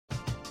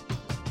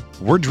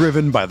We're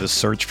driven by the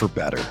search for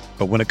better.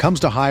 But when it comes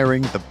to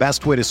hiring, the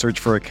best way to search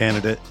for a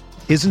candidate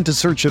isn't to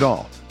search at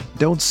all.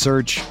 Don't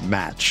search,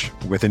 match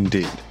with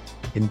Indeed.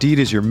 Indeed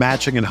is your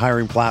matching and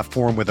hiring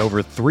platform with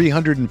over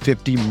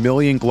 350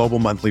 million global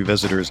monthly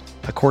visitors,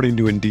 according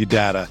to Indeed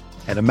data,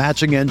 and a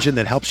matching engine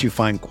that helps you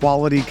find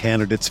quality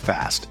candidates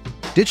fast.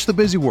 Ditch the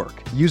busy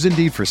work. Use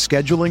Indeed for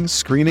scheduling,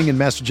 screening, and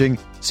messaging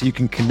so you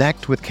can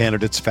connect with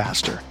candidates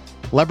faster.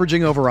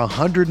 Leveraging over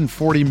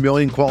 140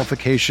 million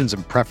qualifications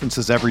and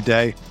preferences every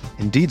day,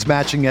 Indeed's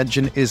matching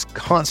engine is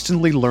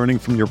constantly learning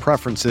from your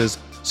preferences,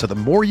 so the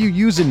more you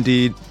use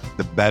Indeed,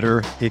 the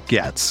better it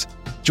gets.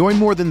 Join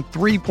more than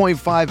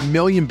 3.5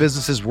 million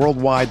businesses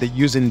worldwide that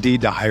use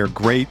Indeed to hire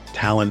great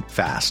talent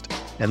fast.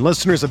 And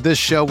listeners of this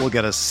show will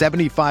get a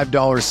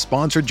 $75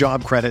 sponsored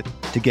job credit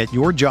to get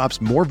your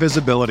jobs more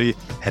visibility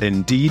at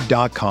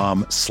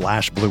Indeed.com/Blue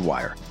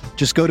Wire.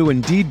 Just go to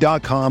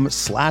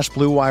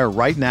Indeed.com/Blue Wire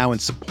right now and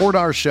support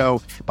our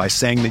show by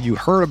saying that you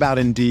heard about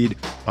Indeed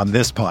on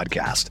this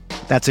podcast.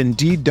 That's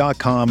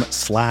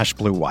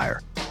Indeed.com/Blue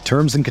Wire.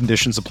 Terms and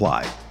conditions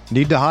apply.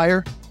 Need to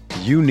hire?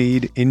 You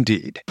need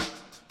Indeed.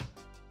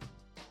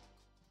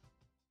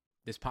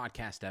 This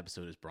podcast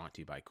episode is brought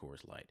to you by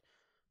Coors Light.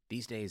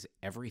 These days,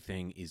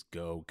 everything is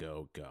go,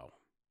 go, go.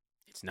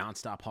 It's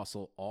nonstop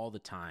hustle all the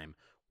time.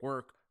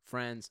 Work,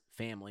 friends,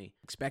 family,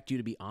 expect you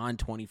to be on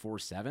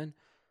 24/7.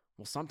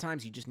 Well,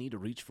 sometimes you just need to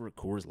reach for a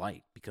Coors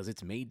Light because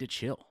it's made to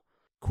chill.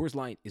 Coors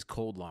Light is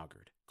cold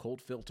lagered,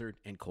 cold filtered,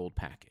 and cold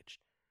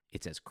packaged.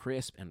 It's as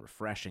crisp and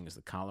refreshing as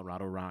the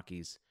Colorado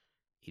Rockies.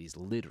 It is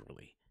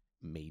literally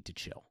made to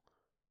chill.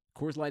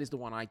 Coors Light is the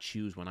one I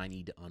choose when I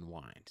need to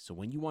unwind. So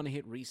when you want to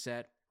hit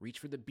reset, reach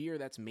for the beer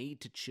that's made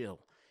to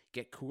chill.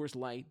 Get Coors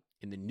Light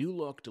in the new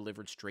look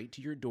delivered straight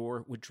to your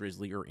door with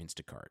Drizzly or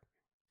Instacart.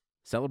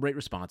 Celebrate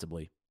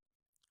responsibly.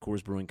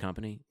 Coors Brewing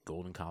Company,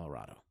 Golden,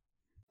 Colorado.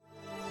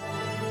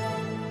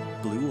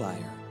 Blue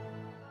Wire.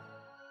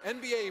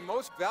 NBA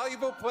Most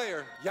Valuable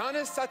Player,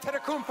 Giannis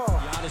Antetokounmpo.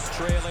 Giannis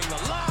trailing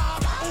the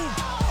lob.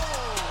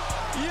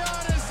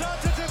 Giannis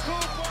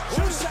Antetokounmpo.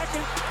 2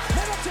 second.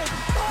 Middleton.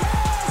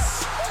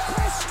 Yes!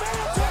 Chris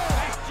Middleton.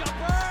 Nice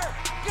jumper.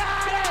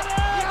 Got it.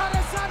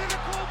 Giannis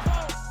Antetokounmpo.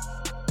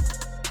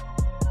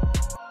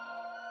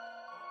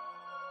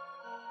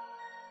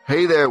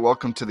 Hey there,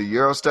 welcome to the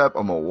Eurostep,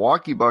 a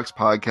Milwaukee Bucks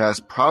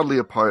podcast, proudly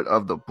a part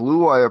of the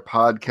Blue Wire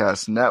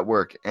Podcast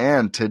Network.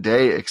 And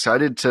today,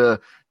 excited to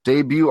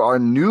debut our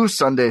new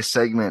Sunday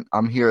segment.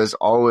 I'm here as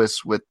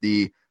always with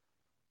the,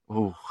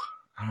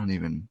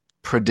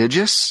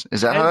 prodigious?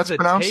 Is that how that's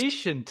pronounced?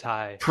 Hesitation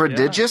tie.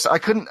 Prodigious? Yeah. I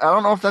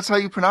don't know if that's how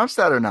you pronounce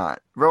that or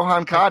not.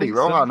 Rohan Kadi.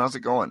 Rohan, how's it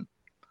going?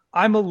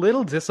 I'm a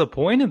little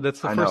disappointed. That's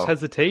the first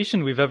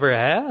hesitation we've ever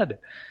had.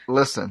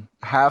 Listen,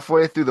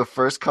 halfway through the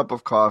first cup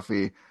of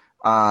coffee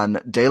on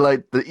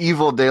the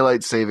evil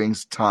daylight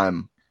savings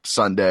time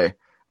Sunday.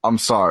 I'm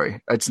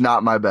sorry. It's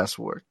not my best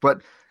work.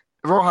 But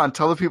Rohan,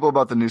 tell the people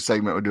about the new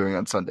segment we're doing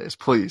on Sundays,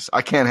 please.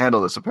 I can't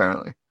handle this,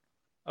 apparently.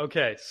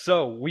 Okay,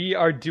 so we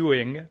are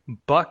doing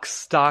Bucks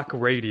Stock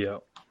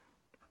Radio.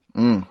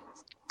 And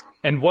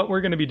what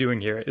we're going to be doing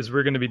here is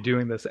we're going to be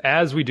doing this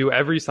as we do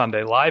every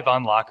Sunday, live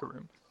on Locker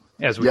Room,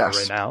 as we do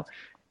right now.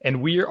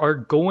 And we are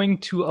going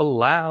to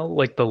allow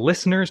the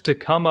listeners to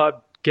come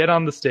up, get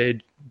on the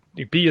stage,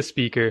 be a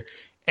speaker,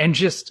 and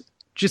just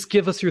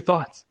give us your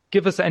thoughts.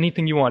 Give us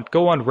anything you want.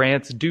 Go on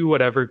rants, do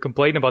whatever,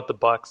 complain about the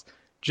Bucks.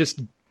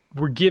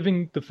 We're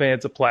giving the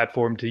fans a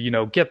platform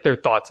to, get their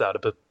thoughts out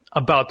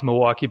about the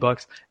Milwaukee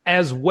Bucks,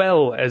 as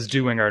well as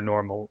doing our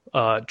normal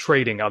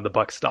trading on the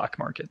Bucks stock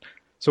market.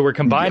 So we're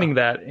combining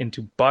that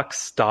into Bucks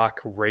Stock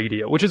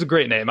Radio, which is a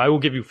great name. I will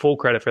give you full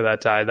credit for that,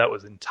 Ty. That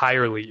was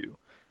entirely you.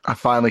 I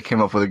finally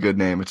came up with a good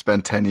name. It's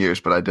been 10 years,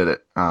 but I did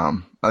it. I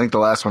think the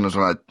last one was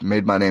when I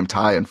made my name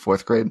Ty in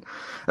 4th grade.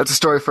 That's a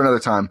story for another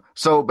time.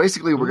 So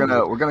basically, we're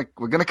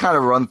gonna kind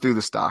of run through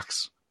the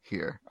stocks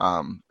here,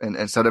 and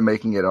instead of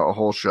making it a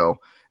whole show,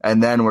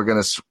 and then we're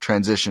gonna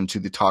transition to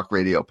the talk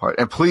radio part.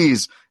 And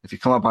please, if you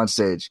come up on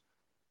stage,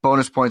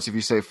 bonus points if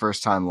you say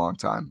first time, long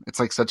time. It's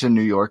like such a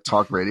New York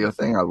talk radio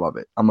thing. I love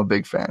it. I'm a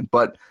big fan.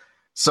 But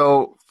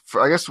so.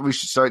 I guess we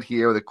should start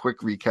here with a quick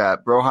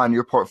recap. Rohan,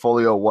 your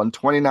portfolio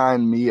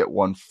 129, me at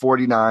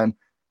 149.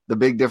 The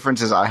big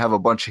difference is I have a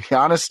bunch of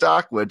Giannis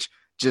stock, which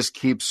just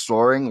keeps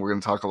soaring. We're going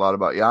to talk a lot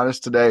about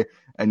Giannis today,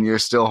 and you're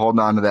still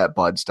holding on to that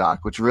Bud stock,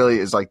 which really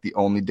is like the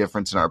only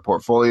difference in our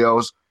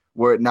portfolios.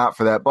 Were it not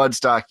for that Bud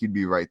stock, you'd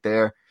be right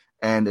there.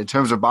 And in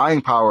terms of buying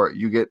power,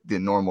 you get the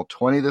normal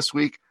 20 this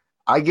week.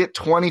 I get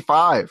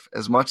 25,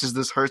 as much as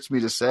this hurts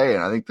me to say,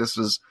 and I think this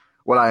is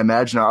what I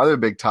imagine our other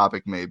big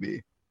topic may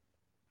be.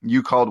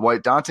 You called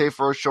White Dante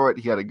for a short.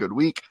 He had a good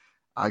week.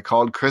 I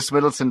called Chris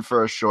Middleton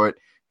for a short.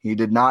 He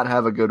did not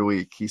have a good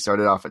week. He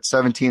started off at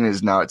 17 and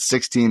is now at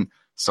 16.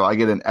 So I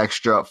get an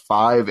extra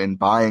 5 in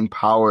buying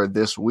power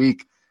this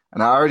week.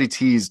 And I already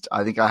teased,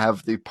 I think I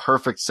have the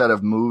perfect set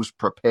of moves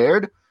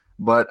prepared.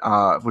 But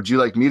would you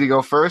like me to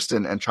go first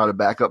and try to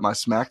back up my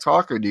smack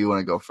talk, or do you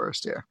want to go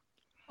first here?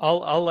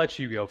 I'll let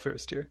you go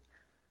first here.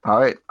 All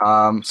right.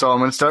 So I'm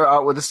going to start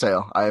out with a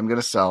sale. I am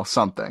going to sell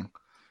something.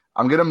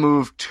 I'm going to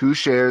move 2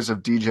 shares of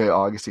DJ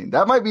Augustin.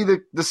 That might be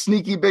the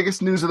sneaky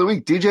biggest news of the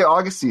week. DJ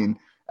Augustin,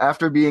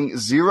 after being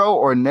 0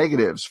 or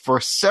negatives for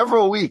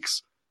several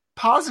weeks,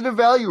 positive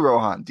value,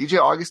 Rohan. DJ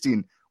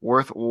Augustin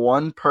worth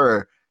 1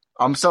 per.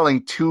 I'm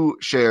selling 2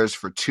 shares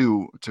for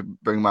 2 to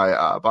bring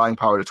my buying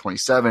power to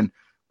 27.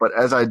 But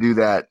as I do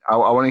that, I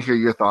want to hear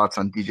your thoughts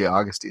on DJ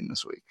Augustin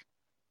this week.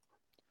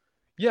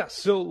 Yeah,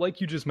 so like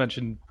you just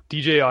mentioned,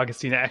 DJ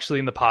Augustin actually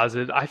in the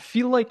positive. I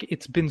feel like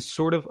it's been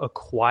sort of a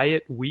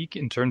quiet week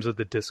in terms of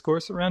the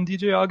discourse around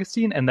DJ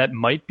Augustin, and that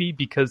might be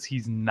because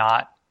he's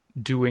not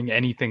doing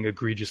anything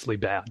egregiously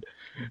bad.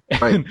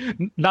 Right.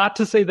 And not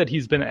to say that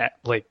he's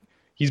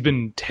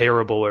been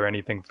terrible or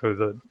anything for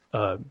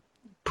the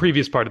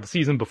previous part of the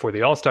season before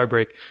the All-Star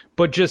break,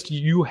 but just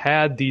you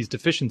had these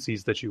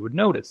deficiencies that you would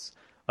notice.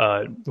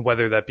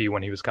 Whether that be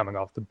when he was coming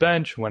off the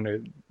bench,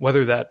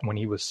 whether that when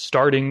he was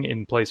starting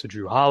in place of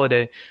Drew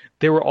Holiday,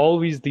 there were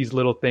always these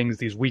little things,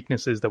 these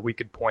weaknesses that we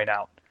could point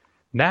out.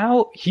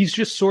 Now he's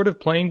just sort of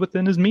playing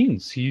within his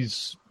means.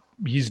 He's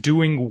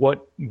doing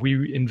what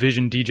we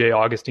envisioned DJ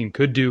Augustin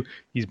could do.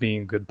 He's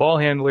being a good ball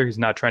handler. He's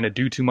not trying to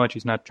do too much.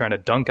 He's not trying to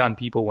dunk on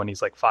people when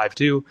he's like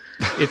 5'2".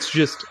 It's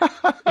just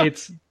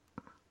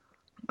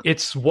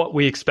it's what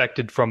we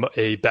expected from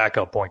a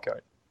backup point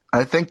guard.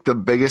 I think the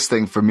biggest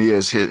thing for me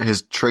is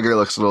his trigger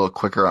looks a little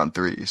quicker on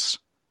threes.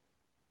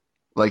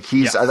 Like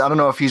I don't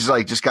know if he's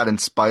like just got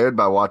inspired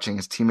by watching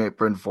his teammate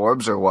Bryn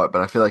Forbes or what,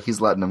 but I feel like he's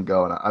letting him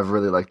go, and I'd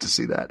really like to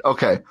see that.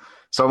 Okay,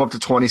 so I'm up to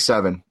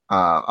 27.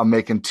 I'm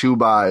making 2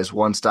 buys,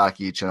 1 stock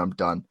each, and I'm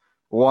done.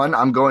 1,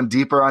 I'm going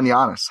deeper on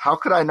Giannis. How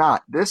could I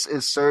not? This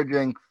is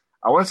surging.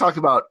 I want to talk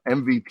about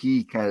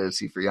MVP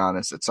candidacy for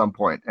Giannis at some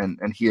point and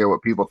hear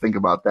what people think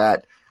about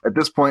that. At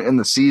this point in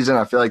the season,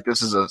 I feel like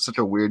this is such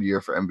a weird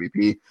year for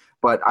MVP,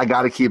 but I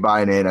got to keep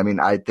buying in. I mean,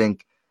 I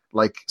think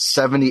like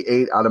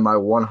 78 out of my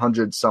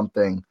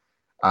 100-something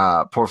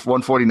for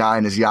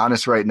 149 is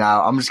Giannis right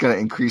now. I'm just going to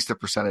increase the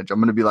percentage. I'm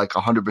going to be like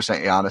 100%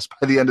 Giannis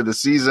by the end of the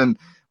season,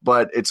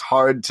 but it's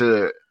hard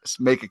to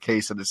make a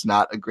case that it's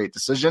not a great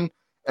decision.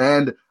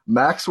 And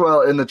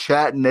Maxwell in the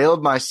chat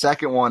nailed my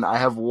second one. I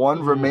have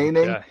 1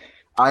 remaining. Yeah.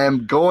 I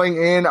am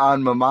going in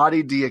on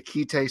Mamadi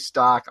Diakite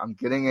stock. I'm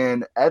getting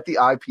in at the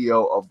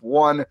IPO of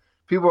 1.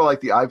 People are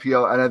like the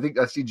IPO, and I think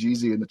I see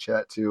Jeezy in the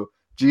chat too.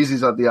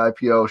 Jeezy's at the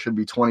IPO, should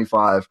be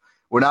 25.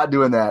 We're not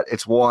doing that.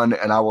 It's 1,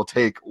 and I will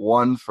take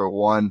 1 for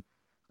 1.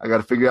 I got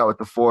to figure out what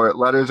the 4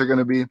 letters are going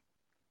to be.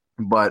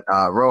 But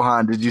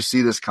Rohan, did you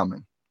see this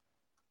coming?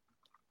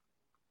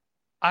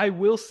 I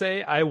will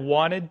say I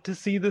wanted to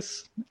see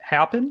this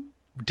happen.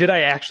 Did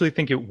I actually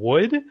think it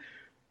would?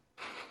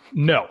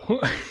 No.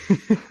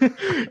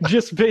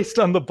 Just based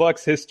on the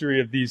Bucks'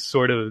 history of these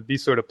sort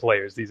of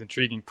players, these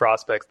intriguing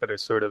prospects that are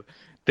sort of,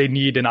 they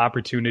need an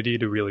opportunity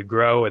to really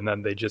grow, and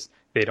then they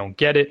don't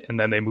get it, and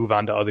then they move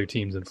on to other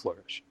teams and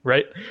flourish,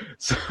 right?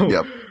 So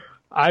yep.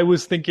 I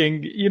was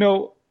thinking,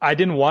 I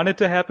didn't want it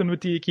to happen with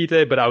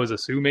Diakite, but I was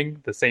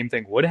assuming the same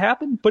thing would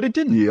happen, but it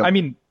didn't. Yep. I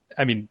mean,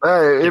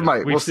 it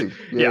might. We'll see.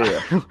 Yeah.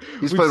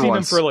 He's played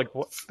once.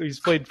 He's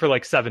played for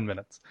like 7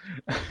 minutes.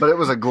 But it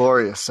was a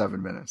glorious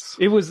 7 minutes.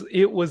 It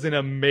was an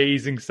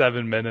amazing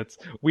 7 minutes.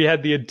 We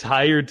had the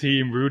entire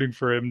team rooting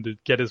for him to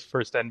get his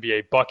first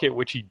NBA bucket,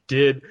 which he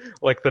did.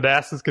 Like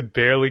Thanasis could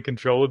barely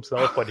control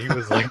himself when he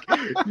was like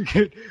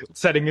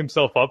setting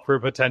himself up for a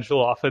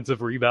potential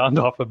offensive rebound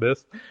off of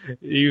this.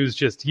 He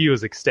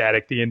was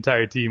ecstatic. The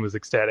entire team was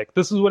ecstatic.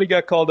 This is what he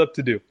got called up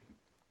to do.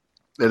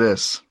 It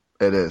is.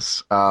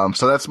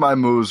 So that's my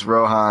moves,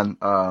 Rohan.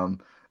 No,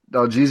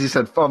 Jeezy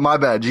said, my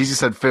bad. Jeezy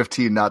said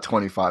 15, not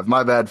 25.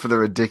 My bad for the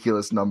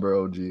ridiculous number,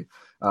 OG.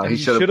 He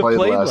should have played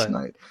last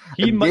night.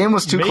 Game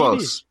was too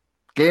close.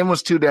 Game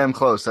was too damn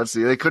close.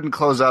 They couldn't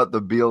close out the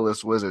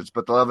Beal-less Wizards,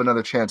 but they'll have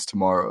another chance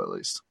tomorrow at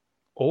least.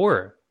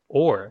 Or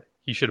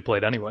he should have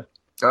played anyway.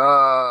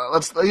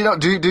 Let's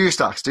do your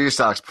stocks. Do your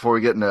stocks before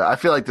we get into it. I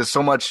feel like there's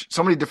so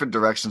many different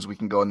directions we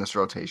can go in this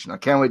rotation. I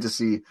can't wait to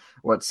see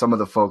what some of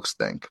the folks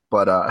think.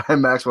 But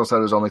and Maxwell said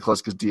it was only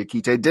close because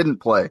Diakite didn't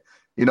play.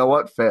 You know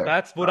what? Fair.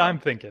 That's what I'm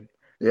thinking.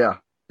 Yeah.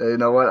 You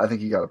know what? I think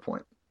you got a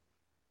point.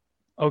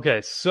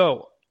 Okay,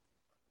 so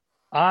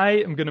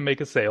I am going to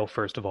make a sale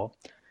first of all.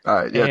 All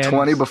right. Yeah,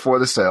 20 before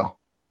the sale.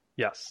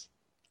 Yes.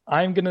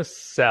 I'm going to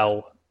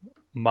sell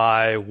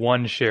my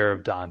 1 share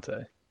of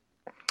Dante.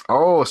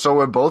 Oh, so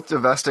we're both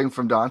divesting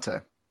from Dante.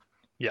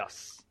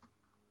 Yes.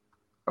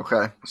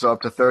 Okay, so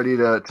up to 30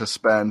 to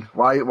spend.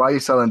 Why are you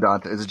selling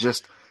Dante?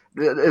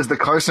 Is the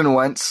Carson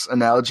Wentz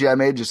analogy I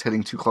made just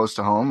hitting too close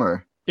to home,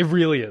 or? It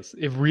really is.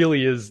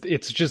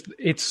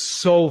 It's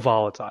so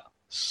volatile.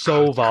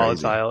 So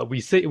volatile.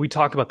 Crazy. We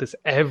talk about this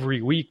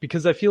every week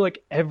because I feel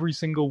like every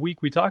single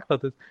week we talk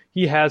about this,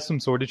 he has some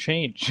sort of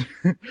change.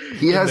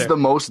 He has the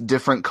most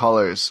different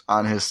colors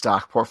on his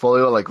stock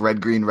portfolio, like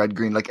red, green.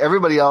 Like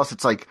everybody else,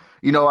 it's like,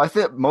 I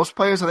think most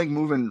players,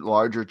 move in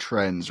larger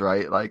trends,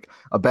 right? Like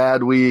a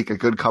bad week, a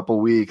good couple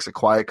weeks, a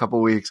quiet couple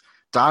weeks.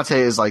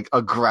 Dante is like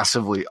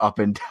aggressively up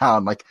and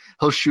down. Like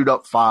he'll shoot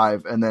up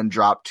 5 and then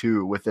drop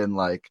 2 within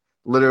like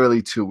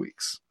literally 2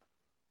 weeks.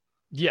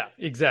 Yeah,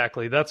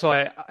 exactly. That's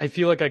why I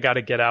feel like I got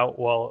to get out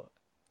while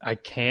I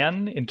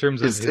can in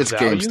terms of his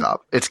value. GameStop.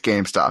 It's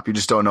GameStop. You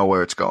just don't know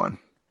where it's going.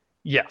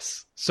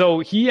 Yes. So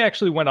he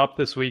actually went up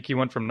this week. He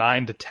went from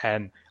 9 to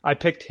 10. I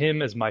picked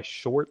him as my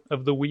short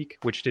of the week,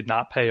 which did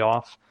not pay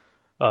off.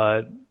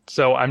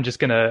 So I'm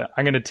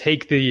gonna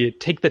take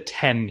the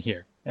 10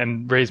 here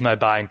and raise my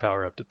buying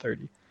power up to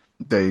 30.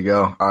 There you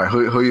go. All right,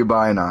 who are you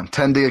buying on?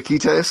 10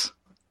 Diakites?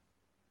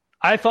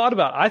 I thought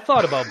about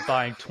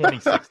buying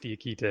 26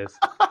 Diakites.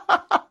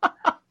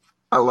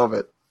 I love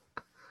it.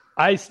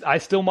 I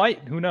still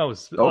might. Who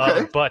knows?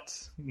 Okay. But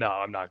no,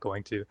 I'm not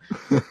going to.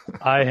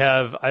 I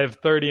have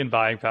 30 in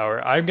buying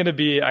power. I'm gonna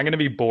be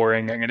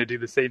boring. I'm gonna do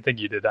the same thing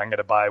you did. I'm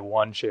gonna buy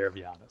one share of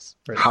Giannis.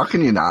 Right. How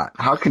can you not?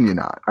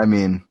 I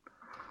mean,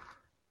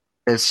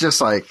 it's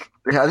just like,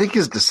 I think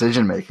his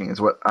decision making is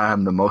what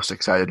I'm the most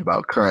excited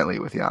about currently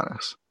with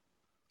Giannis.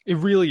 It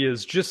really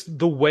is. Just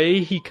the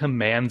way he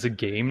commands a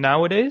game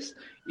nowadays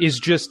is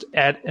just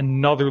at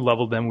another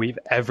level than we've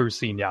ever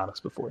seen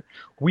Giannis before.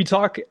 We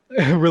talk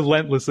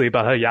relentlessly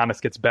about how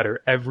Giannis gets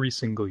better every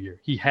single year.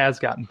 He has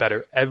gotten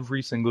better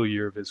every single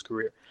year of his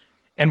career.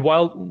 And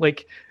while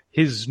like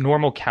his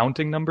normal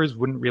counting numbers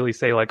wouldn't really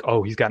say like,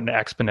 oh, he's gotten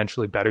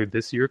exponentially better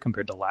this year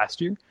compared to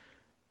last year,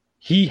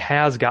 he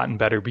has gotten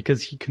better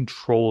because he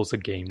controls a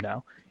game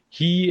now.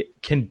 He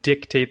can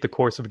dictate the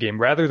course of a game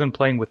rather than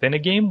playing within a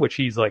game, which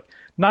he's like,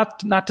 not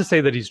to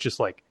say that he's just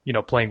like,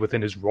 playing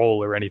within his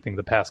role or anything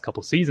the past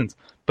couple seasons,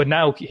 but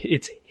now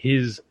it's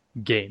his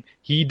game.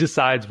 He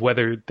decides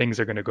whether things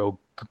are going to go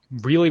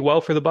really well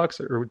for the Bucks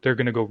or they're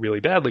going to go really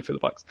badly for the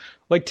Bucks.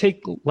 Like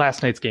take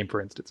last night's game, for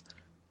instance.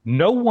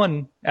 No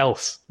one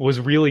else was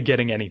really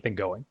getting anything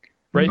going,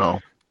 right? No.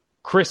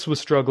 Chris was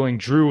struggling.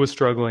 Drew was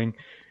struggling.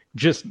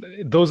 Just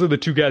those are the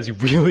two guys you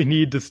really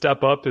need to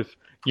step up if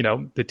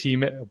the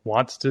team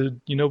wants to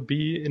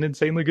be an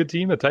insanely good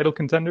team, a title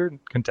contender,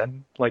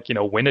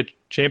 win a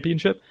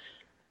championship.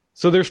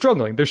 So they're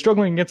struggling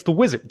against the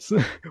Wizards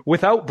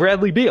without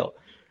Bradley Beal.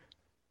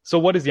 So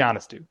what does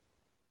Giannis do?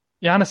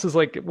 Giannis is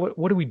like,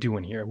 what are we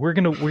doing here? We're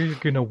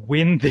gonna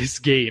win this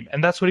game.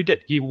 And that's what he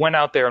did. He went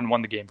out there and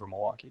won the game for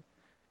Milwaukee.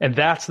 And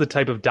that's the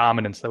type of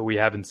dominance that we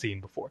haven't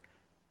seen before.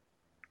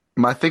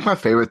 I think my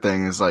favorite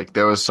thing is like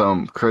there was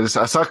some I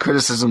saw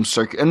criticism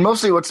and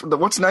mostly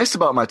what's nice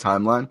about my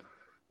timeline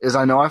is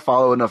I know I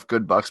follow enough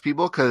good Bucks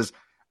people because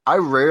I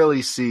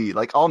rarely see,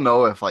 like, I'll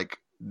know if like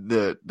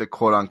the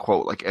quote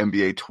unquote like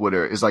NBA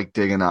Twitter is like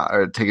digging out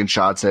or taking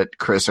shots at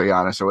Chris or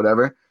Giannis or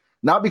whatever.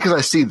 Not because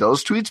I see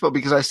those tweets, but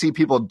because I see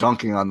people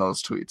dunking on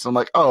those tweets. I'm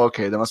like, oh,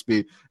 okay, that must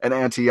be an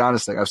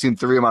anti-Giannis thing. I've seen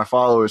 3 of my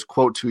followers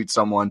quote tweet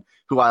someone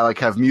who I like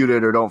have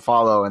muted or don't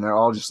follow, and they're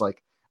all just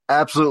like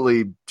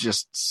absolutely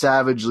just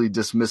savagely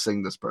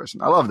dismissing this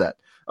person. I love that.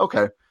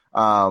 Okay.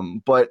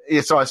 But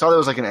yeah, so I saw there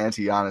was like an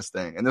anti-Giannis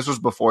thing, and this was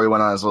before he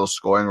went on his little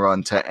scoring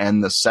run to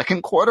end the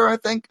second quarter, I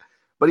think.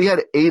 But he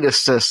had 8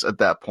 assists at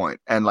that point,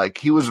 and like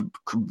he was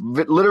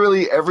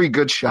literally every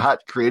good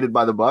shot created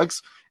by the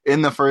Bucks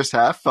in the first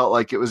half felt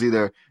like it was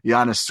either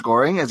Giannis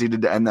scoring as he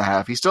did to end the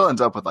half. He still ends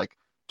up with like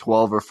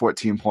 12 or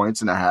 14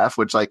 points in a half,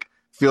 which like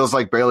feels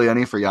like barely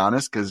any for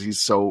Giannis because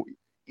he's so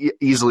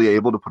easily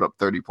able to put up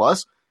 30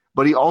 plus.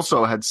 But he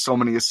also had so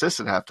many assists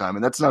at halftime,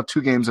 and that's now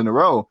 2 games in a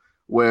row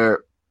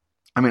where,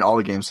 I mean, all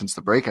the games since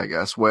the break, I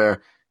guess,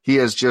 where he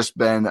has just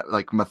been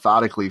like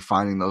methodically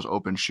finding those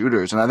open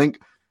shooters. And I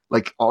think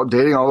like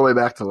dating all the way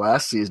back to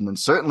last season and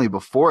certainly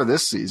before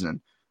this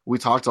season, we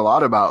talked a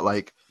lot about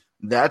like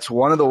that's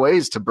one of the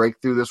ways to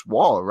break through this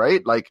wall,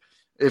 right? Like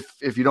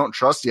if you don't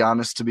trust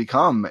Giannis to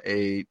become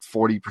a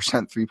 40%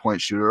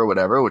 3-point shooter or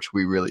whatever, which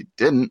we really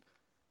didn't,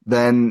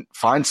 then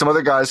find some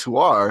other guys who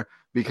are,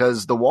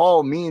 because the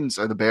wall means,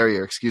 or the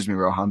barrier, excuse me,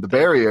 Rohan, the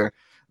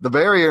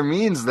barrier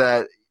means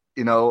that,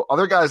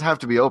 other guys have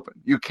to be open.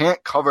 You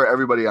can't cover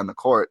everybody on the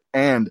court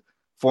and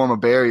form a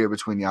barrier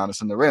between Giannis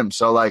and the rim.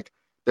 So like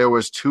there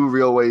was 2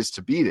 real ways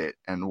to beat it.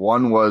 And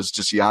one was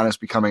just Giannis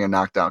becoming a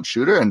knockdown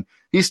shooter, and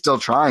he's still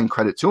trying,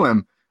 credit to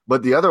him.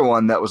 But the other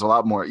one that was a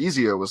lot more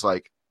easier was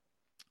like,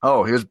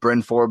 oh, here's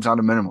Bryn Forbes on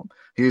a minimum.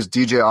 Here's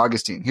DJ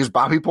Augustine. Here's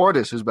Bobby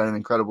Portis, who's been an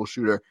incredible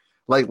shooter.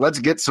 Like, let's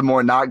get some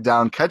more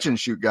knockdown catch and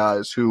shoot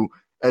guys who,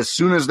 as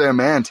soon as their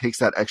man takes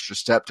that extra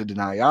step to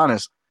deny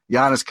Giannis,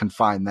 Giannis can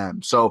find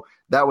them. So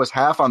that was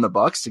half on the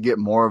Bucks to get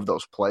more of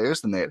those players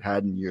than they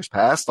had in years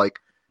past. Like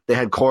they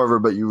had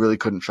Korver, but you really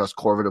couldn't trust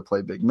Korver to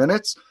play big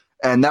minutes.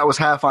 And that was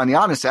half on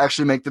Giannis to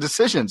actually make the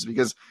decisions,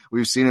 because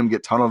we've seen him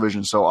get tunnel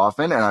vision so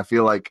often. And I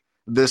feel like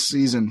this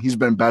season he's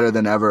been better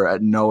than ever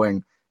at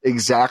knowing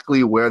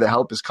exactly where the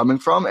help is coming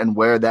from and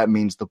where that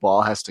means the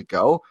ball has to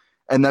go.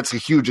 And that's a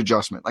huge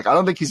adjustment. Like, I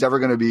don't think he's ever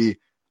going to be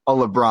a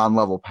LeBron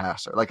level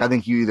passer. Like, I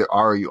think you either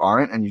are or you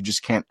aren't, and you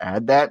just can't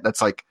add that.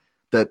 That's like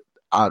that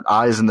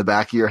eyes in the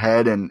back of your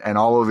head and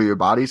all over your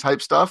body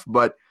type stuff.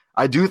 But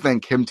I do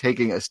think him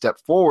taking a step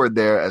forward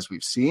there, as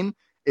we've seen,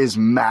 is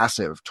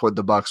massive toward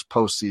the Bucks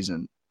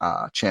postseason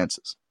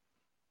chances.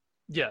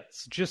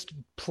 Yes, just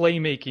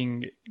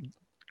playmaking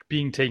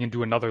being taken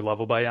to another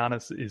level by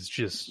Giannis is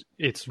just,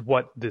 it's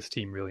what this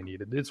team really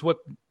needed. It's what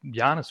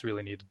Giannis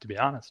really needed, to be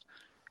honest.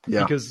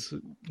 Yeah. Because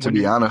to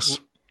be honest.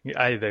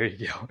 There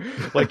you go.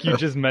 Like you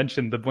just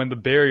mentioned, that when the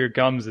barrier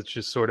comes, it's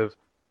just sort of,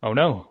 oh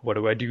no, what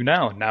do I do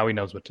now? Now he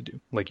knows what to do.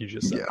 Like you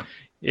just said,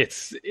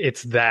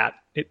 it's that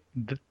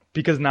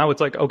because now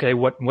it's like, okay,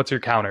 what's your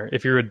counter?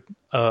 If you're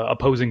a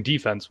opposing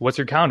defense, what's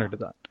your counter to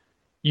that?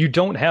 You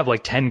don't have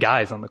like 10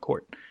 guys on the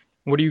court.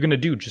 What are you going to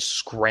do? Just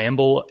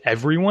scramble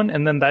everyone,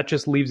 and then that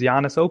just leaves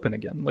Giannis open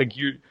again. Like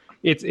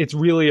it's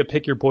really a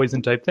pick your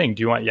poison type thing.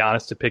 Do you want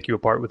Giannis to pick you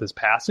apart with his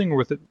passing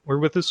or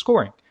with his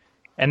scoring?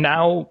 And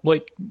now,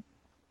 like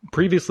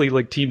previously,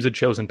 like teams had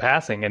chosen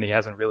passing, and he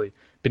hasn't really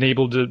been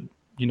able to,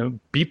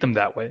 beat them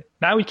that way.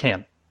 Now he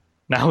can.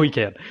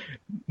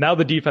 Now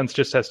the defense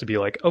just has to be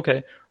like,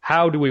 okay,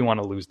 how do we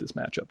want to lose this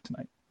matchup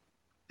tonight?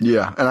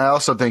 Yeah, and I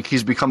also think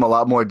he's become a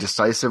lot more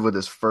decisive with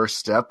his first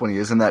step when he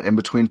is in that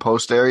in-between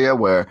post area,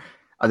 where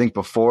I think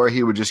before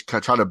he would just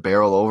try to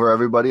barrel over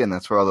everybody, and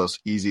that's where all those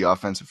easy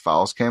offensive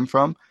fouls came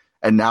from.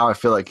 And now I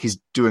feel like he's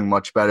doing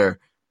much better.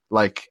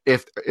 Like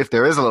if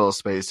there is a little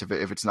space, if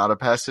it's not a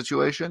pass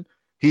situation,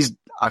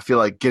 I feel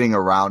like getting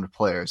around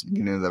players and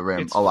getting to the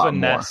rim a lot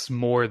more. It's finesse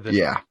more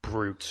than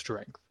brute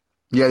strength.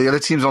 Yeah, the other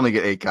teams only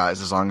get 8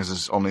 guys as long as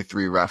there's only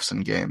 3 refs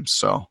in games.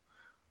 So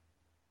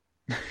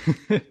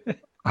I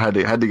had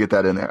to get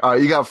that in there. All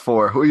right, you got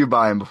 4. Who are you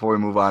buying before we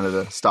move on to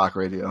the stock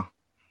radio?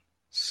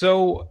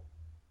 So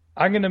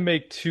I'm going to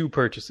make 2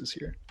 purchases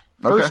here.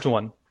 First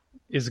one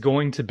is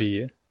going to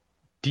be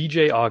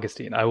DJ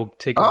Augustine. I will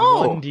take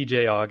one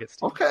DJ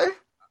Augustine. Okay.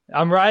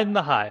 I'm riding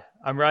the high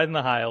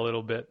a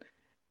little bit.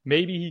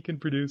 Maybe he can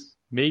produce.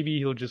 Maybe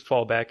he'll just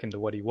fall back into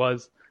what he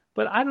was.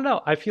 But I don't know.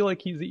 I feel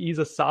like he's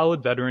a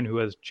solid veteran who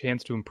has a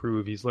chance to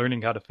improve. He's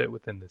learning how to fit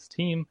within this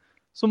team.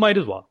 So might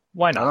as well.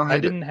 Why not? I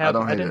didn't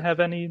have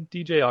any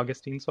DJ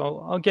Augustine,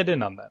 so I'll get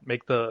in on that.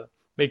 Make the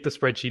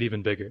spreadsheet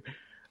even bigger.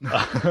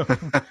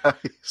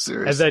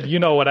 Seriously. And then you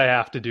know what I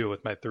have to do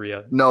with my 3.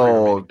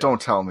 No,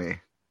 don't tell me.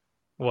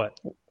 What?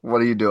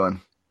 What are you doing?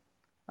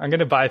 I'm going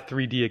to buy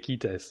 3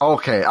 Diakites.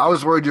 Okay, I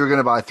was worried you were going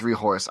to buy 3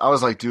 horse. I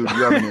was like, dude,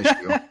 you have an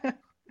issue.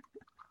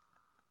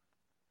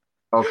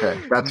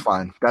 Okay, that's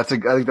fine. I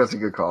think that's a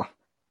good call.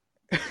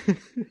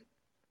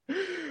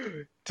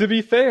 To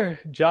be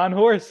fair, John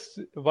Horst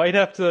you might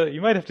have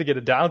to get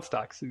a down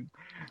stock soon.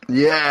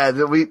 Yeah,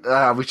 we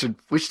should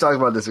talk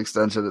about this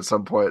extension at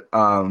some point.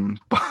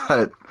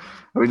 But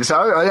I guess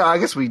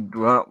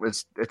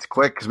it's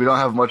quick because we don't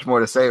have much more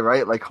to say,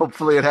 right? Like,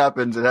 hopefully it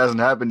happens. It hasn't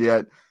happened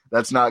yet.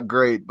 That's not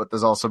great, but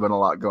there's also been a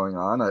lot going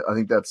on. I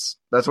think that's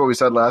what we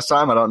said last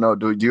time. I don't know.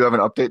 Do you have an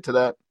update to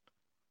that?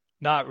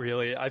 Not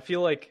really. I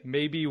feel like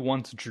maybe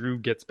once Drew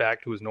gets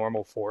back to his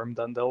normal form,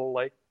 then they'll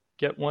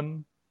get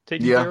one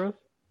taken care of.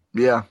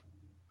 Yeah.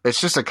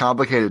 It's just a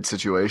complicated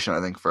situation,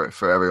 I think,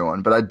 for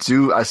everyone. But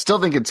I still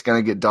think it's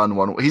going to get done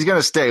one way. He's going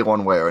to stay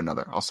one way or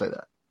another. I'll say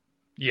that.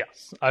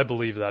 Yes, I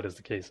believe that is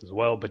the case as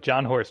well. But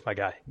John Horst, my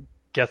guy,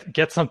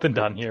 get something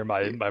done here.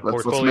 My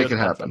portfolio. Let's make it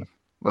happen.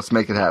 Let's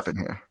make it happen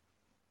here.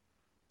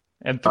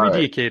 And 3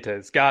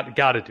 Diakites, got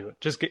to do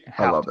it.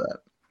 I love that.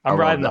 I'm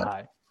riding the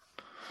high.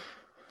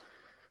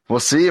 We'll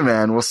see,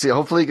 man. We'll see.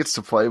 Hopefully he gets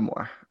to play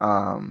more.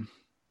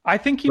 I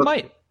think he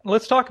might.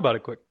 Let's talk about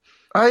it quick.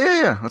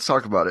 Yeah. Let's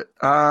talk about it.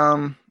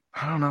 I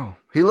don't know.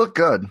 He looked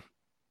good.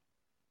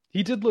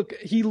 He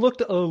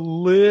looked a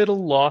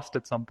little lost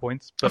at some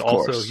points, but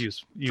also he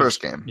was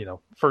first game.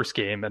 First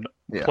game and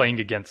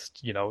playing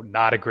against,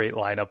 not a great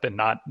lineup and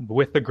not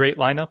with a great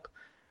lineup.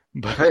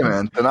 But hey,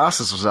 man,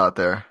 Thanasis was out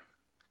there.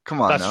 Come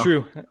on,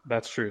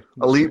 That's true.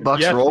 Elite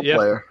Bucks role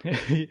player.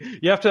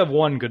 You have to have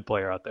one good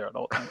player out there at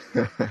all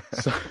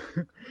times.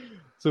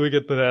 So we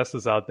get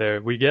Thanasis out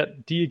there. We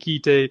get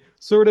Diakite.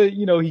 Sort of,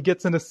 he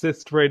gets an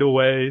assist right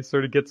away.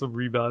 Sort of gets some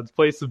rebounds.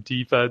 Plays some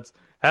defense.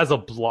 Has a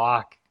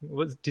block.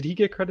 Did he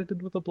get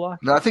credited with a block?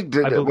 No, I think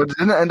didn't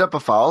it end up a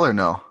foul or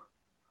no?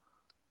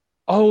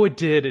 Oh, it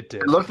did.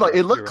 It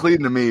looked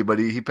clean to me, but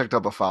he picked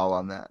up a foul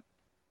on that.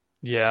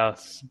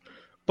 Yes.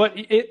 But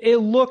it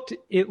looked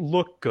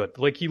good.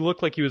 Like he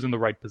looked like he was in the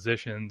right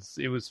positions.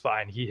 It was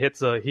fine. He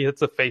hits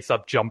a face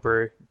up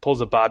jumper,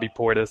 pulls a Bobby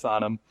Portis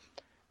on him.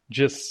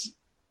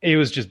 It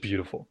was just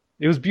beautiful.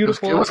 It was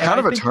beautiful. It was kind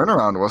of a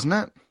turnaround, wasn't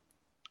it?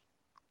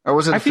 Or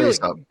was it a face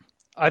up?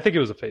 I think it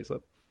was a face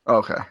up.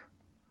 Okay.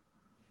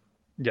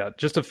 Yeah,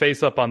 just a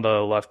face up on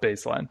the left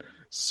baseline.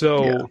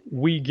 So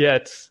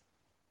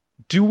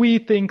do we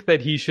think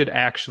that he should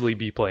actually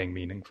be playing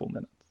meaningful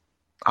minutes?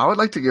 I would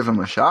like to give him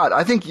a shot.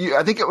 I think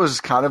it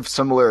was kind of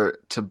similar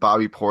to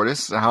Bobby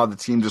Portis, how the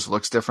team just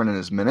looks different in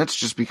his minutes,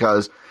 just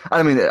because,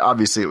 I mean,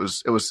 obviously it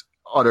was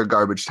utter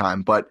garbage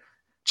time, but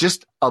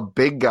just a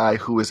big guy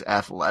who is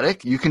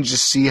athletic, you can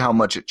just see how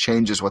much it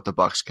changes what the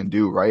Bucks can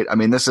do, right? I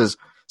mean, this is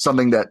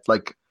something that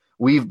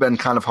we've been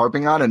kind of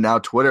harping on, and now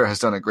Twitter has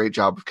done a great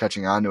job of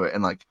catching on to it.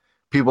 And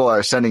people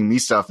are sending me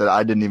stuff that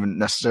I didn't even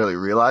necessarily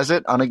realize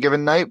it on a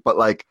given night, but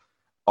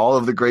all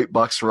of the great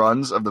Bucks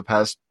runs of the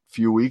past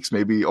few weeks,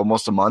 maybe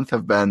almost a month,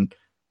 have been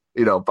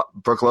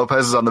Brook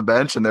Lopez is on the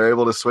bench and they're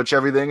able to switch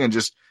everything and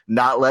just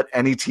not let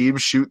any team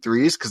shoot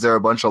threes because they're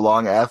a bunch of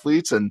long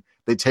athletes and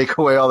they take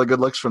away all the good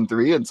looks from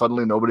three and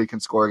suddenly nobody can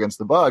score against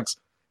the Bucks.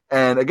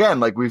 And again,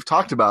 like we've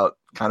talked about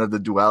kind of the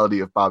duality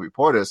of Bobby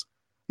Portis,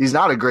 he's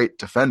not a great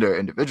defender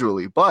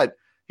individually, but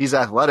he's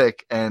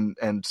athletic and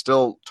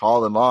still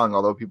tall and long,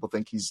 although people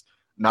think he's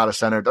not a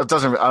center. I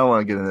don't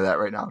want to get into that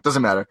right now. It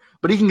doesn't matter.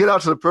 But he can get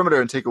out to the perimeter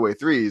and take away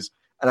threes.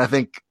 And I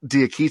think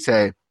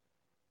Diakite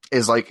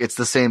is like, it's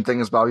the same thing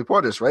as Bobby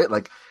Portis, right?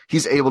 Like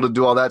he's able to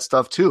do all that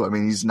stuff too. I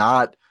mean, he's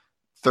not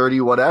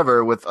 30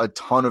 whatever with a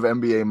ton of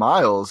NBA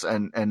miles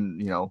and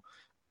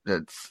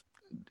it's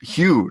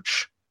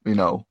huge,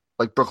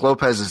 like Brook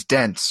Lopez is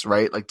dense,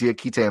 right? Like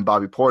Diakite and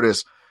Bobby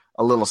Portis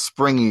a little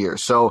springier.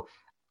 So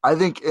I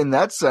think in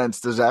that sense,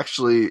 there's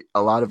actually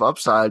a lot of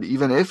upside,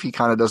 even if he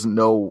kind of doesn't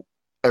know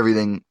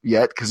everything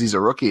yet because he's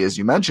a rookie, as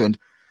you mentioned,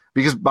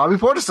 because Bobby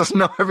Portis doesn't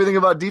know everything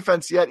about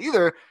defense yet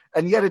either.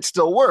 And yet it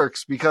still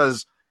works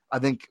because I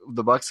think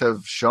the Bucks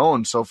have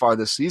shown so far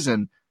this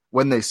season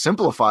when they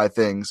simplify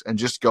things and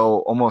just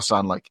go almost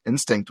on like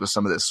instinct with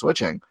some of this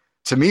switching,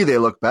 to me, they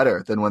look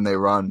better than when they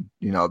run,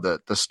 the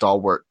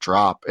stalwart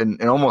drop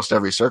in almost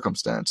every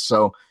circumstance.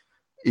 So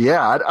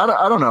yeah,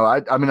 I don't know.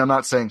 I mean, I'm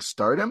not saying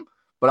start him,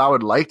 but I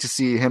would like to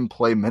see him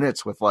play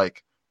minutes with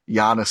like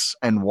Giannis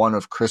and one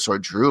of Chris or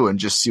Drew and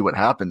just see what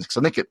happens. Cause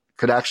I think it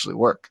could actually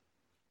work.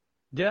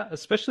 Yeah.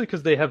 Especially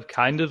cause they have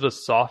kind of a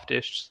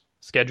softish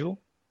schedule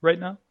right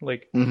now.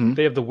 Like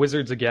they have the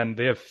Wizards again.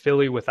 They have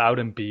Philly without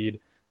Embiid.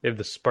 They have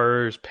the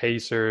Spurs,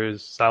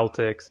 Pacers,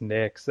 Celtics,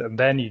 Knicks, and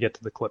then you get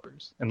to the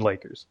Clippers and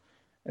Lakers.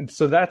 And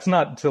so that's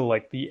not until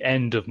like the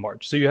end of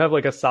March. So you have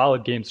like a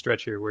solid game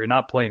stretch here where you're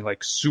not playing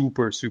like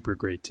super, super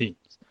great teams.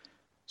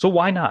 So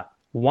why not?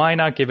 Why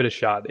not give it a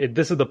shot?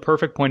 This is the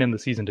perfect point in the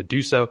season to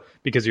do so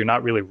because you're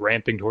not really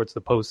ramping towards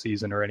the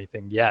postseason or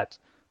anything yet.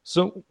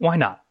 So why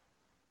not?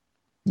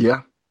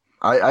 Yeah,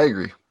 I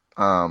agree.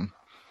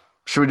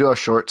 Should we do our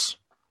shorts?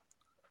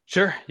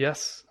 Sure,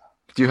 yes.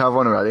 Do you have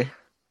one already?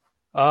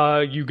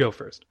 You go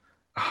first.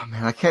 Oh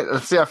man, I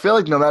can't see. I feel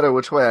like no matter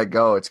which way I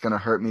go, it's gonna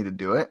hurt me to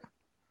do it.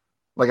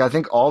 Like I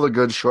think all the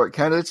good short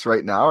candidates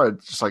right now are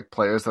just like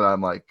players that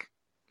I'm like,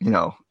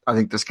 I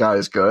think this guy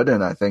is good,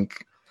 and I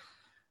think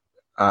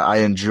I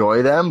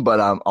enjoy them. But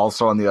I'm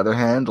also on the other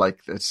hand, like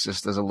it's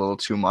just there's a little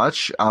too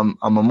much. I'm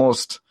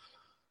almost,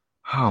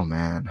 oh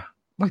man,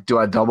 like do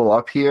I double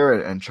up here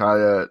and try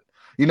to?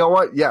 You know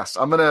what? Yes,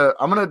 I'm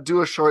gonna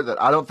do a short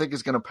that I don't think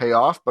is gonna pay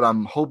off, but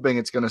I'm hoping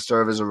it's gonna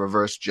serve as a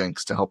reverse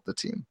jinx to help the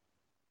team.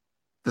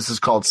 This is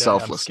called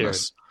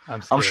selflessness.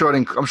 I'm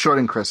shorting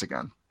Chris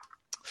again.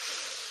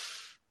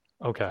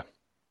 Okay.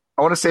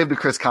 I want to save the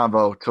Chris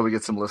combo till we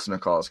get some listener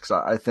calls because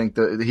I think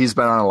that he's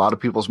been on a lot of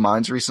people's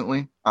minds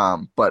recently.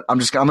 But I'm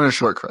going to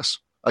short Chris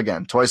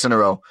again, twice in a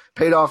row.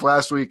 Paid off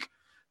last week.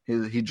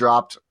 He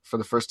dropped for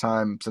the first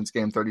time since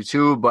game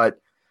 32, but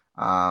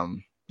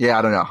yeah,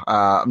 I don't know.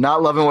 I'm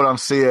not loving what I'm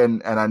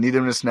seeing, and I need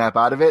him to snap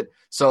out of it.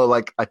 So,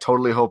 like, I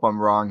totally hope I'm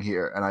wrong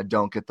here, and I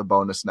don't get the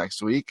bonus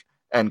next week.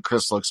 And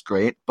Chris looks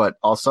great, but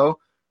also,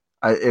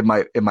 it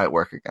might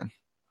work again.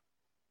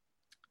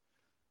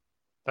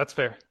 That's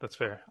fair. That's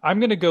fair. I'm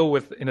gonna go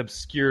with an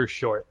obscure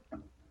short.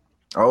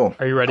 Oh,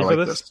 are you ready for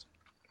this?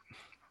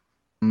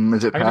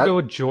 Is it? I'm gonna go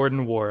with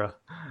Jordan Nwora.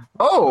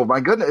 Oh my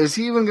goodness, is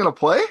he even gonna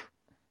play?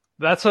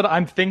 That's what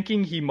I'm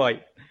thinking. He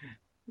might.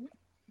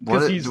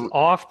 Because he's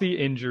off the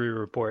injury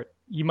report.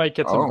 He might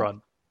get some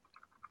run.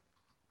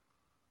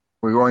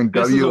 We're going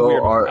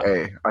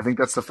WORA. I think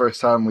that's the first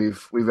time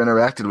we've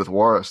interacted with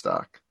Nwora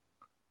stock.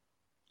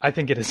 I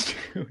think it is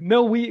too.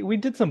 No, we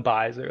did some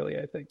buys early,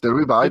 I think. Did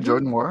we buy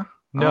Jordan Nwora?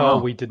 No,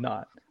 we did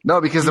not.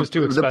 No, because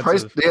the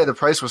price the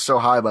price was so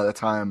high by the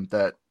time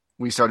that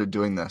we started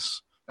doing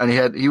this.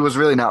 And he was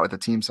really not with the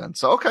team since.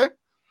 So okay.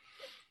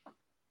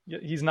 Yeah,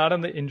 he's not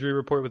on the injury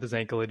report with his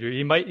ankle injury.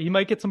 He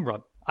might get some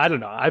run. I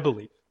don't know. I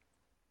believe.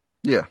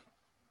 Yeah.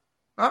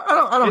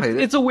 I don't hate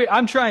it. It's a weird.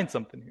 I'm trying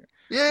something here.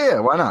 Yeah,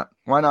 why not?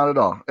 Why not at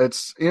all?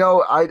 It's,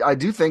 I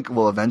do think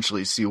we'll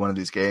eventually see one of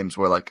these games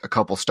where like a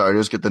couple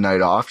starters get the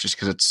night off just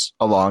because it's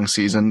a long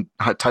season,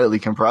 tightly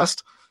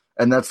compressed.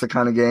 And that's the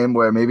kind of game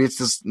where maybe it's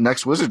this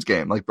next Wizards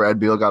game. Like Brad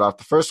Beal got off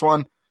the first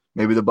one.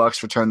 Maybe the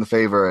Bucks return the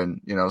favor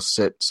and,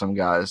 sit some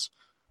guys.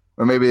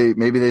 Or maybe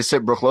they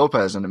sit Brook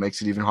Lopez and it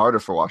makes it even harder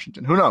for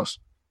Washington. Who knows?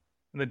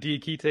 And the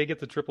Diakite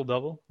gets a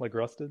triple-double like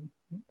Russ did.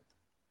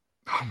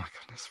 Oh my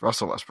goodness.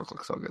 Russell Westbrook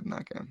looked so good in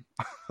that game.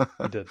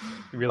 He did.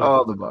 He really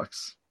did. The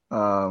Bucks.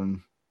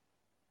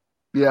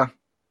 Yeah.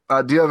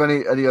 Do you have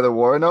any other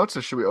Nwora notes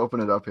or should we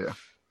open it up here?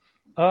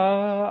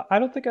 I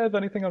don't think I have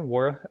anything on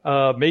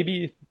Nwora.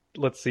 Maybe,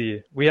 let's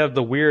see. We have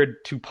the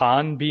weird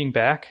Tupan being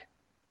back.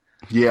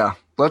 Yeah.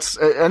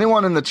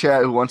 Anyone in the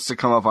chat who wants to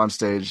come up on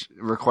stage,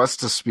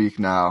 request to speak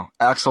now.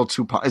 Axel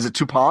Tupan. Is it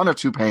Tupan or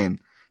Tupain?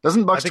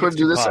 Doesn't Bucks Twitter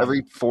do this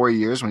every 4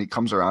 years when he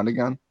comes around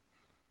again?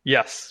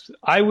 Yes.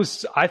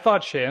 I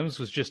thought Shams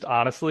was just,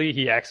 honestly,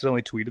 he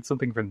accidentally tweeted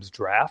something from his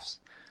drafts.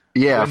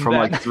 Yeah, from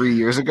like 3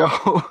 years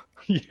ago.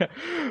 Yeah.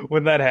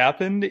 When that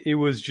happened, it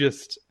was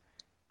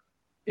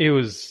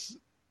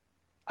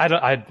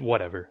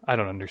Whatever. I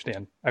don't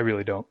understand. I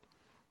really don't.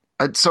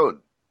 I've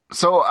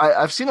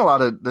seen a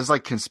lot of, there's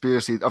like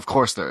conspiracy, of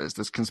course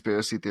there's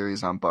conspiracy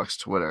theories on Bucks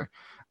Twitter.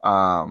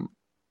 What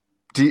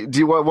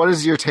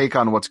is your take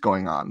on what's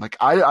going on? Like,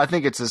 I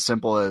think it's as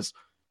simple as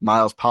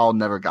Miles Powell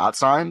never got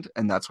signed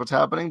and that's what's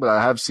happening. But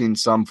I have seen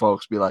some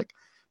folks be like,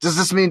 does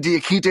this mean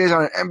Diakite is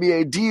on an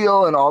NBA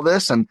deal and all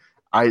this? And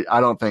I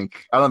don't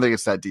think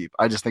it's that deep.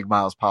 I just think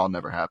Miles Powell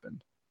never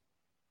happened.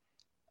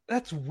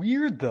 That's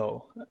weird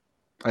though.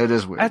 It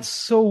is weird. That's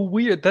so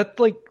weird.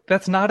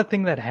 That's not a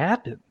thing that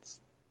happens.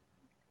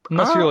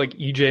 Unless you're like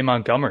EJ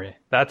Montgomery.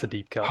 That's a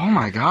deep cut. Oh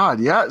my God.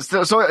 Yeah.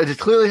 So it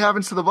clearly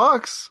happens to the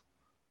Bucks.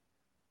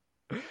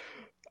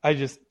 I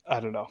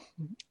don't know.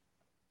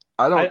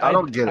 I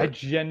don't get it. I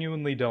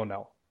genuinely don't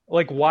know.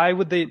 Like, why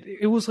would they?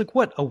 It was like,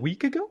 what, a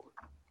week ago?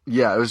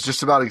 Yeah, it was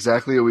just about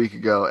exactly a week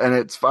ago.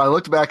 And I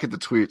looked back at the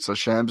tweet. So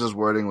Shams'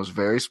 wording was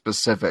very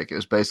specific. It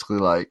was basically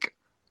like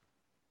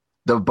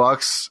the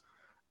Bucks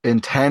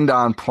intend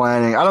on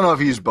planning. I don't know if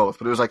he used both,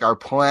 but it was like are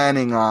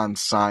planning on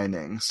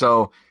signing.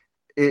 So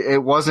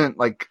it wasn't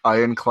like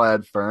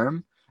ironclad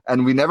firm.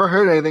 And we never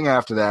heard anything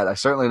after that. I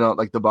certainly don't,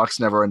 like, the Bucks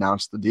never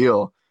announced the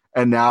deal.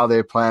 And now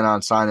they plan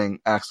on signing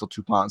Axel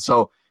Toupane.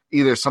 So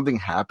either something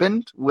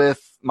happened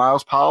with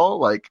Miles Powell,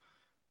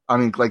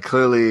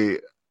 clearly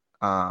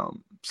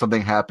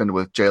something happened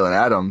with Jalen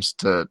Adams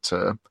to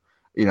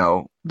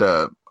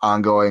the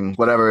ongoing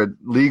whatever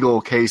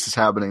legal case is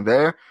happening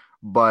there.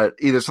 But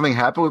either something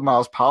happened with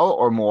Miles Powell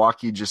or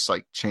Milwaukee just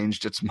like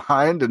changed its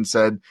mind and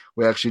said,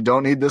 we actually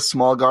don't need this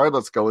small guard.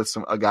 Let's go with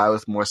a guy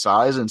with more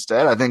size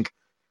instead. I think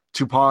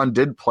Toupane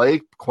did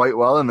play quite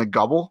well in the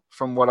Gubble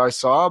from what I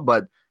saw,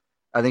 but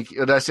I think,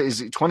 did I say, is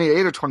he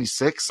 28 or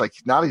 26? Like,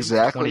 not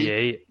exactly.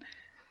 28.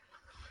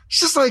 It's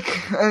just like,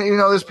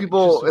 there's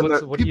people.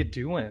 What are you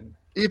doing?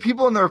 Yeah,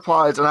 people in the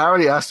replies, and I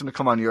already asked him to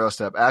come on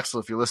Eurostep. Axel,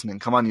 if you're listening,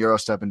 come on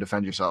Eurostep and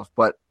defend yourself.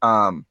 But,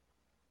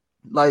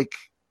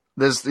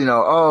 there's,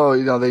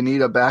 they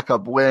need a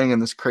backup wing in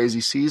this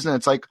crazy season.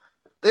 It's like,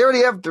 they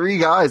already have 3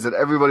 guys that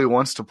everybody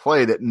wants to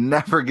play that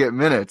never get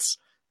minutes.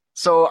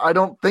 So I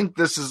don't think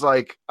this is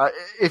like,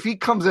 if he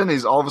comes in,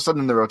 he's all of a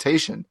sudden in the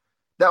rotation.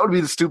 That would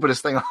be the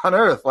stupidest thing on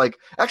earth. Like,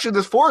 actually,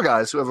 there's 4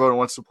 guys who everyone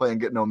wants to play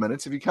and get no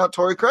minutes. If you count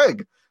Torrey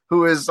Craig,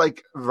 who is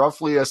like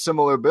roughly a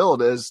similar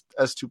build as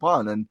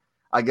Toupane. And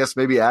I guess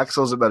maybe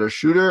Axel's a better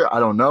shooter. I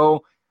don't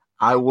know.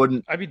 I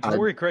wouldn't. I mean,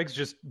 Torrey Craig's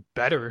just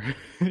better.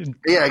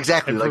 Yeah,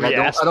 exactly. Like, I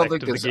don't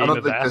think there's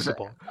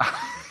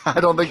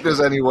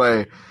any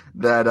way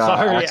that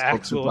Sorry,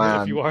 Axel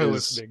if you are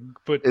listening,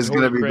 but is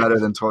going to be better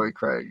than Torrey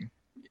Craig.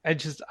 I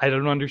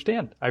don't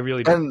understand. I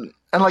really don't.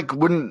 And like,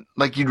 wouldn't,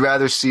 like, you'd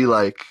rather see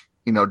like,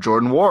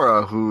 Jordan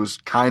Nwora, who's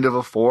kind of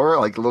a 4,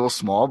 like a little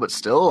small, but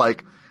still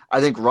like,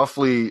 I think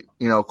roughly,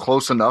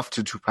 close enough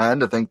to Toupane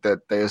to think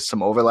that there's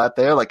some overlap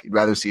there. Like, you'd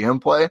rather see him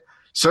play.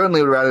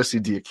 Certainly would rather see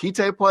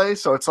Diakite play.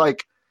 So it's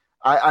like,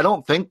 I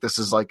don't think this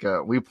is like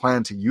we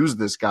plan to use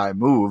this guy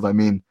move. I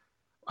mean,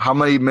 how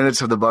many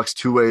minutes have the Bucks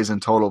 2-ways in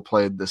total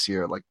played this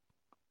year? Like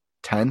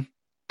 10?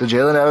 Did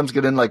Jalen Adams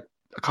get in like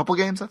a couple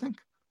games, I think?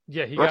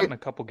 Yeah, he got in a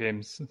couple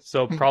games.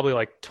 So probably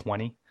like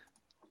 20.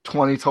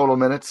 20 total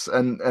minutes.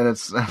 And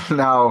it's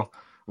now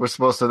we're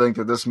supposed to think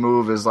that this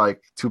move is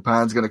like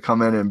Toupane's going to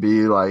come in and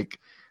be like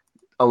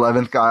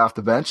 11th guy off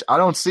the bench. I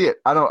don't see it.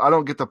 I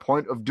don't get the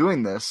point of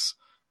doing this.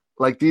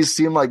 Like, these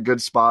seem like good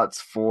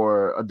spots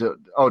for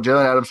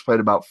Jalen Adams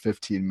played about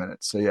 15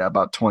 minutes. So yeah,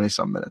 about 20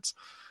 some minutes.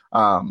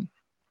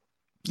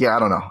 Yeah, I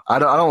don't know. I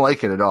don't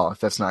like it at all.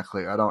 If that's not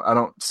clear, I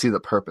don't see the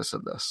purpose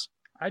of this.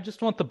 I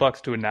just want the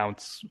Bucks to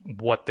announce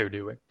what they're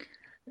doing.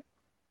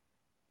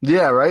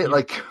 Yeah, right.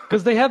 Like,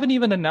 because they haven't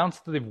even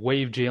announced that they've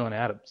waived Jalen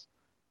Adams.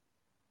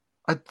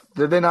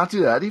 Did they not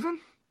do that even?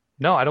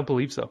 No, I don't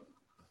believe so.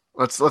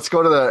 Let's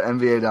go to the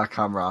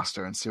NBA.com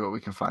roster and see what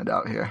we can find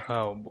out here.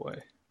 Oh boy.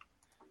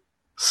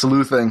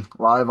 Sleuthing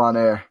live on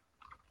air.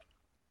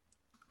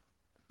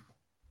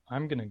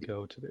 I'm gonna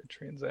go to their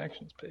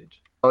transactions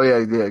page. Oh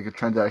yeah, good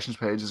transactions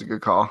page is a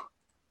good call.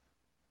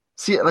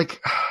 See,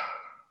 like,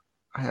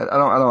 I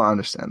don't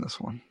understand this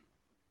one.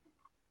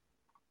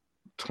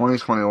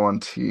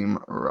 2021 team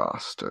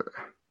roster.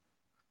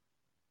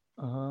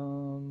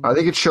 I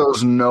think it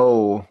shows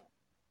no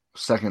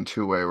second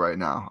 2-way right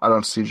now. I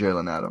don't see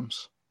Jalen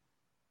Adams.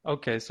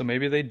 Okay, so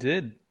maybe they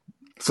did.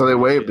 So they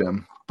waived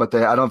him. But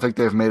I don't think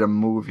they've made a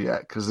move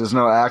yet because there's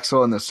no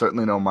Axel and there's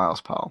certainly no Miles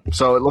Powell.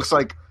 So it looks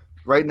like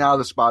right now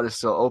the spot is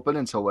still open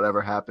until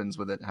whatever happens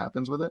with it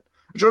happens with it.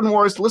 Jordan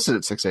Nwora is listed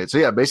at 6'8". So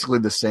yeah, basically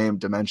the same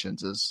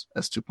dimensions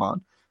as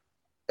Toupane.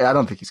 I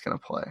don't think he's going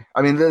to play.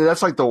 I mean,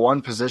 that's like the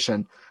one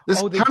position. They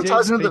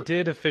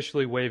did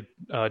officially waive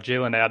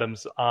Jalen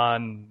Adams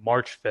on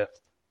March 5th.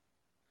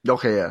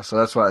 Okay, yeah. So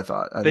that's what I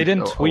thought. They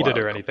didn't tweet it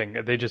or anything.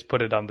 They just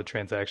put it on the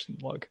transaction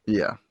log.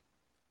 Yeah.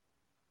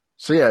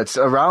 So yeah, it's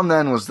around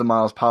then was the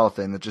Miles Powell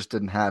thing that just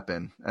didn't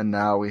happen, and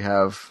now we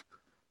have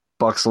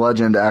Bucks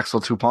legend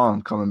Axel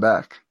Toupane coming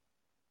back.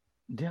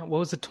 Yeah, what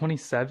was it,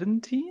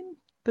 2017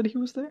 that he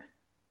was there?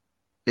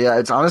 Yeah,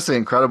 it's honestly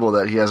incredible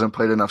that he hasn't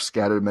played enough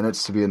scattered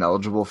minutes to be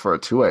ineligible for a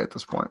two-way at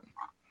this point.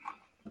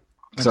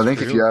 So I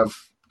think if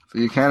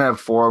you can't have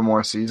 4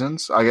 more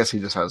seasons. I guess he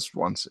just has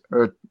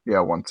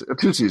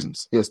 2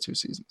 seasons. He has 2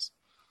 seasons.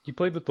 He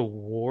played with the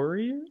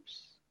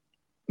Warriors?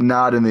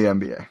 Not in the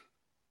NBA.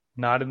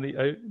 Not in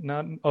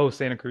the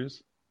Santa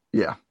Cruz.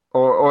 Yeah,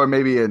 or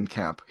maybe in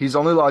camp. He's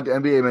only logged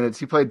NBA minutes.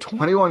 He played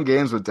 21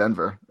 games with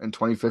Denver in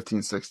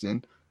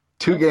 2015-16.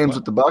 2 games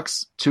with the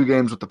Bucks, 2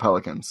 games with the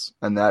Pelicans,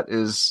 and that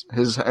is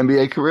his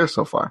NBA career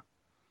so far.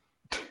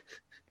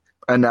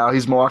 And now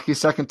he's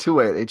Milwaukee's second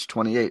two-way at age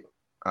 28.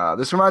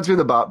 This reminds me of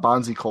the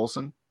Bonzi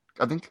Colson,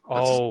 I think.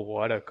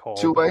 What a call.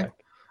 Two-way.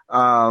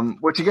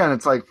 Which again,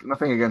 it's like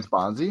nothing against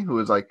Bonzi, who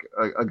is like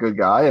a good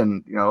guy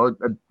and a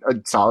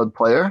solid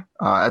player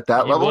at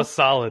that level. He was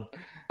solid.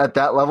 At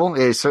that level,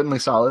 yeah, he's certainly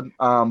solid.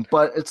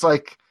 But it's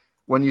like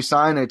when you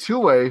sign a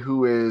two-way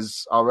who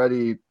is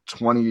already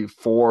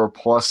 24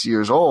 plus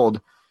years old,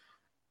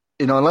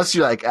 unless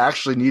you like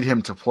actually need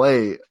him to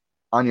play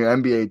on your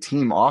NBA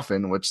team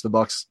often, which the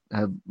Bucks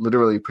have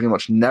literally pretty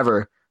much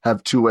never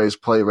have two-ways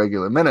play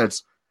regular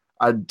minutes,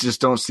 I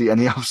just don't see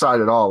any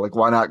upside at all. Like,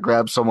 why not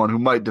grab someone who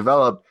might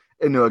develop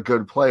into a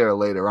good player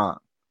later on?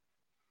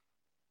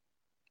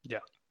 Yeah.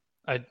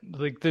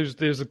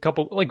 There's a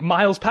couple, like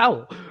Miles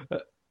Powell.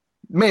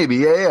 Maybe,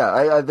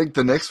 yeah. I think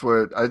the Knicks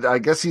were. I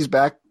guess he's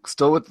back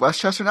still with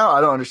Westchester now.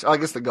 I don't understand. I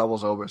guess the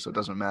Gubble's over, so it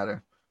doesn't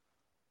matter.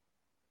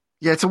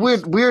 Yeah, it's a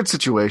weird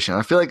situation.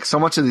 I feel like so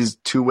much of these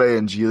two-way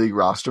and G League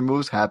roster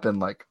moves happen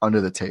like under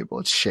the table.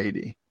 It's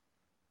shady.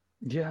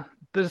 Yeah,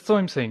 that's what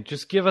I'm saying.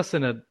 Just give us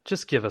an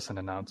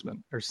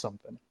announcement or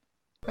something.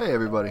 Hey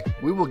everybody,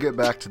 we will get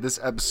back to this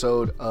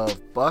episode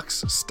of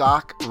Bucks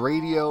Stock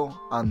Radio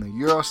on the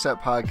Euroset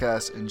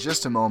podcast in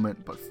just a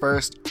moment, but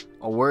first,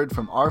 a word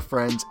from our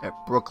friends at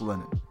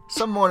Brooklinen.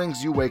 Some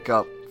mornings you wake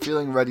up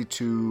feeling ready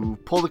to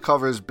pull the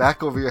covers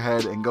back over your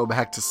head and go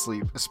back to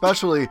sleep,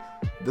 especially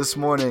this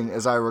morning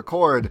as I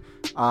record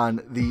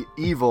on the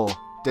evil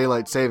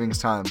Daylight Savings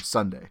Time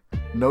Sunday.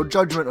 No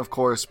judgment, of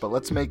course, but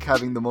let's make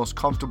having the most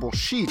comfortable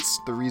sheets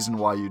the reason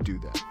why you do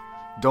that.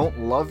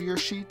 Don't love your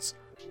sheets?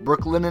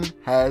 Brooklinen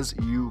has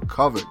you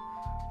covered.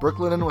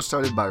 Brooklinen was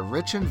started by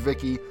Rich and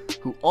Vicky,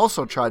 who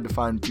also tried to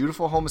find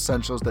beautiful home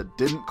essentials that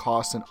didn't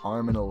cost an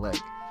arm and a leg.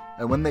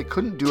 And when they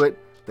couldn't do it,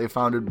 they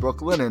founded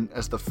Brooklinen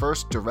as the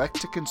first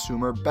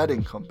direct-to-consumer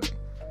bedding company.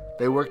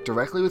 They work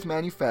directly with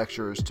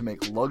manufacturers to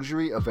make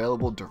luxury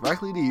available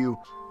directly to you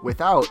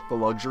without the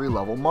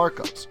luxury-level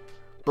markups.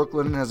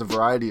 Brooklinen has a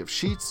variety of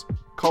sheets,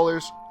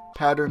 colors,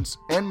 patterns,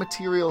 and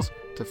materials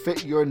to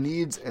fit your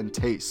needs and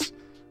tastes.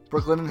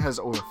 Brooklinen has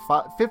over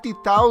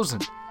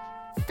 50,000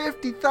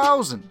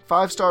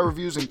 5-star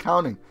reviews and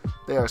counting.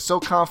 They are so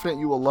confident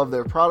you will love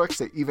their products,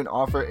 they even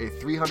offer a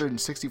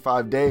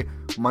 365-day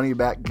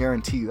money-back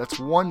guarantee. That's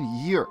 1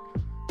 year.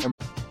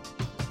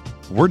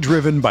 We're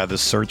driven by the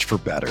search for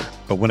better.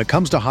 But when it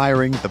comes to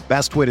hiring, the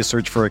best way to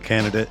search for a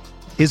candidate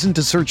isn't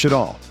to search at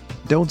all.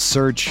 Don't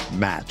search,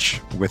 match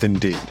with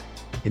Indeed.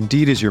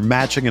 Indeed is your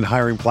matching and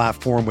hiring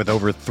platform with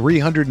over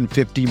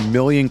 350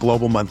 million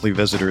global monthly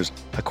visitors,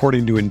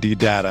 according to Indeed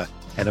data,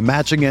 and a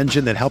matching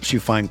engine that helps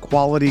you find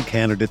quality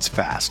candidates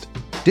fast.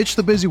 Ditch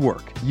the busy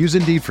work. Use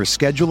Indeed for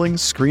scheduling,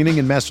 screening,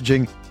 and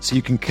messaging so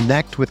you can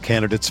connect with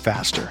candidates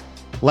faster.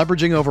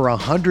 Leveraging over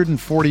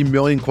 140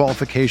 million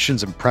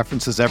qualifications and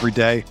preferences every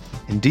day,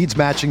 Indeed's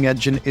matching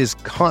engine is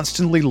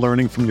constantly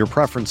learning from your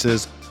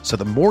preferences, so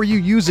the more you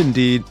use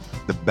Indeed,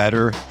 the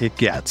better it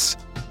gets.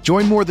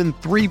 Join more than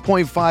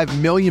 3.5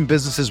 million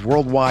businesses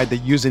worldwide that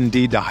use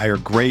Indeed to hire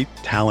great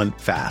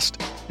talent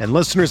fast. And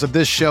listeners of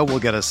this show will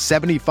get a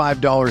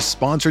 $75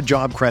 sponsored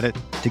job credit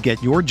to get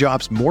your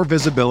jobs more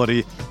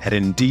visibility at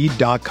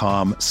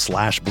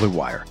Indeed.com/Blue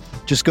Wire.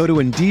 Just go to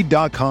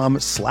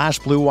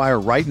Indeed.com/Blue Wire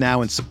right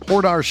now and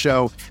support our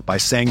show by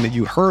saying that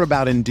you heard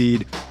about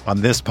Indeed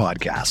on this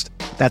podcast.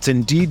 That's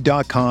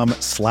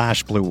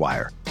Indeed.com/Blue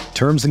Wire.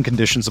 Terms and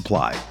conditions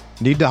apply.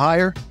 Need to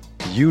hire?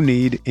 You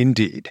need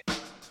Indeed.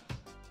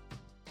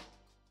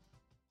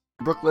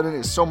 Brooklinen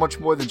is so much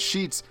more than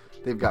sheets.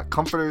 They've got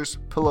comforters,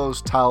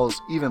 pillows,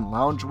 towels, even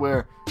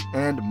loungewear,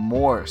 and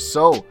more.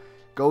 So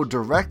go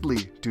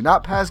directly, do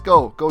not pass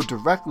go, go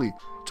directly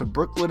to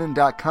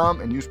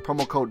brooklinen.com and use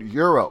promo code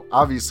EURO.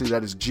 Obviously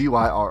that is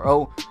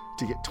GYRO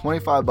to get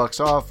 $25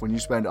 off when you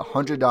spend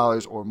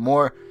 $100 or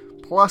more.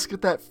 Plus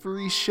get that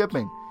free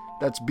shipping.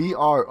 That's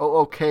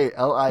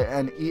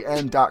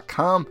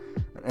BROOKLINEN.com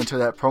and enter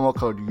that promo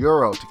code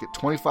EURO to get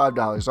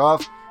 $25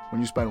 off when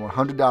you spend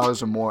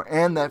 $100 or more,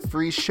 and that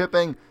free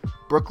shipping.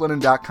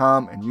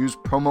 Brooklinen.com and use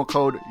promo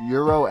code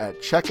EURO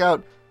at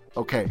checkout.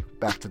 Okay,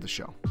 back to the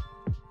show.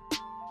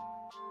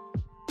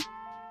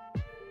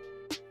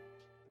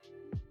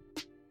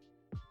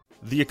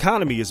 The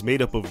economy is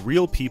made up of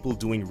real people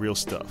doing real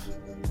stuff,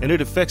 and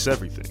it affects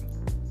everything.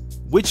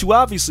 Which you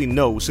obviously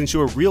know since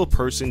you're a real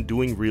person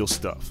doing real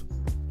stuff.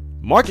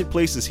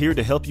 Marketplace is here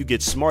to help you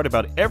get smart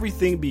about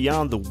everything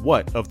beyond the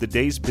what of the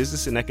day's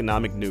business and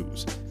economic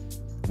news.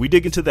 We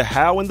dig into the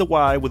how and the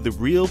why with the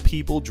real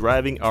people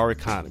driving our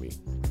economy.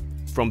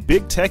 From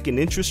big tech and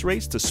interest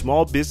rates to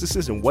small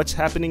businesses and what's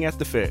happening at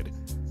the Fed,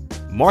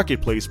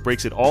 Marketplace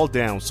breaks it all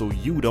down so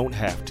you don't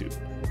have to.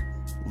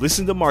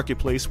 Listen to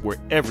Marketplace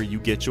wherever you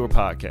get your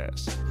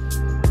podcasts.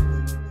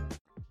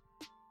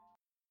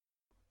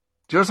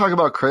 Do you want to talk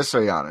about Chris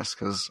or Giannis?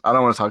 Because I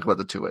don't want to talk about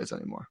the two ways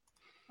anymore.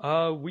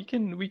 We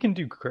can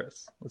do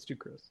Chris. Let's do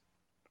Chris.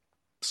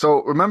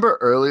 So remember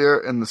earlier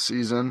in the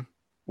season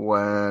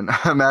when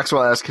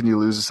Maxwell asked, "Can you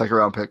lose a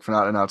second-round pick for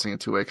not announcing a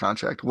two-way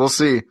contract?" We'll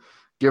see.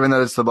 Given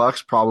that it's the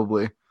Bucks,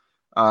 probably.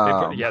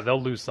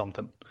 They'll lose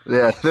something.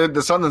 Yeah,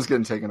 something's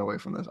getting taken away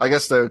from this. I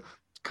guess their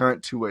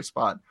current two-way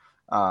spot.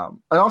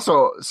 And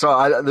also,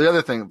 the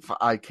other thing,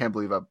 I can't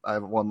believe I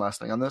have one last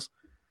thing on this.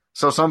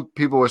 So some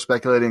people were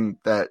speculating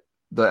that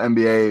the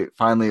NBA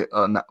finally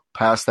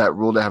passed that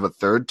rule to have a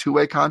third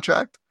two-way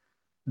contract.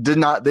 They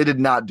did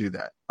not do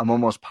that. I'm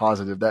almost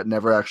positive that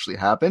never actually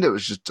happened. It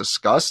was just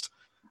discussed.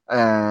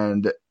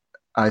 And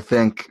I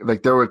think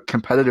there were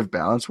competitive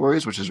balance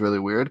worries, which is really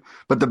weird.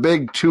 But the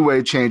big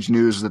two-way change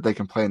news is that they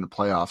can play in the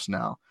playoffs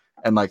now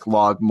and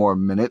log more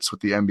minutes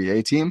with the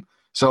NBA team.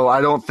 So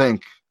I don't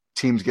think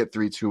teams get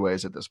 3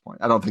 two-ways at this point.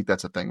 I don't think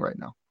that's a thing right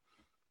now.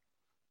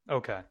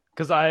 Okay.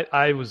 Because I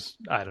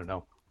don't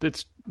know.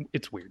 It's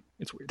weird.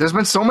 It's weird. There's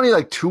been so many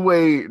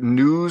two-way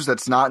news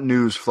that's not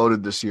news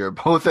floated this year,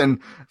 both in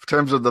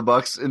terms of the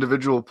Bucks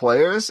individual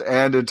players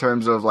and in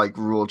terms of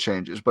rule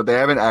changes, but they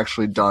haven't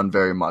actually done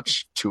very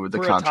much to the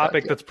contract. For a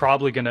topic that's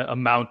probably going to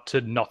amount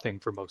to nothing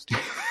for most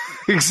teams.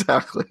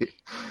 Exactly.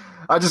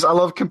 I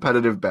love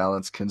competitive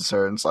balance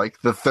concerns.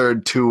 The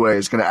third two-way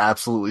is going to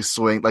absolutely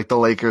swing. The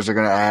Lakers are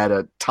going to add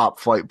a top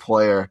flight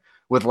player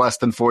with less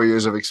than 4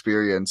 years of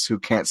experience who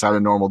can't sign a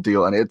normal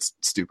deal, and it's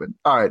stupid.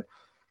 All right.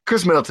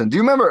 Chris Middleton. Do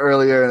you remember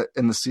earlier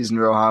in the season,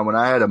 Rohan, when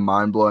I had a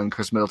mind-blowing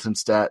Chris Middleton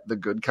stat, the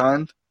good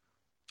kind,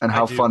 and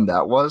how fun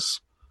that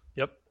was?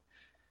 Yep.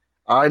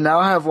 I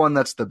now have one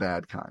that's the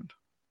bad kind.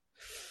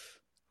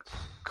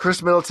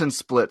 Chris Middleton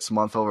splits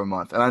month over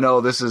month. And I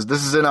know this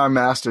is in our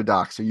master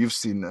doc, so you've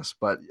seen this,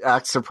 but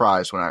act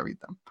surprised when I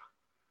read them.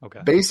 Okay.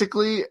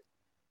 Basically,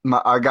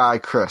 our guy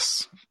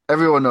Chris,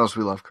 everyone knows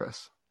we love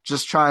Chris.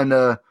 Just trying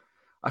to,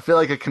 I feel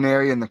like a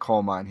canary in the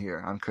coal mine here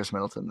on Chris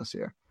Middleton this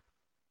year.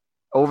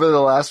 Over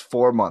the last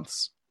 4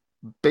 months,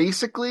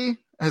 basically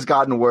has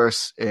gotten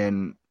worse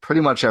in pretty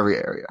much every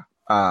area.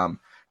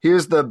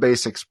 Here's the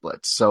basic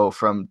splits. So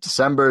from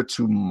December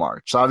to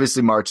March. So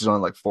obviously March is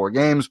only 4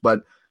 games,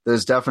 but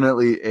there's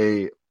definitely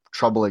a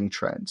troubling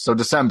trend. So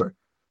December,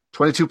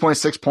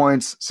 22.6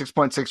 points,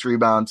 6.6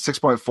 rebounds,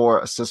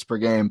 6.4 assists per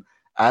game.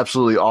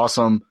 Absolutely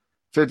awesome.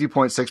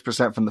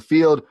 50.6% from the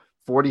field,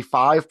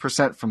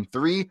 45% from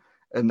three,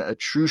 and a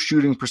true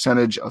shooting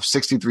percentage of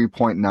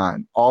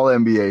 63.9. All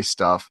NBA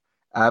stuff.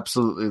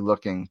 Absolutely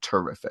looking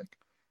terrific.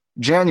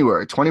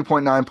 January,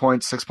 20.9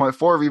 points,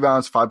 6.4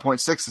 rebounds,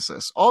 5.6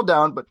 assists. All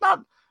down, but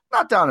not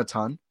down a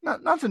ton.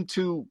 Nothing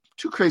too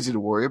crazy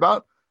to worry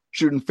about.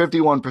 Shooting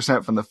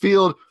 51% from the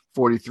field,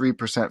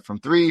 43% from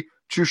three,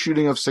 true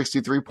shooting of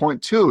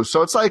 63.2.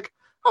 So it's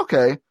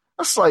okay,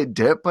 a slight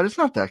dip, but it's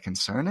not that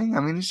concerning.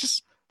 I mean,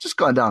 it's just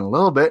gone down a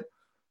little bit.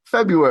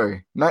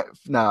 February,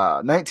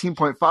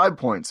 19.5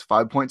 points,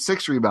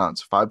 5.6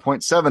 rebounds,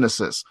 5.7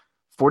 assists.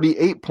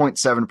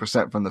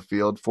 48.7% from the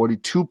field,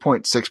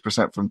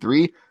 42.6% from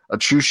three. A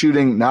true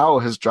shooting now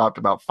has dropped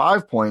about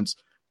 5 points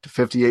to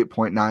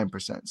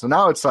 58.9%. So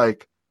now it's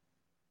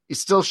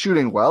he's still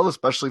shooting well,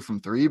 especially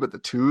from three, but the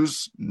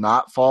twos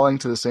not falling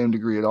to the same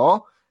degree at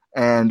all.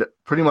 And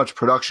pretty much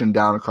production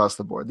down across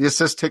the board. The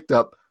assist ticked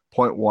up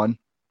 0.1,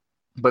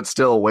 but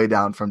still way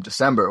down from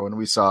December when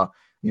we saw,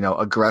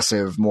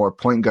 aggressive, more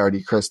point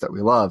guardy Chris that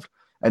we loved.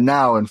 And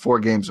now in 4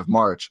 games of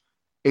March,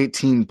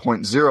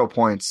 18.0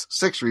 points,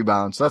 6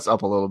 rebounds. So that's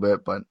up a little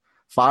bit, but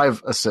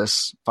 5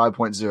 assists,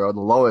 5.0, the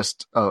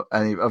lowest of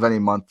any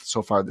month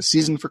so far this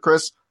season for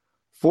Chris.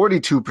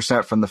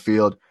 42% from the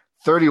field,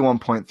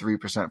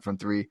 31.3% from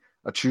three,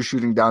 a true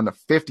shooting down to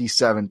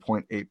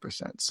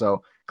 57.8%.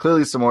 So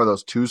clearly some more of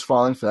those twos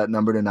falling for that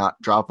number to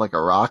not drop like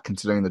a rock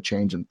considering the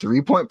change in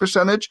 3-point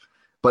percentage,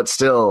 but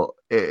still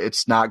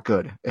it's not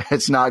good.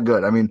 It's not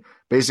good. I mean,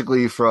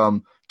 basically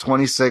from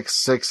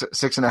 26, 6.5,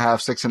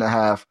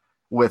 6.5,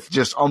 with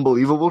just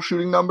unbelievable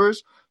shooting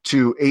numbers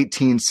to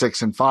 18,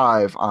 6, and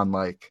 5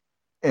 on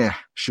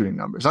shooting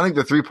numbers. I think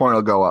the 3-point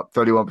will go up.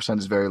 31%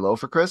 is very low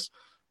for Chris,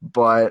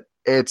 but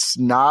it's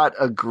not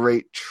a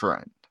great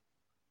trend.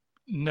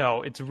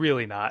 No, it's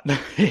really not.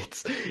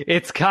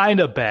 It's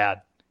kind of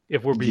bad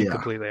if we're being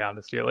completely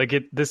honest here.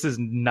 This is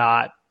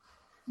not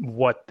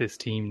what this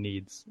team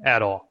needs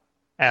at all.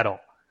 At all.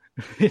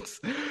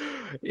 It's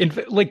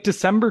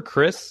December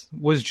Chris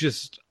was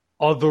just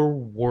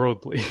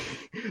otherworldly.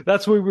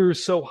 That's why we were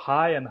so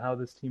high on how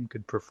this team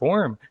could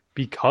perform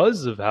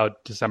because of how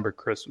December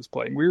Chris was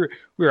playing. We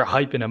were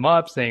hyping him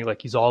up, saying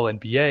he's all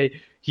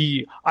NBA.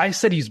 I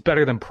said he's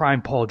better than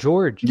prime Paul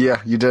George. Yeah,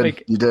 you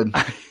did. You did.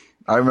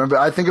 I remember.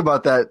 I think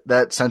about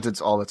that sentence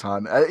all the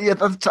time. At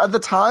the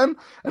time,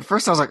 at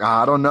first I was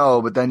I don't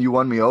know, but then you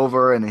won me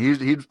over, and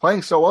he was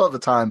playing so well at the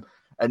time.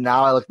 And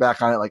now I look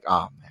back on it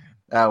oh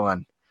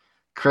man,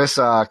 Chris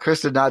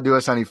did not do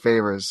us any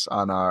favors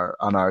on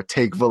our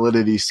take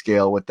validity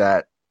scale with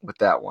that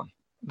one.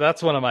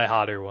 That's one of my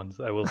hotter ones,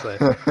 I will say.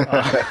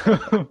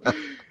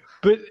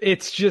 But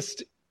it's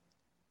just,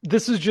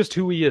 this is just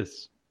who he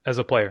is as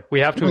a player.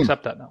 We have to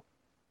accept that now.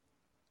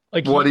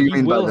 Like, what do you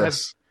mean by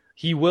this?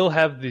 He will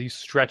have these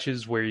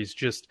stretches where he's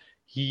just,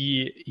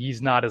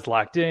 he's not as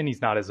locked in,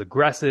 he's not as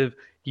aggressive,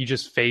 he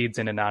just fades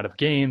in and out of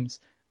games.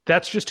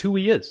 That's just who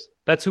he is.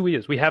 That's who he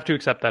is. We have to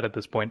accept that at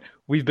this point.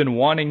 We've been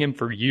wanting him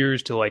for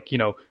years to, like,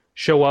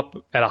 show up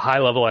at a high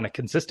level on a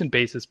consistent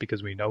basis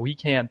because we know he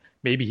can.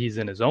 Maybe he's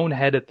in his own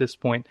head at this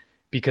point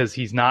because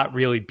he's not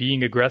really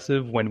being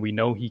aggressive when we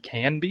know he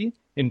can be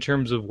in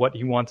terms of what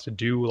he wants to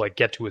do, like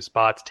get to his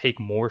spots, take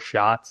more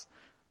shots.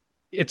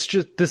 It's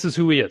just, this is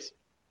who he is.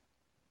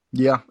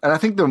 Yeah, and I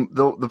think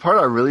the part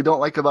I really don't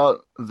like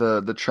about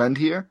the trend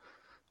here,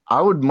 I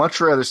would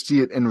much rather see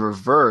it in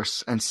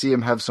reverse and see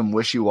him have some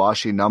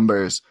wishy-washy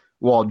numbers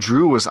while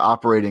Drew was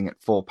operating at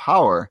full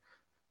power.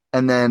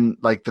 And then,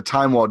 like, the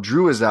time while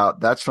Drew is out,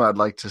 that's when I'd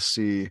like to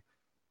see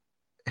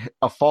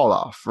a fall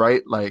off,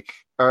 right? Like,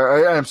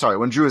 or I'm sorry,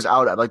 when Drew is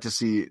out, I'd like to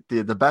see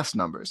the best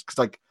numbers. Because,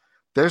 like,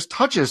 there's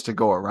touches to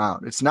go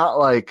around. It's not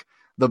like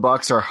the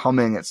Bucks are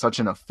humming at such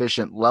an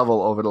efficient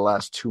level over the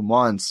last 2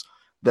 months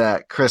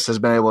that Chris has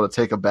been able to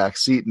take a back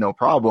seat, no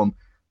problem.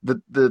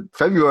 The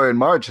February and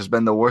March has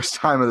been the worst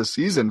time of the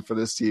season for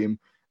this team.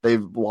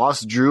 They've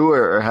lost Drew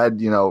or had,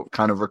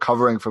 kind of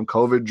recovering from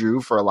COVID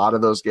Drew for a lot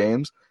of those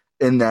games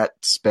in that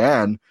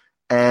span.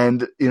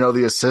 And,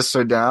 the assists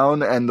are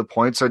down and the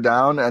points are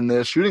down and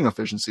the shooting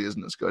efficiency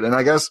isn't as good. And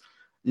I guess,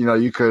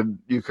 you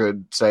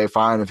could say,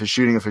 fine, if his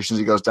shooting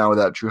efficiency goes down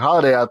without Drew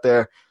Holiday out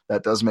there,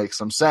 that does make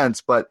some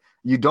sense. But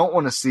you don't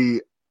want to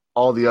see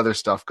all the other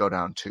stuff go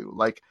down too.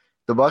 Like,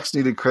 the Bucks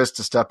needed Chris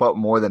to step up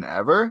more than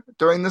ever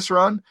during this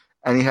run,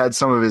 and he had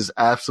some of his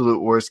absolute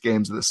worst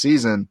games of the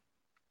season.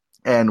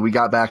 And we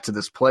got back to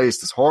this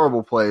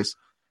horrible place.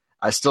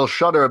 I still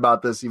shudder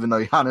about this, even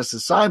though Giannis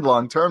is signed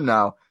long-term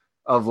now,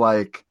 of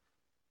like,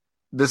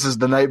 this is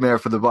the nightmare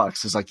for the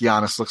Bucks. It's like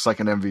Giannis looks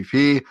like an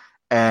MVP,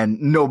 and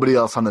nobody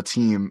else on the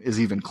team is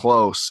even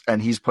close,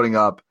 and he's putting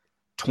up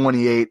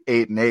 28,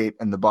 8, and 8,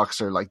 and the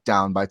Bucks are like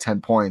down by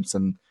 10 points,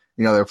 and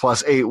they're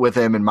 +8 with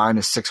him and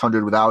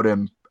 -600 without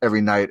him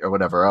every night or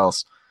whatever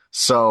else.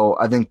 So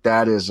I think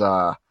that is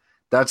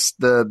that's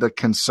the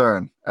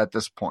concern at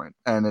this point.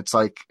 And it's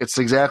like, it's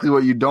exactly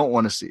what you don't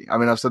want to see. I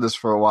mean, I've said this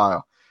for a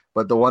while,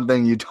 but the one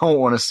thing you don't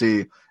want to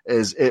see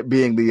is it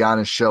being the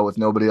Giannis show with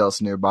nobody else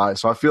nearby.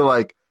 So I feel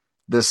like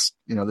this,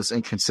 this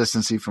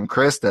inconsistency from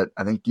Chris, that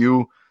I think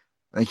you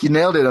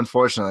nailed it.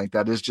 Unfortunately,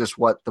 that is just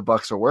what the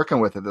Bucks are working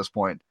with at this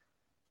point.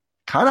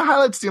 Kind of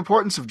highlights the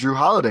importance of Drew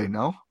Holiday,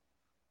 no?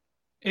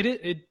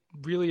 It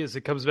really is.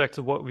 It comes back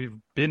to what we've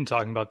been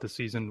talking about this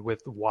season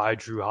with why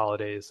Drew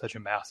Holiday is such a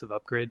massive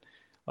upgrade.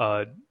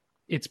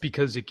 It's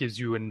because it gives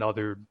you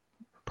another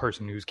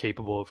person who's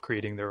capable of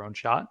creating their own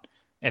shot,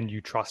 and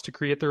you trust to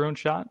create their own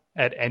shot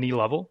at any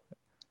level.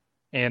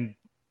 And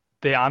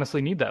they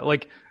honestly need that.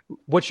 Like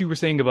what you were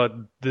saying about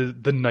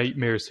the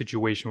nightmare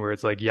situation where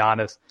it's like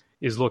Giannis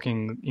is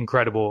looking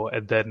incredible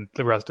and then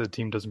the rest of the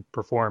team doesn't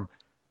perform.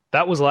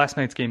 That was last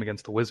night's game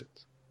against the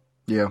Wizards.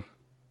 Yeah.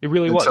 It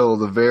really was. Until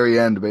the very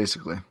end,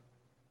 basically.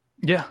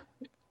 Yeah.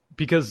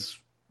 Because,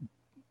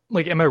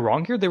 like, am I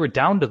wrong here? They were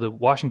down to the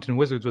Washington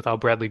Wizards without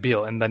Bradley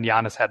Beal, and then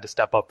Giannis had to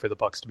step up for the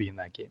Bucks to be in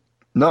that game.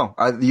 No,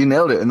 you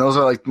nailed it. And those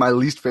are like my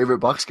least favorite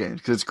Bucks games,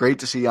 because it's great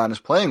to see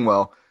Giannis playing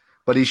well,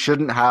 but he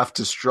shouldn't have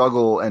to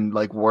struggle and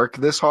like work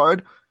this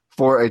hard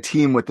for a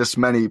team with this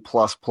many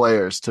plus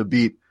players to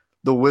beat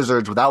the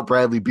Wizards without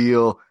Bradley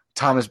Beal.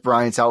 Thomas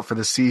Bryant's out for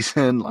the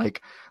season.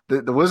 Like,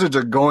 the Wizards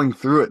are going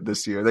through it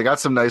this year. They got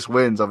some nice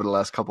wins over the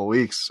last couple of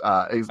weeks.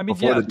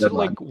 Before the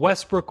deadline. Like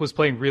Westbrook was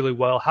playing really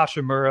well.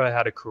 Hashimura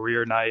had a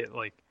career night.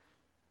 Like,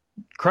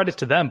 credit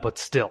to them, but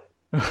still.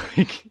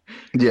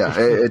 Yeah,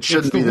 it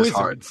shouldn't be this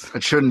hard.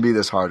 It shouldn't be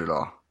this hard at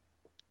all.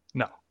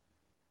 No.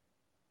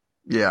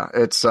 Yeah,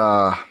 it's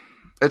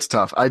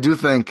tough. I do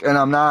think, and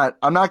I'm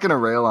not going to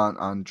rail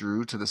on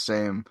Drew to the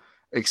same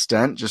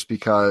extent, just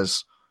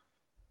because,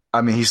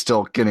 I mean, he's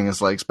still getting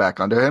his legs back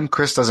under him.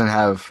 Chris doesn't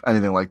have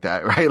anything like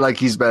that, right? Like,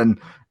 he's been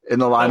in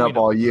the lineup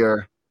all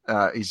year.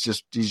 He's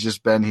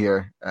just been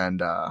here,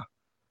 and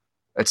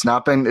it's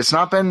not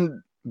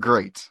been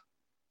great.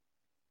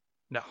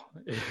 No.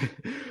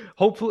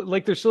 Hopefully,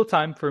 like, there's still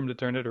time for him to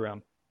turn it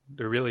around.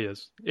 There really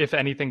is. If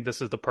anything,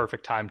 this is the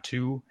perfect time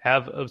to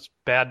have a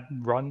bad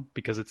run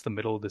because it's the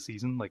middle of the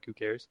season. Like, who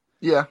cares?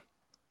 Yeah.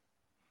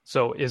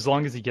 So as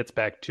long as he gets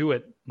back to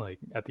it, like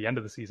at the end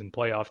of the season,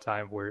 playoff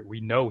time, where we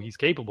know he's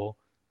capable,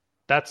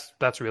 that's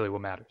really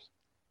what matters.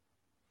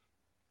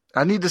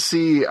 I need to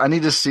see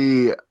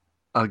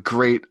a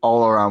great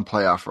all-around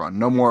playoff run.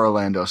 No more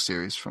Orlando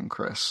series from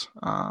Chris.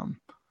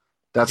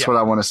 That's what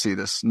I want to see.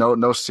 This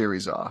no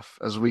series off.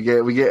 As we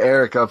get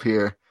Eric up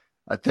here.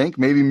 I think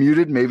maybe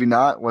muted, maybe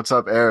not. What's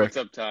up, Eric? What's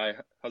up, Ty?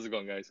 How's it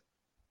going, guys?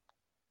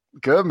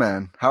 Good,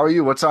 man. How are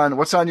you? What's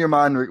on your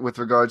mind with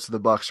regards to the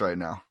Bucks right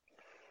now?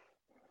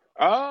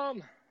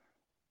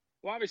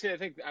 Well, obviously,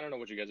 I don't know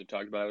what you guys have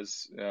talked about. I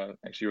was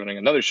actually running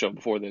another show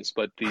before this,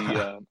 but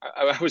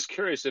I was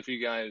curious if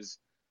you guys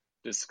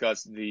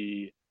discussed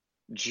the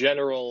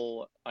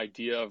general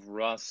idea of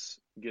Russ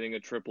getting a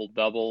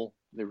triple-double,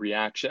 the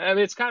reaction. I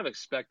mean, it's kind of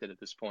expected at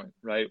this point,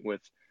 right?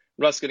 With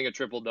Russ getting a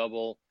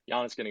triple-double,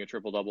 Giannis getting a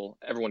triple-double,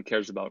 everyone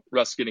cares about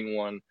Russ getting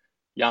one,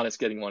 Giannis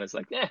getting one. It's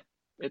like,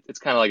 it's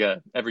kind of like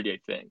a everyday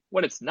thing.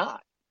 When it's not.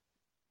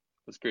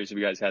 I was curious if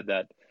you guys had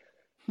that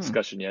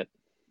discussion yet.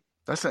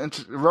 That's an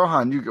interesting.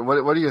 Rohan, what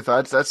are your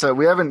thoughts?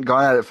 We haven't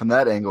gone at it from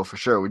that angle for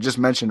sure. We just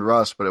mentioned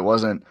Russ, but it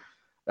wasn't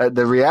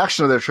the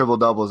reaction of their triple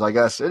doubles. I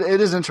guess it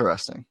is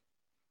interesting.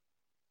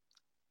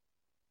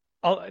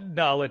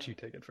 I'll let you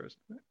take it first.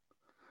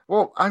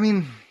 Well, I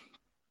mean,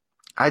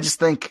 I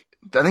think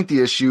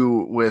the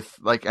issue with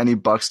like any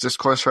Bucks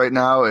discourse right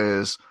now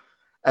is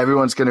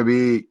everyone's going to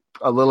be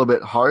a little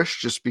bit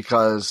harsh just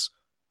because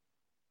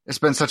it's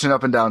been such an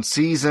up and down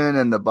season,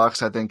 and the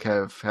Bucks, I think,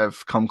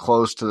 have come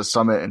close to the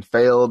summit and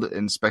failed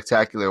in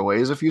spectacular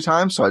ways a few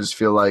times. So I just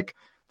feel like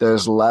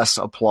there's less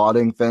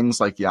applauding things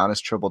like Giannis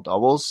triple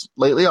doubles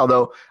lately.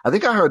 Although I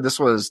think I heard this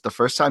was the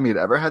first time he'd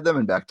ever had them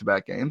in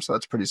back-to-back games, so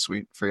that's pretty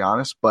sweet for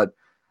Giannis. But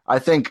I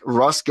think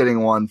Russ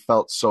getting one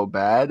felt so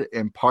bad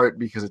in part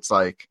because it's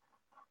like,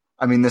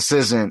 I mean, this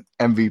isn't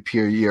MVP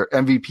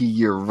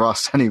year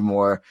Russ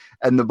anymore,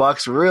 and the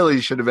Bucks really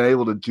should have been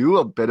able to do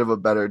a bit of a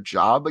better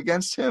job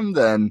against him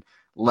than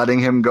letting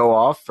him go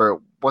off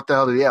for what the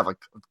hell did he have? Like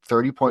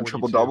 30-point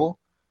triple double?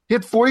 He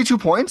had 42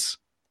 points?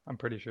 I'm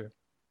pretty sure.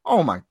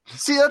 Oh my!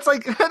 See,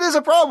 that is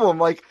a problem.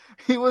 Like,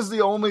 he was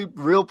the only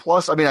real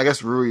plus. I mean, I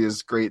guess Rui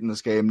is great in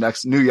this game.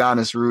 Next, new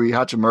Giannis, Rui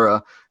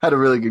Hachimura had a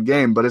really good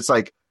game, but it's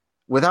like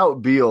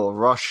without Beal,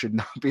 Russ should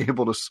not be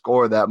able to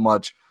score that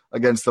much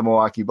against the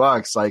Milwaukee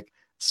Bucks. Like,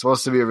 it's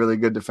supposed to be a really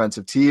good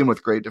defensive team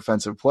with great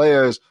defensive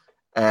players,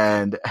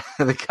 and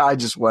the guy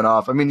just went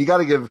off. I mean, you got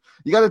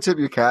to tip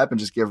your cap and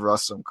just give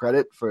Russ some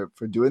credit for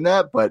doing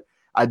that, but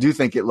I do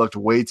think it looked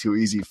way too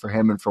easy for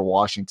him and for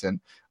Washington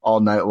all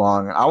night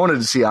long. I wanted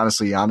to see,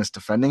 honestly, Giannis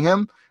defending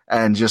him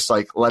and just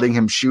like letting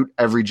him shoot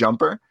every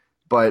jumper,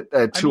 but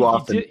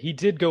often he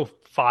did go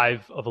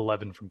 5 of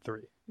 11 from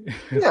 3.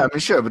 Yeah, I mean,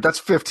 sure, but that's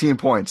 15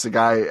 points. The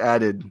guy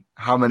added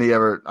how many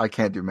ever? I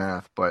can't do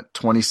math, but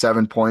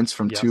 27 points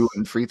from 2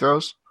 in free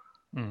throws.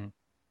 Mm-hmm.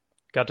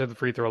 Got to the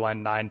free throw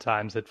line 9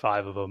 times, hit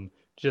 5 of them.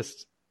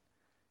 Just,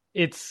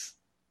 it's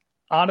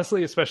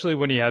honestly, especially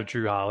when you have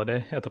Drew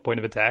Holiday at the point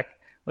of attack,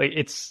 like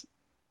it's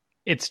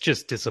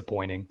just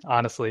disappointing,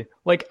 honestly.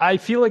 Like, I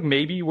feel like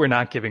maybe we're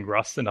not giving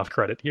Russ enough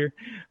credit here.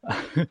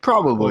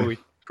 Probably.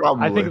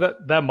 I think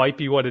that might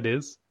be what it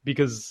is,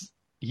 because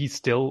he's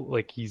still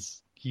like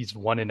he's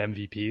won an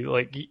MVP.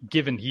 Like,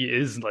 given he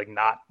is like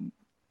not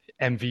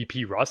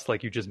MVP Russ,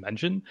 like you just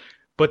mentioned,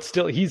 but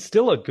still he's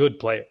still a good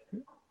player.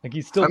 Like,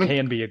 he still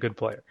can be a good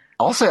player.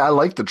 I'll say I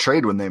liked the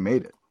trade when they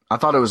made it. I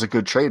thought it was a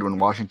good trade when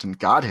Washington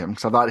got him,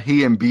 because I thought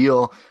he and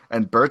Beal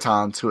and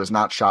Bertans, who has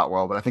not shot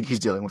well, but I think he's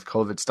dealing with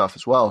COVID stuff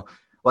as well.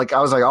 Like,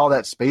 I was like, all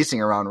that spacing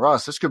around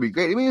Russ, this could be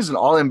great. I mean, he was an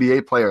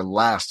All-NBA player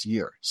last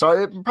year. So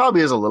it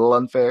probably is a little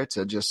unfair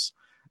to just,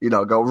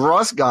 go,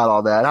 Russ got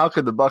all that. How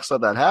could the Bucks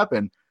let that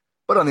happen?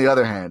 But on the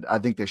other hand, I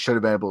think they should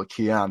have been able to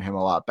key on him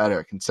a lot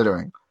better,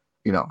 considering,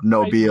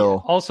 no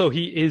Beal. Also,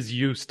 he is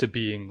used to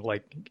being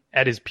like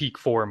at his peak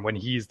form when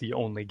he's the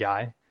only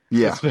guy.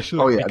 Yeah.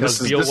 Especially because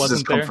this is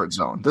his comfort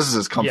zone. This is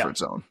his comfort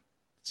zone.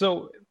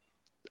 So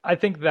I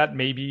think that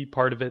may be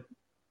part of it.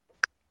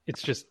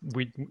 It's just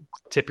we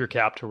tip your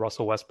cap to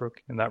Russell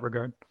Westbrook in that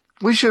regard.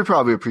 We should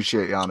probably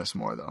appreciate Giannis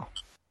more, though.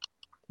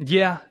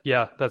 Yeah,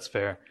 that's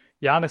fair.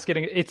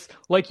 Giannis it's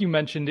like you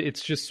mentioned,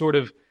 it's sort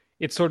of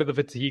the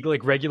fatigue,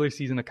 like regular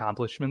season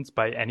accomplishments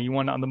by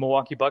anyone on the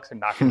Milwaukee Bucks are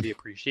not going to be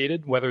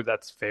appreciated, whether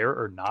that's fair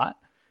or not.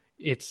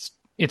 It's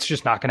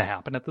just not going to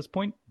happen at this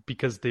point,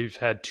 because they've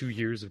had 2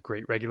 years of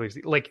great regular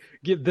season. Like,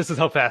 this is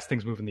how fast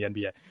things move in the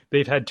NBA.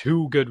 They've had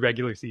 2 good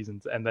regular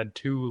seasons and then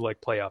 2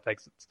 like playoff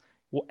exits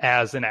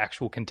as an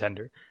actual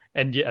contender.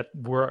 And yet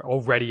we're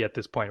already at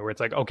this point where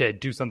it's like, okay,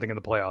 do something in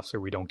the playoffs or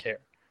we don't care,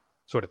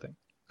 sort of thing.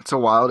 It's a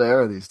wild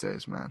era these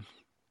days, man.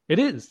 It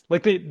is.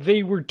 Like,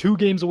 they were 2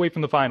 games away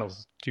from the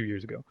finals 2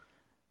 years ago.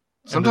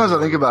 Sometimes I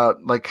think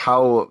about like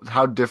how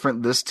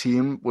different this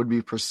team would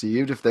be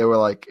perceived if they were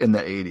like in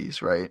the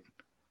 80s, right?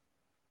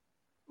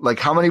 Like,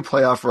 how many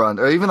playoff runs,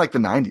 or even like the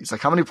 90s,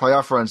 like how many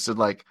playoff runs did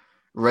like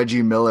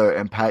Reggie Miller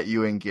and Pat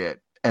Ewing get,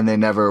 and they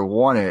never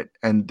won it,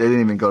 and they didn't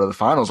even go to the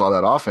finals all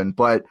that often.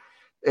 But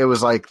it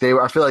was like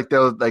I feel like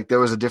there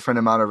was a different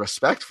amount of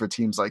respect for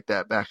teams like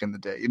that back in the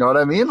day. You know what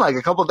I mean? Like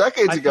a couple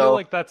decades ago. I feel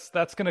like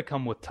that's going to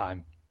come with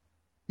time.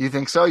 You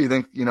think so? You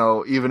think,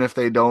 even if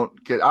they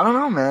don't get, I don't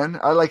know, man.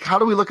 How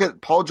do we look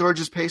at Paul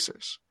George's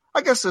Pacers?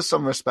 I guess there's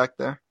some respect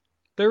there.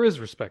 There is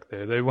respect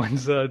there. They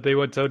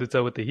went toe to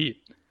toe with the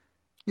Heat.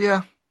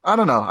 Yeah. I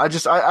don't know.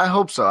 I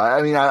hope so.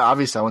 I mean,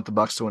 obviously I want the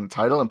Bucks to win a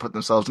title and put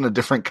themselves in a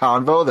different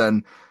convo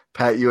than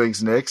Pat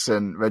Ewing's Knicks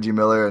and Reggie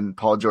Miller and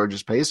Paul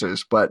George's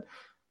Pacers. But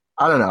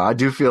I don't know. I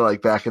do feel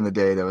like back in the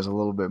day there was a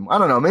little bit, I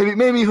don't know,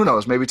 maybe who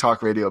knows? Maybe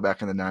talk radio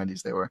back in the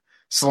 90s, they were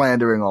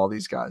slandering all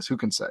these guys. Who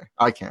can say?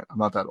 I can't. I'm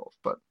not that old,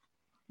 but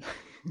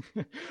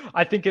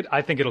I think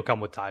it'll come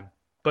with time.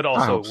 But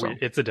also, so.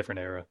 It's a different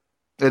era.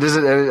 It is.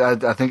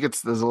 I think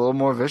there's a little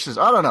more vicious.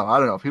 I don't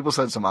know. People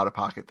said some out of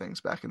pocket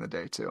things back in the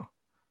day too.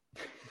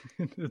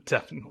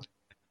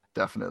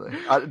 Definitely.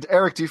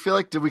 Eric, do you feel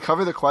like did we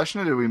cover the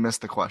question or did we miss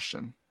the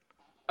question?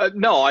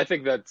 No, I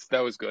think that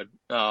was good.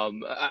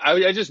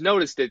 I just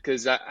noticed it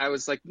because I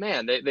was like,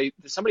 man,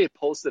 somebody had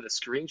posted a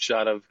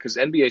screenshot of, because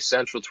NBA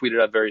Central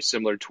tweeted out very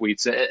similar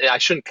tweets. And I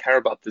shouldn't care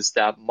about this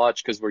that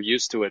much because we're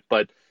used to it,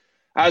 but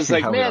I was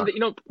like, man,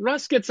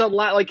 Russ gets a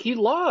lot, like he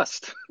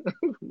lost.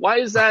 Why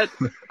is that?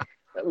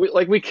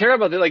 We care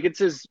about it. Like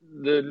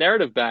the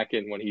narrative back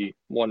in when he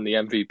won the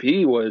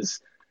MVP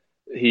was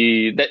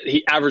he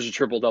averaged a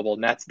triple double,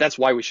 and that's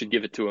why we should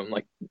give it to him.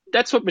 Like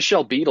that's what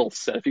Michelle Beadle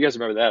said. If you guys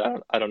remember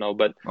that, I don't know,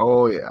 but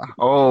we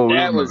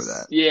remember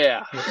that.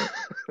 Yeah.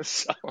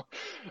 So,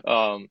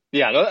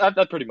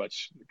 that pretty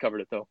much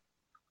covered it though.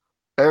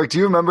 Eric, do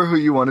you remember who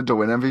you wanted to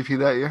win MVP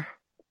that year?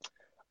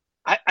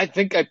 I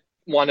think I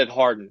wanted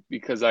Harden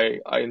because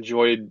I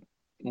enjoyed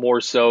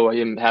more so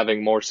him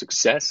having more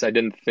success. I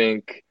didn't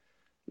think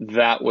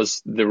that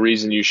was the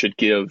reason you should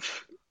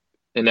give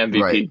an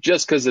MVP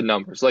just because of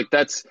numbers. Like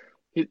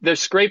they're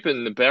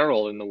scraping the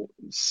barrel in the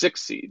 6th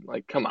seed.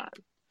 Like, come on.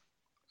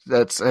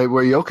 That's where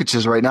Jokic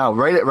is right now.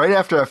 Right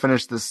after I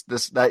finish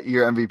that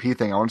year MVP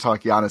thing, I want to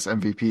talk Giannis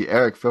MVP.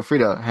 Eric, feel free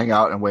to hang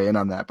out and weigh in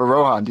on that. But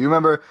Rohan, do you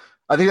remember?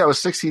 I think that was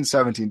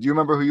 16-17. Do you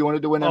remember who you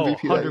wanted to win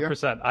MVP that year?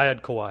 100%. I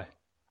had Kawhi.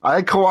 I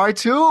had Kawhi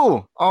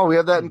too. Oh, we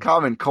have that in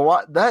common.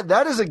 Kawhi,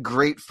 that is a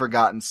great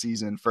forgotten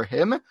season for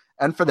him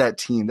and for that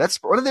team.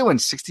 What did they win?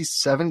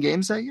 67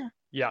 games that year?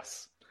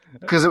 Yes.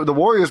 Because the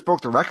Warriors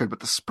broke the record, but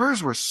the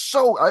Spurs were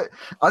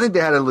I think they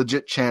had a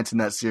legit chance in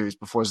that series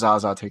before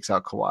Zaza takes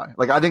out Kawhi.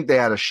 Like, I think they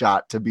had a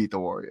shot to beat the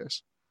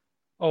Warriors.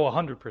 Oh,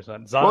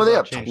 100%.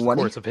 Zaza changed the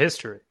course of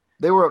history.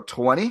 They were up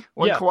 20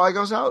 when Kawhi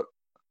goes out?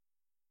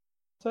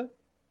 What's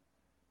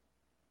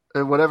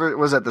that? Whatever,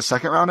 was that the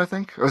second round, I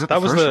think? Or was it the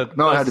first round?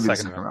 No, it had to be the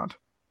second round.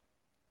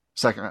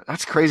 Second round.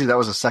 That's crazy. That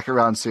was a second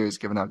round series,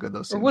 given how good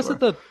those teams were. Or was it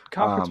the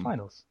conference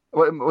finals?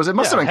 It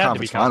must have been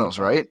conference finals,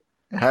 right?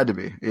 It had to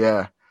be,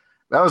 yeah.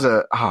 That was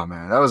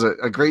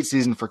a great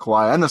season for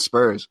Kawhi and the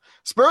Spurs.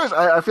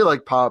 I feel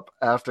like Pop,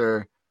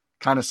 after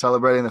kind of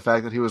celebrating the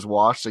fact that he was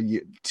washed a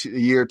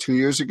year, 2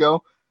 years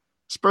ago,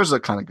 Spurs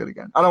look kind of good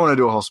again. I don't want to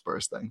do a whole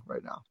Spurs thing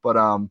right now, but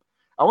I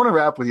want to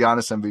wrap with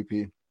Giannis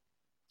MVP.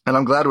 And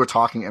I'm glad we're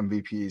talking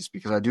MVPs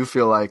because I do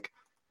feel like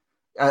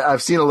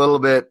I've seen a little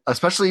bit,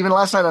 especially even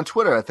last night on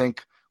Twitter, I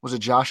think, was it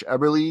Josh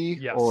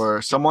Eberle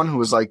or someone who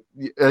was like,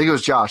 I think it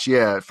was Josh,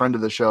 friend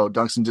of the show,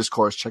 Dunks and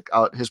Discourse. Check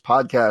out his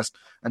podcast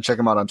and check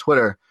him out on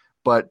Twitter.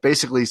 But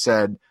basically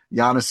said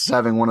Giannis is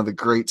having one of the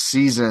great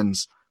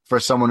seasons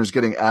for someone who's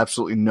getting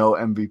absolutely no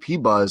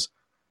MVP buzz.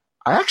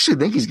 I actually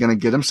think he's going to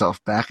get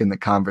himself back in the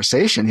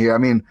conversation here. I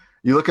mean,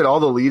 you look at all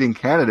the leading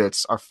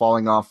candidates are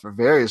falling off for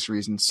various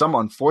reasons. Some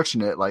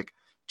unfortunate, like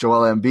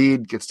Joel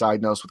Embiid gets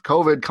diagnosed with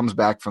COVID, comes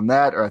back from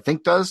that, or I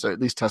think does, or at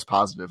least test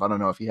positive. I don't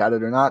know if he had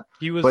it or not.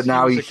 But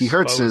now he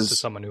hurts his. To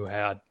someone who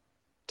had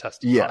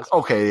tested positive.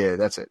 Okay, yeah,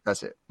 that's it.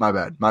 My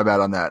bad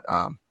on that.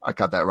 I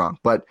got that wrong.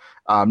 But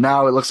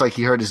now it looks like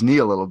he hurt his knee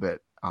a little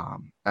bit.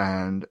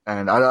 And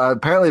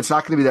apparently it's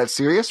not going to be that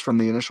serious from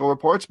the initial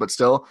reports, but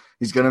still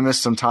he's going to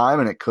miss some time,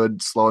 and it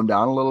could slow him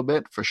down a little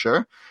bit for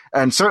sure.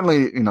 And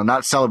certainly,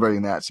 not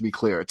celebrating that. To be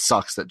clear, it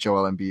sucks that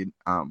Joel Embiid.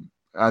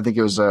 I think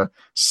it was a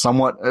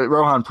somewhat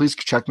Rohan, please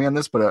check me on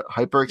this, but a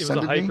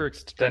hyperextended knee? It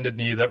was a hyperextended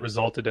knee that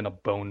resulted in a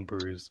bone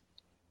bruise.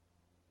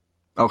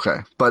 Okay,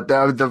 but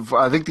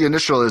I think the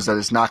initial is that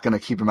it's not going to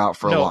keep him out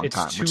for a long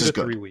time, which is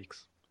good. 2 to 3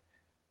 weeks.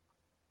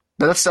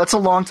 That's a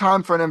long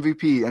time for an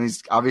MVP, and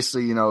he's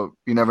obviously, you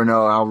never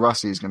know how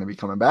rusty he's going to be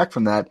coming back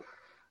from that.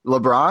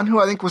 LeBron, who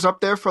I think was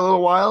up there for a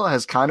little while,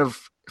 has kind of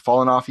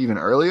fallen off even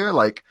earlier.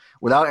 Like,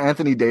 without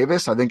Anthony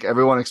Davis, I think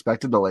everyone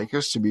expected the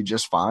Lakers to be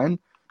just fine,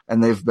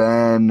 and they're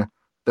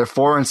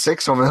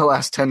 4-6 over the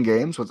last 10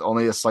 games with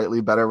only a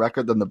slightly better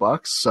record than the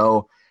Bucks.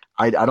 So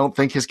I don't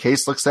think his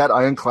case looks that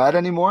ironclad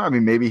anymore. I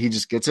mean, maybe he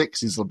just gets it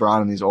because he's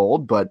LeBron and he's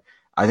old, but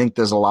I think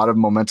there's a lot of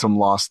momentum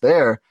lost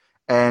there.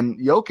 And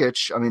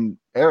Jokic, I mean,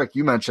 Eric,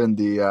 you mentioned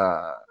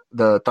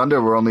the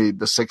Thunder were only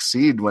the 6th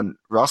seed when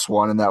Russ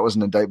won, and that was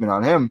an indictment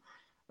on him.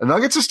 The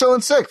Nuggets are still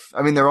in 6th.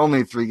 I mean, they're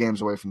only 3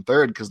 games away from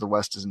 3rd because the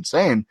West is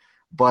insane.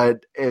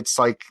 But it's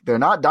like they're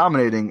not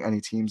dominating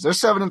any teams. They're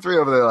 7-3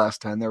 over their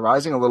last 10. They're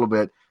rising a little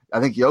bit. I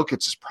think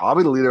Jokic is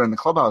probably the leader in the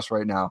clubhouse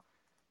right now.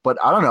 But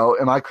I don't know.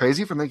 Am I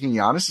crazy for thinking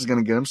Giannis is going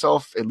to get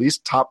himself at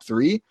least top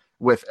 3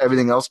 with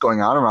everything else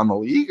going on around the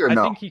league, or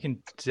no? I think he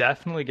can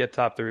definitely get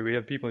top 3. We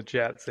have people in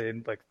chat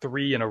saying like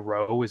 3 in a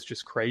row is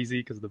just crazy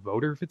because of the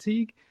voter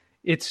fatigue.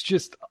 It's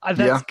just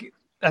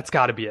that's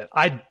got to be it.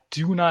 I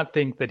do not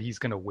think that he's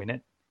going to win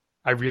it.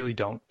 I really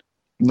don't.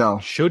 No.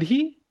 Should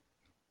he?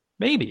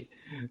 Maybe.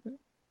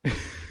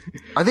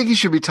 I think he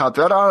should be top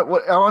 3. I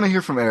want to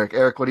hear from Eric.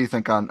 Eric, what do you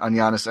think on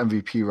Giannis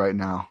MVP right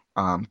now,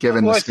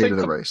 given the state of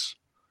the race?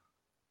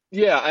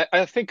 Yeah,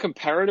 I think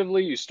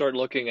comparatively, you start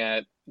looking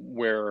at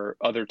where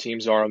other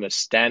teams are on the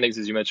standings,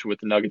 as you mentioned, with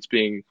the Nuggets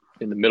being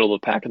in the middle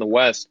of the pack in the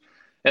West.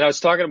 And I was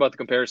talking about the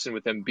comparison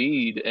with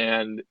Embiid,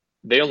 and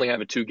they only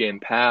have a 2-game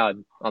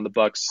pad on the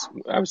Bucks.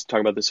 I was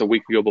talking about this a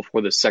week ago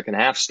before the second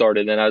half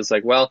started, and I was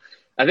like, well,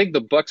 I think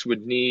the Bucks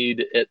would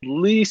need at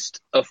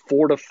least a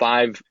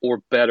 4-5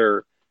 or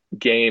better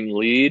game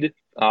lead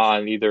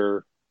on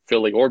either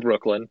Philly or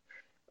Brooklyn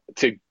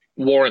to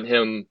warrant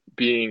him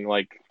being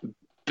like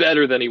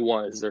better than he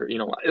was, or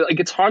like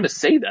it's hard to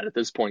say that at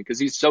this point because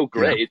he's so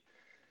great,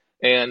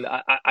 and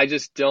I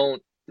just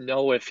don't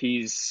know if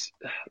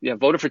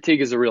voter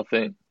fatigue is a real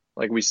thing.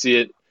 Like we see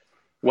it.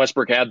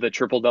 Westbrook had the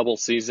triple-double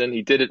season.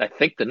 He did it, I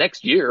think, the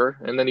next year,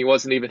 and then he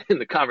wasn't even in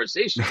the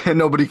conversation. And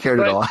nobody cared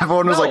at all.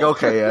 Everyone was like,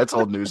 okay, yeah, it's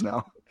old news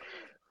now.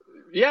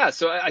 Yeah,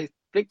 so I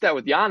think that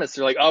with Giannis,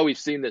 they're like, oh, we've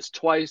seen this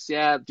twice.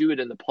 Yeah, do it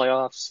in the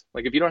playoffs.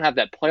 Like if you don't have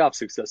that playoff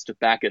success to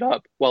back it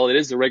up, while it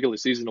is a regular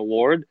season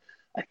award,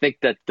 I think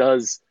that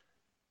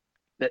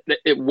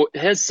it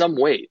has some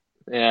weight,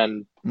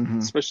 and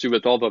especially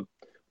with all the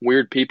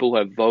weird people who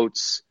have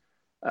votes.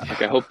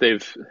 Like I hope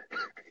they've,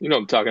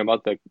 I'm talking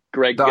about the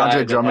Greg the guy,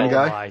 Andre Drummond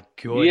guy. Oh my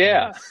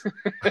goodness.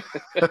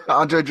 Yeah,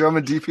 Andre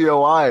Drummond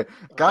DPOY.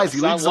 Guys,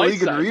 he leads the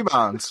league in Whiteside.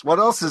 rebounds. What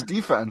else is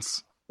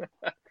defense?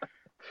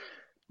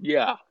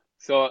 Yeah.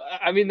 So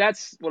I mean,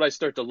 that's what I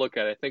start to look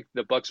at. I think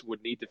the Bucks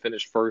would need to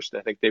finish first.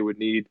 I think they would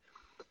need.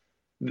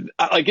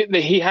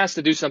 He has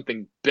to do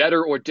something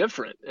better or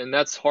different, and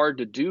that's hard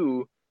to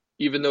do,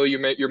 even though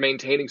you're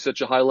maintaining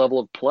such a high level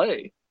of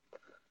play.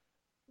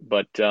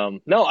 But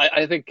no,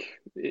 I think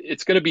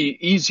it's going to be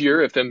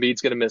easier if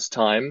Embiid's going to miss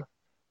time.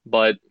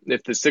 But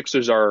if the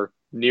Sixers are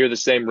near the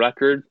same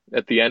record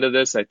at the end of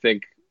this, I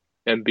think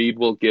Embiid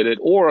will get it.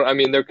 Or I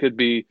mean, there could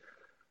be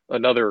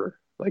another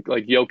like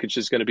Jokic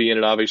is going to be in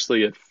it.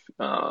 Obviously, if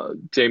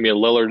Damian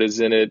Lillard is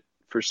in it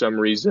for some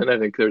reason, I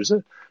think there's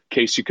a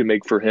case you can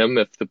make for him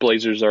if the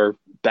Blazers are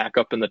back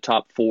up in the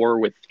top 4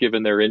 with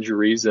given their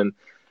injuries and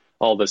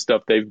all the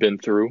stuff they've been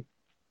through.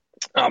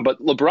 But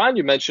LeBron,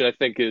 you mentioned, I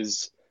think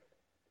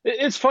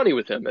it's funny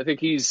with him. I think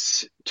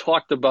he's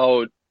talked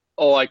about,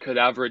 I could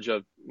average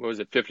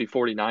 50,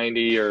 40,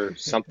 90 or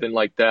something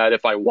like that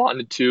if I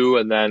wanted to.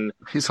 And then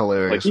he's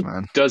hilarious, he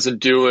man.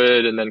 Doesn't do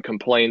it. And then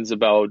complains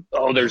about,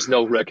 there's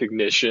no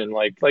recognition.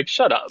 Like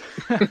shut up.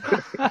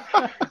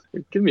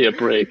 Give me a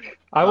break.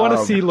 I want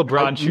to see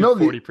LeBron shoot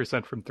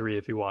 40% from 3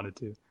 if he wanted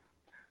to.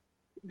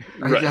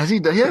 Right. He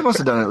must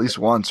have done it at least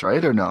once,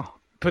 right? Or no?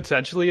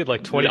 Potentially at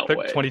like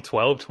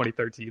 2012,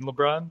 2013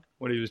 LeBron,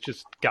 when he was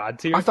just God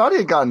tier. I thought he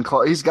had gotten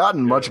close. He's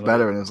gotten much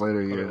better in his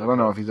later years. I don't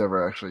know if he's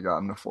ever actually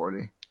gotten to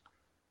 40.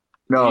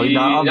 No,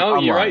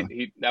 you're right.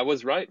 That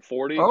was right.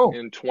 40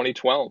 in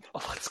 2012.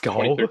 Oh, let's go.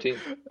 2013.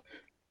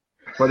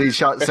 But he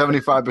shot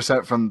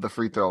 75% from the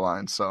free throw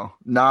line, so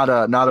not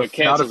a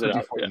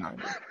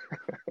 50-49.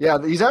 Yeah,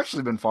 he's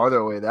actually been farther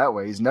away that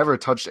way. He's never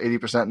touched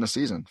 80% in a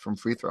season from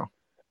free throw.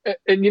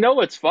 And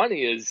what's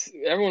funny is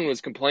everyone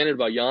was complaining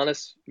about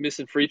Giannis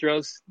missing free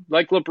throws.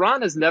 Like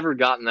LeBron has never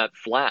gotten that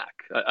flack,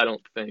 I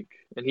don't think,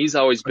 and he's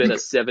always been a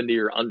 70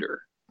 or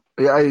under.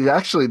 Yeah,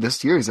 actually,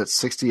 this year he's at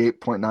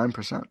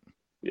 68.9%.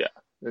 Yeah,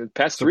 in the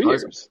past 3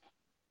 years.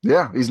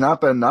 Yeah, he's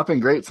not been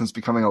great since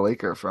becoming a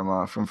Laker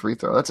from free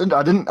throw. I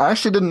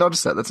actually didn't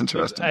notice that. That's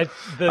interesting.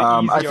 The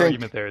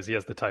argument there is he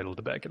has the title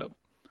to back it up.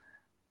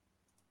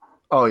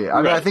 Oh yeah,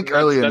 I mean, I think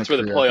early in the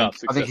career, the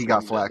playoffs. I think he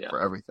got flack for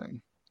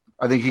everything.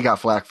 I think he got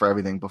flack for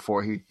everything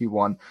before he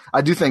won.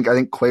 I think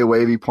Quay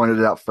Wavy pointed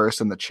it out first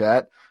in the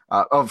chat.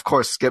 Of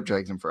course, Skip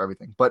drags him for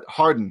everything, but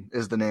Harden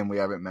is the name we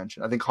haven't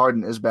mentioned. I think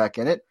Harden is back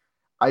in it.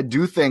 I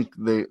do think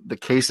the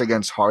case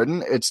against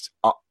Harden, it's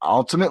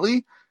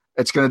ultimately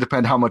it's going to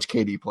depend how much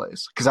KD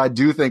plays, because I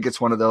do think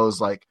it's one of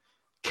those like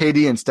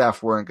KD and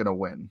Steph weren't going to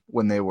win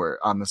when they were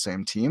on the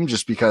same team,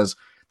 just because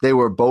they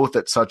were both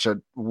at such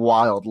a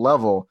wild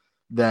level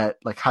that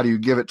like how do you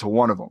give it to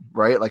one of them,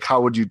 right? Like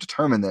how would you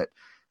determine that?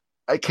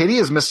 KD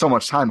has missed so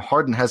much time.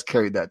 Harden has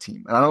carried that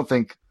team. And I don't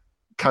think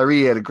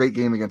Kyrie had a great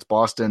game against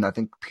Boston, I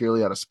think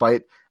purely out of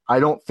spite. I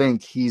don't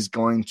think he's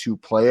going to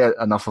play at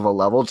enough of a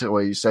level to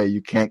where you say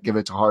you can't give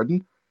it to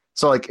Harden.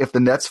 So like if the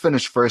Nets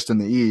finish first in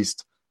the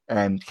East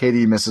and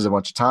KD misses a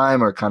bunch of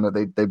time or kind of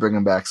they bring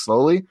him back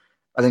slowly,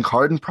 I think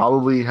Harden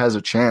probably has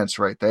a chance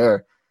right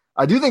there.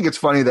 I do think it's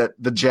funny that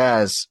the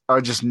Jazz are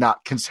just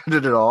not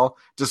considered at all,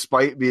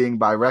 despite being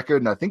by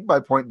record and I think by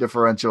point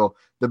differential,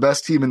 the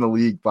best team in the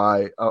league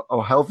by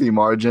a healthy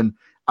margin.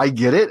 I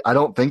get it. I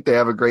don't think they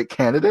have a great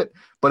candidate,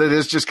 but it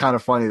is just kind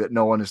of funny that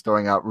no one is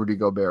throwing out Rudy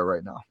Gobert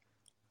right now.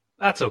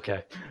 That's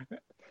okay.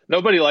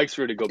 Nobody likes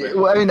Rudy Gobert.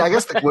 Well, I mean, I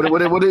guess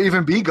would it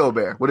even be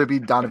Gobert? Would it be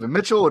Donovan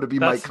Mitchell? Would it be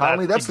Mike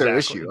Conley? That's their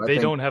issue. They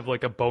don't have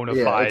like a bona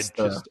fide,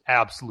 just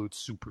absolute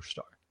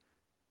superstar.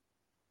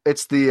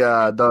 It's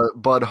the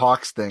Bud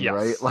Hawks thing,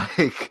 yes. Right?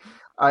 Like,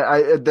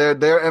 their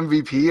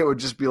MVP, it would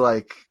just be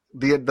like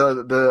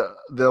the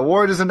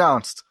award is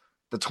announced.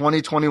 The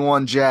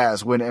 2021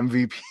 Jazz win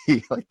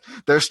MVP. Like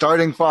their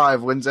starting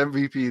 5 wins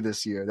MVP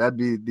this year. I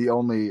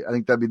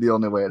think that'd be the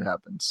only way it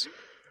happens.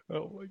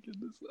 Oh my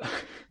goodness.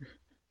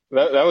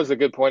 That was a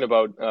good point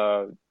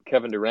about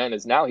Kevin Durant.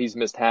 Is now he's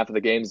missed half of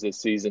the games this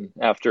season.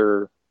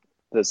 After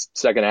this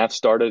second half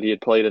started, he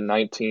had played in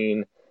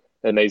 19,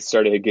 and they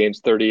started at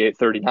games 38,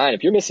 39.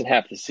 If you're missing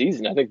half the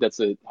season, I think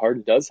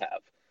Harden does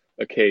have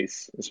a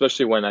case,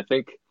 especially when I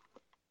think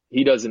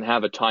he doesn't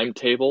have a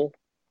timetable,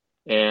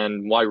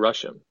 and why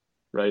rush him,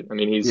 right? I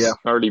mean, he's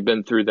already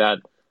been through that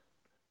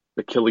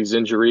Achilles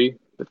injury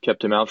that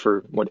kept him out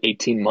for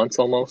 18 months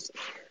almost.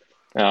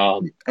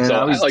 And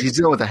so he's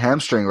dealing with a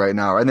hamstring right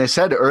now. And they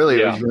said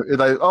earlier,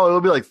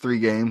 it'll be like 3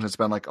 games. It's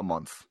been like a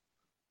month.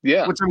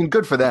 Yeah. Which, I mean,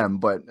 good for them,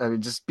 but I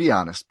mean, just be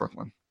honest,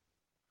 Brooklyn.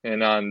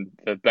 And on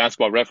the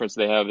Basketball Reference,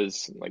 they have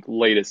his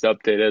latest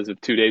update as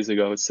of 2 days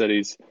ago. It said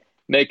he's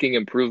making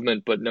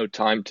improvement, but no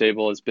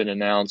timetable has been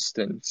announced,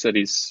 and said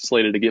he's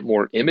slated to get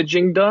more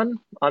imaging done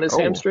on his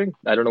hamstring.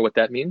 I don't know what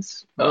that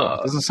means.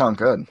 Doesn't sound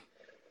good.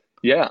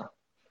 Yeah.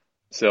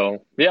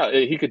 So,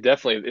 he could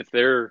definitely,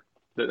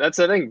 that's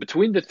the thing,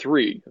 between the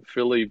 3,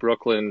 Philly,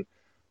 Brooklyn,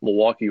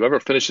 Milwaukee, whoever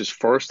finishes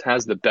first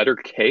has the better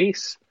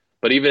case.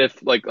 But even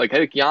if, I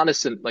think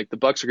Giannis and, the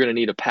Bucks are going to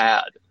need a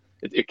pad.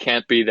 It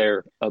can't be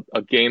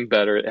a game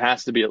better. It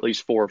has to be at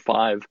least 4 or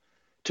 5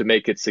 to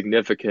make it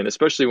significant,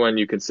 especially when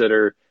you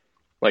consider,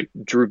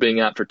 Drew being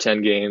out for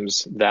 10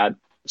 games, that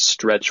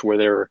stretch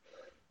where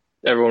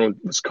everyone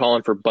was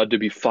calling for Bud to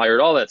be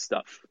fired, all that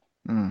stuff.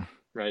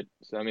 Right?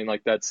 So, I mean,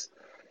 that's,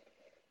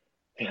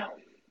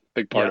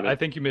 big part of it. I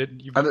think you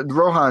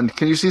Rohan,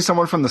 can you see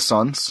someone from the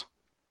Suns?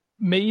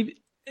 Maybe.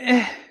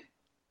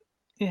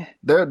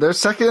 They're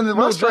second in the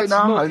West right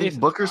now. I think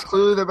Booker's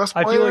clearly their best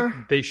player. I feel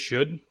like they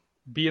should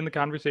be in the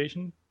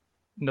conversation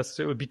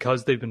necessarily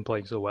because they've been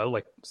playing so well.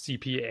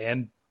 CP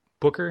and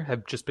Booker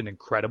have just been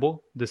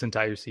incredible this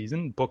entire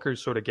season.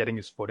 Booker's sort of getting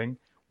his footing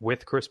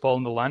with Chris Paul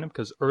in the lineup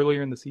because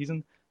earlier in the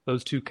season,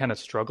 those two kind of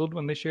struggled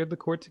when they shared the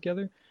court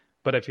together.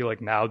 But I feel like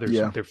now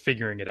they're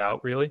figuring it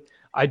out, really.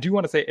 I do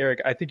want to say,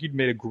 Eric, I think you'd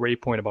made a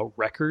great point about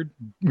record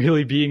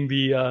really being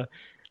the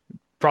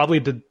probably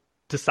the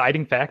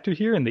deciding factor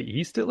here in the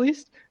East, at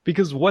least.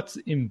 Because what's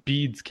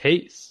Embiid's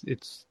case?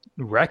 It's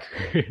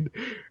record,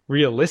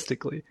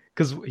 realistically.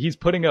 Because he's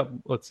putting up,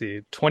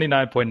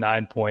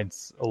 29.9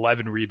 points,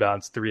 11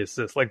 rebounds, 3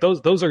 assists.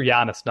 Those are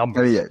Giannis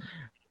numbers. Yeah.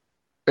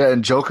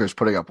 And Joker's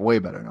putting up way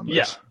better numbers.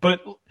 Yeah,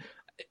 but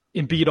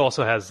Embiid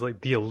also has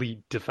the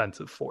elite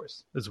defensive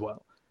force as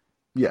well.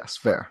 Yes,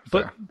 fair.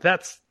 But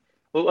that's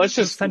let's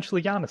just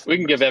essentially Giannis. We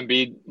can give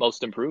Embiid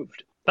most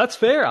improved. That's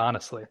fair,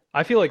 honestly.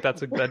 I feel like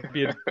that'd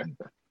be a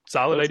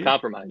solid idea.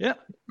 Compromise. Yeah,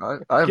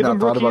 I have not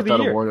thought about that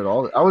award at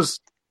all. I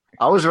was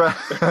I was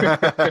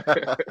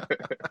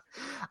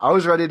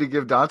ready to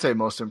give Dante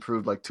most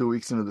improved 2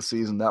 weeks into the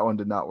season. That one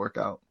did not work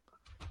out.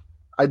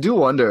 I do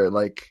wonder,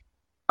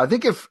 I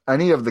think if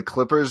any of the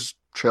Clippers,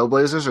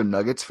 Trailblazers, or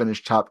Nuggets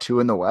finish top 2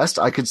 in the West,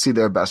 I could see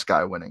their best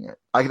guy winning it.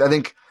 I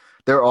think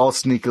they're all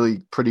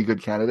sneakily pretty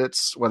good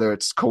candidates, whether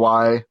it's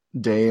Kawhi,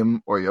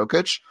 Dame, or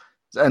Jokic.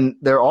 And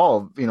they're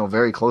all,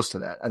 very close to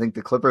that. I think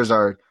the Clippers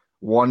are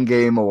 1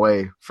 game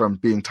away from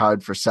being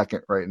tied for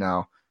second right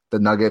now. The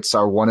Nuggets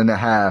are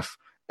 1.5,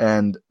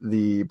 and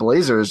the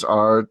Blazers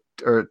are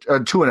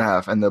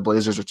 2.5, and the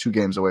Blazers are 2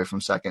 games away from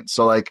second.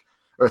 So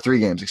or 3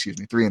 games, 3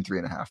 and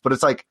 3.5. But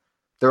it's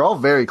they're all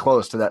very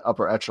close to that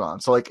upper echelon.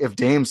 So if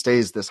Dame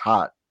stays this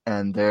hot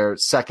and they're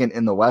second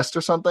in the West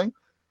or something,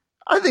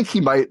 I think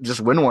he might just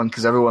win one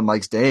because everyone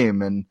likes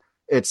Dame. And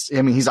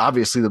he's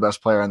obviously the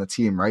best player on the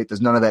team, right?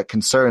 There's none of that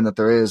concern that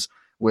there is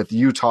with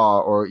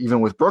Utah or even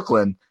with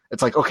Brooklyn.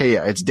 It's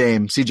it's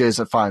Dame. CJ's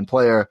a fine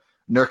player.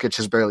 Nurkic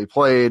has barely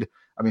played.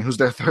 I mean, who's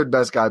their third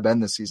best guy been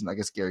this season? I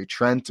guess Gary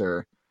Trent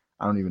or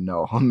I don't even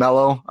know.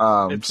 Melo.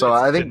 So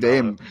I think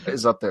Dame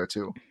is up there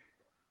too.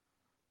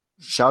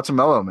 Shout out to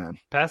Melo, man.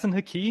 Passing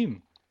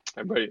Hakeem.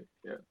 Everybody,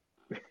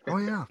 yeah. Oh,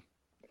 yeah.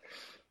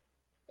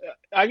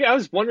 I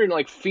was wondering,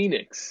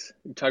 Phoenix.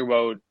 You talk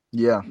about,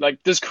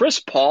 does Chris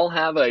Paul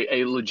have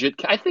a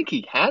legit? I think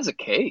he has a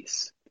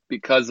case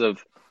because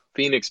of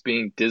Phoenix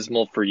being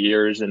dismal for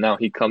years, and now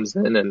he comes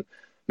in and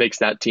makes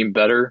that team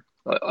better.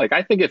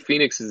 I think if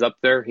Phoenix is up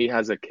there, he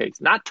has a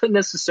case. Not to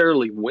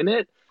necessarily win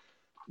it,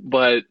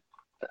 but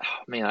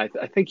I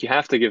think you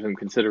have to give him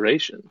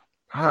consideration.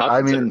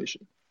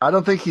 I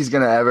don't think he's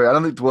going to ever – I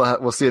don't think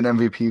we'll see an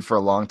MVP for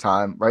a long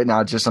time. Right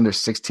now, just under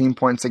 16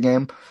 points a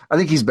game. I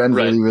think he's been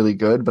really, really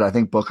good, but I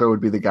think Booker would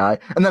be the guy.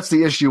 And that's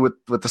the issue with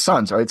the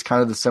Suns, right? It's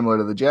kind of similar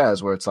to the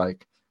Jazz where it's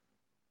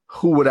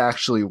who would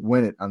actually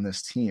win it on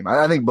this team?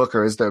 I think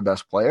Booker is their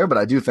best player, but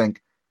I do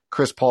think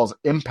Chris Paul's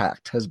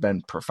impact has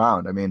been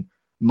profound. I mean,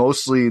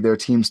 mostly their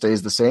team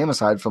stays the same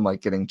aside from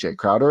getting Jay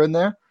Crowder in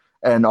there.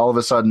 And all of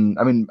a sudden,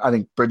 I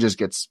think Bridges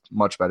gets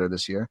much better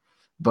this year,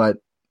 but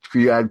 –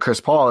 you add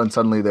Chris Paul and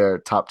suddenly they're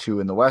top 2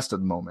 in the West at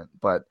the moment.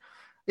 But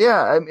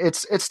yeah,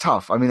 it's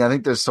tough. I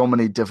think there's so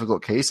many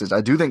difficult cases.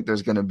 I do think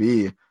it's going to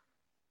be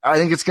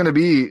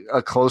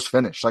a close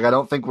finish. I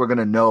don't think we're going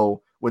to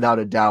know without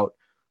a doubt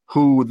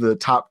who the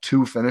top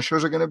 2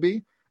 finishers are going to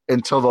be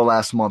until the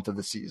last month of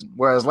the season.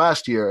 Whereas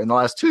last year, in the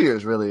last 2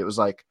 years, really, it was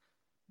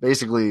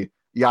basically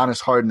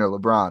Giannis, Harden, or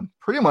LeBron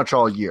pretty much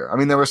all year. I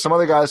mean, there were some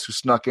other guys who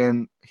snuck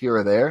in here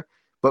or there,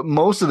 but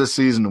most of the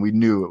season we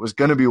knew it was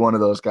going to be one of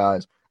those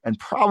guys, and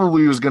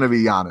probably was going to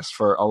be Giannis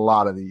for a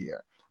lot of the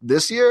year.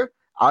 This year,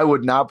 I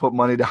would not put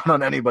money down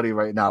on anybody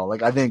right now.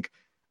 Like, I think,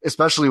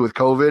 especially with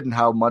COVID and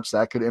how much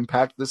that could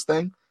impact this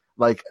thing,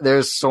 like,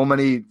 there's so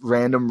many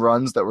random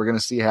runs that we're going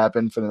to see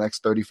happen for the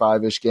next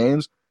 35-ish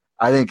games.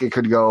 I think it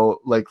could go,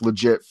 like,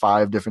 legit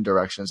 5 different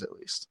directions at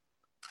least.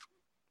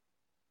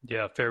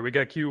 Yeah, fair. We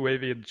got Q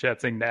Wavy in the chat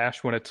saying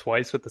Nash won it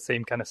twice with the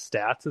same kind of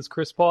stats as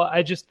Chris Paul.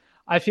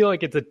 I feel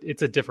like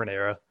it's a different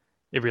era.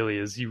 It really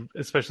is.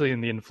 Especially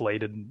in the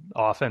inflated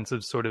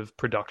offensive sort of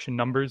production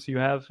numbers you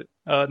have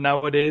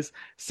nowadays.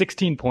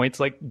 16 points,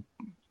 like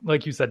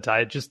you said,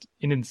 Ty, just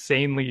an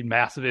insanely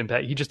massive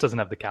impact. He just doesn't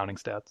have the counting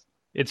stats.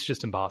 It's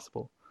just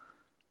impossible.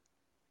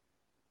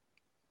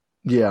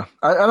 Yeah,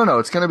 I don't know.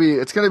 It's gonna be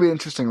an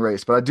interesting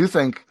race, but I don't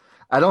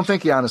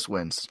think Giannis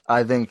wins.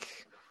 I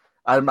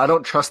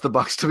don't trust the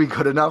Bucks to be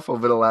good enough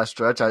over the last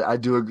stretch. I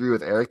do agree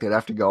with Eric. They'd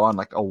have to go on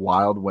like a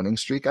wild winning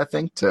streak, I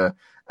think, to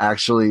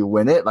actually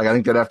win it. Like, I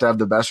think they'd have to have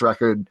the best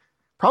record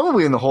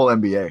probably in the whole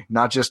NBA,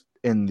 not just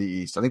in the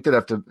East. I think they'd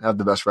have to have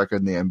the best record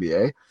in the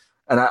NBA.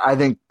 And I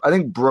think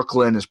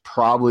Brooklyn is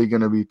probably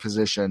going to be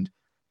positioned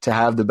to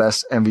have the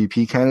best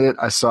MVP candidate.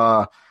 I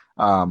saw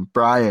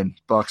Brian,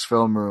 Bucks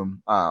Film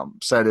Room,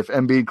 said if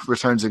Embiid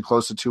returns in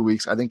close to 2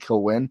 weeks, I think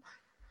he'll win.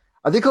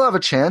 I think he'll have a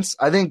chance.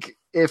 I think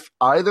if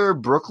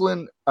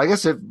Brooklyn,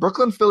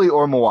 Philly,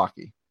 or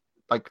Milwaukee,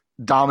 like,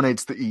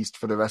 dominates the East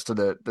for the rest of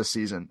the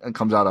season and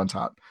comes out on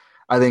top,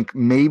 I think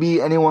maybe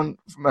maybe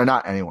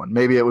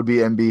it would be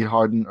Embiid,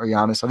 Harden, or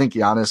Giannis. I think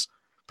Giannis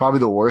probably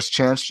the worst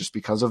chance just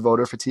because of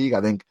voter fatigue.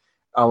 I think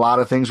a lot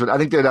of things I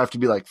think there'd have to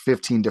be like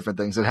 15 different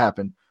things that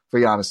happen for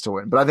Giannis to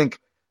win. But I think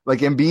like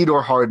Embiid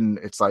or Harden,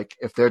 it's like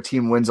if their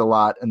team wins a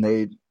lot and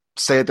they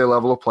stay at their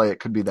level of play, it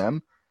could be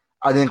them.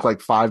 I think like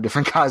 5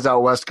 different guys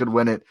out west could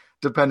win it,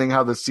 depending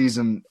how the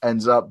season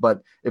ends up.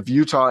 But if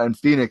Utah and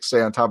Phoenix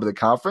stay on top of the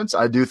conference,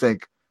 I do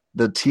think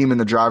the team in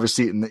the driver's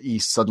seat in the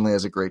East suddenly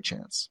has a great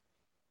chance.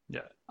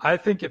 Yeah, I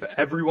think if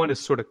everyone is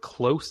sort of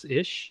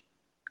close-ish,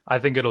 I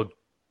think it'll go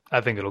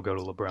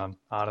to LeBron.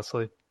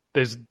 Honestly,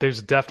 there's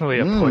definitely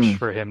a push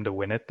for him to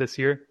win it this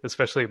year,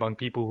 especially among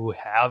people who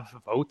have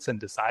votes and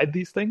decide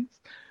these things.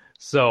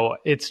 So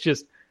it's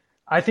just,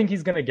 I think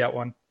he's gonna get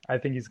one. I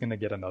think he's gonna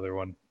get another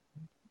one.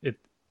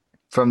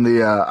 From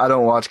the I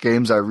don't watch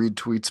games, I read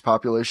tweets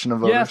population of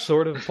voters. Yeah,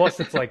 sort of. Plus,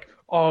 it's like,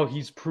 oh,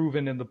 he's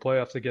proven in the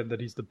playoffs again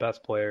that he's the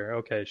best player.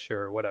 Okay,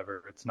 sure,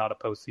 whatever. It's not a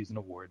postseason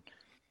award.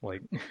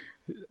 Like,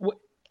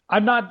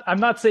 I'm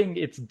not saying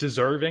it's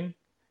deserving.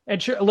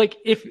 And sure, like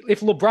if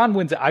LeBron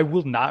wins it, I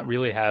will not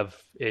really have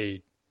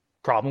a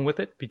problem with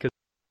it because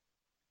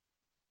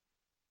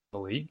the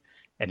league,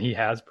 and he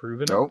has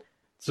proven it.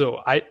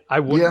 So I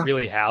wouldn't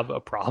really have a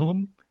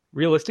problem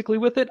realistically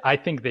with it. I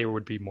think they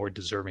would be more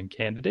deserving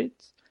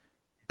candidates.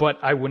 But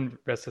I wouldn't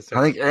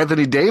necessarily. I think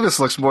Anthony Davis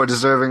looks more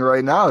deserving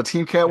right now. A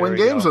team can't win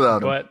games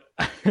without him. But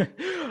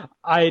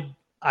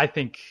I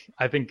think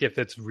if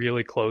it's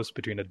really close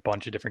between a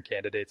bunch of different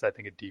candidates, I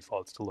think it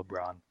defaults to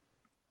LeBron.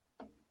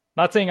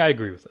 Not saying I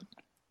agree with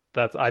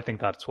it. I think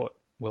that's what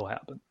will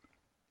happen.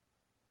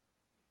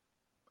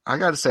 I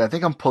got to say, I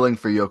think I'm pulling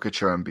for Jokic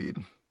or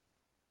Embiid.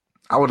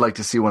 I would like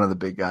to see one of the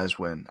big guys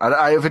win.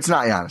 If it's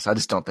not Giannis, I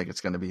just don't think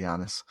it's going to be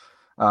Giannis.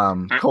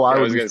 Kawhi I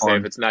was going to say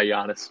if it's not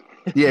Giannis.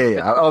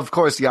 Yeah. Of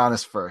course,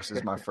 Giannis first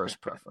is my first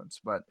preference.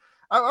 But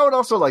I would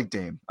also like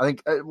Dame. I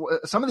think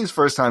some of these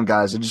first-time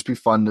guys, it'd just be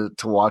fun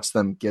to watch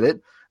them get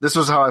it. This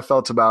was how I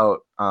felt about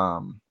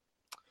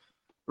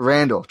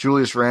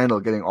Julius Randle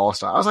getting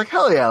All-Star. I was like,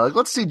 hell yeah, like,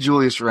 let's see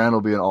Julius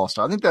Randle be an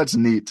All-Star. I think that's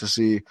neat to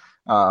see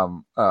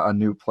a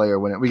new player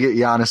win it. We get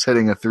Giannis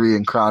hitting a 3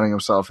 and crowning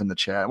himself in the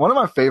chat. One of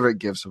my favorite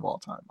gifts of all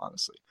time,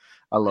 honestly.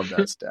 I love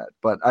that stat.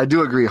 But I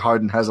do agree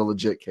Harden has a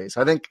legit case.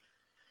 I think,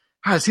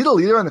 is he the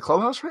leader in the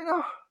clubhouse right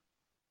now?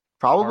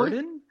 Probably.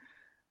 Harden?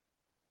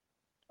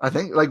 I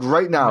think, like,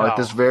 right now, at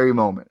this very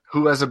moment,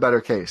 who has a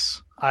better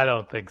case? I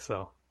don't think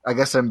so. I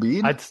guess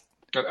Embiid?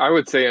 I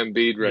would say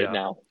Embiid right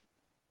now.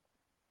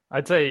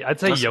 I'd say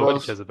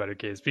Jokic has a better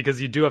case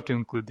because you do have to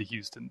include the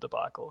Houston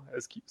debacle,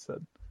 as Keith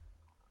said.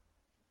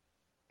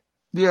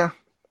 Yeah.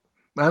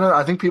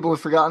 I think people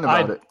have forgotten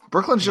about it.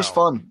 Brooklyn's just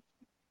fun.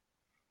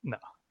 No.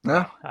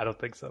 Yeah? I don't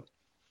think so.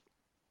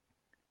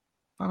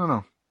 I don't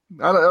know.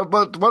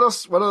 But what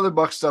else? What other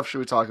Bucks stuff should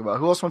we talk about?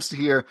 Who else wants to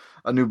hear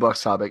a new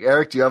Bucks topic?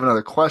 Eric, do you have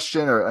another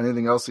question or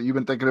anything else that you've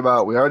been thinking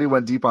about? We already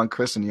went deep on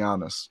Chris and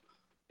Giannis.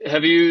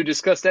 Have you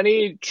discussed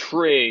any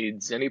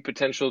trades, any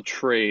potential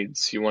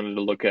trades you wanted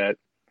to look at?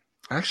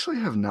 I actually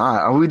have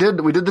not. We did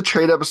the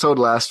trade episode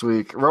last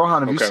week.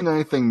 Rohan, have you seen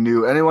anything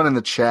new? Anyone in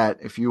the chat,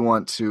 if you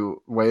want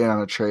to weigh in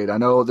on a trade? I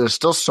know there's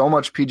still so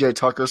much PJ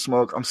Tucker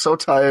smoke. I'm so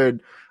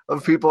tired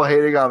of people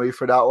hating on me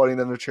for not wanting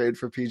them to trade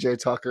for PJ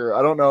Tucker.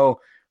 I don't know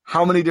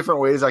how many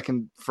different ways I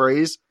can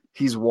phrase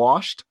he's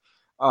washed.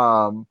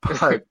 But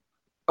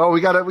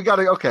we got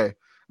it. Okay.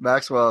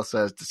 Maxwell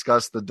says,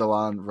 discuss the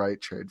DeLon Wright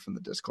trade from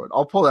the Discord.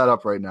 I'll pull that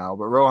up right now.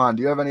 But Rohan,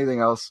 do you have anything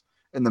else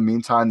in the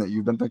meantime that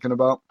you've been thinking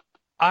about?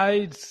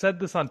 I said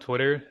this on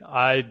Twitter.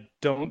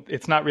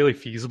 It's not really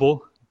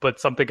feasible, but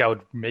something I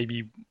would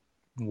maybe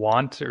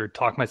want or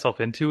talk myself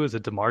into is a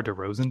DeMar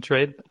DeRozan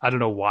trade. I don't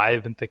know why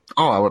I've been thinking.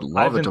 Oh, I would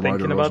love I've been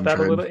thinking about that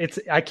trade. a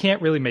little. I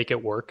can't really make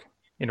it work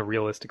in a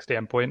realistic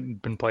standpoint.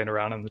 I've been playing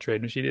around on the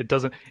trade machine. It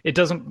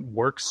doesn't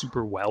work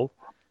super well.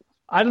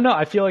 I don't know.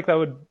 I feel like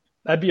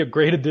that'd be a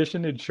great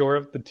addition and shore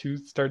up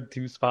the start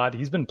two spot.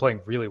 He's been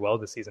playing really well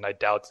this season. I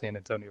doubt San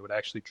Antonio would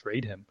actually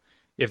trade him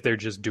if they're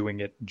just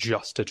doing it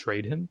just to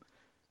trade him.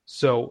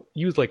 So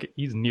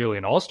he's nearly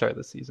an all-star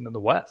this season in the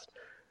West.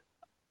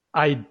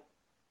 I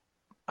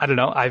don't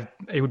know.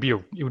 It would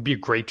be a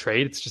great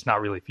trade. It's just not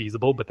really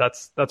feasible, but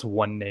that's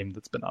one name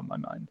that's been on my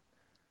mind.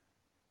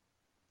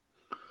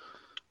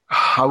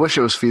 I wish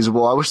it was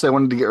feasible. I wish they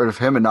wanted to get rid of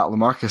him and not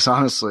LaMarcus,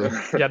 honestly.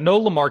 Yeah,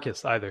 no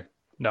LaMarcus either.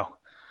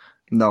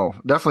 No,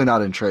 definitely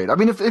not in trade. I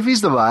mean, if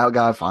he's the buyout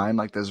guy, fine.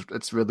 Like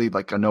it's really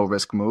like a no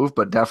risk move,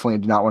 but definitely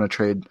do not want to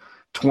trade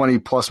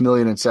 $20+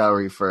 million in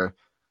salary for,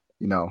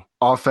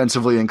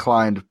 offensively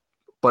inclined,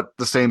 but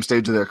the same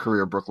stage of their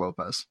career, Brook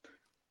Lopez.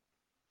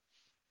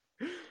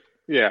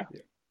 Yeah.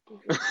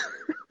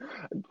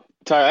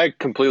 Ty, I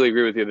completely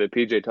agree with you that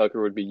PJ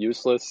Tucker would be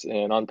useless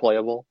and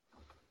unplayable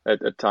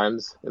at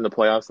times in the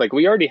playoffs. Like,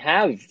 we already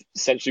have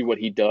essentially what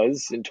he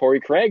does in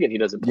Torrey Craig, and he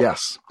doesn't play.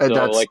 Yes,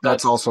 so,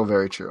 that's also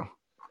very true.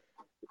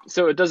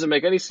 So it doesn't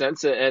make any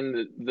sense,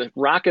 and the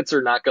Rockets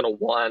are not going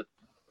to want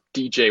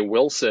DJ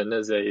Wilson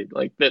as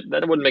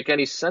that wouldn't make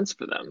any sense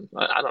for them.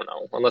 I don't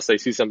know, unless they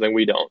see something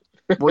we don't.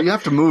 Well, you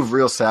have to move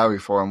real salary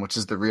for him, which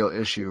is the real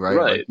issue, right?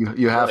 Right. Like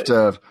you have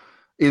to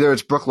either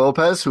it's Brook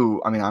Lopez,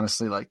 who, I mean,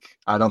 honestly,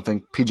 I don't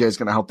think PJ is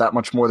going to help that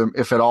much more than,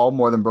 if at all,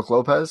 more than Brook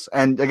Lopez.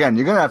 And again,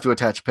 you're going to have to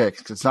attach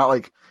picks. It's not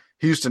like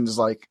Houston is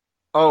like,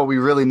 oh, we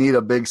really need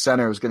a big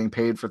center who's getting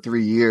paid for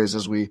 3 years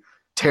as we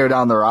tear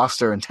down the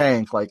roster and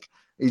tank. Like,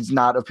 he's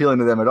not appealing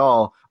to them at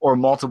all, or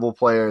multiple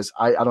players.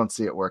 I don't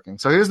see it working.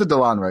 So here's the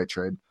DeLon Wright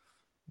trade.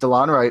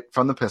 DeLon Wright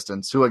from the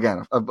Pistons, who,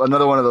 again,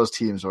 another one of those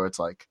teams where it's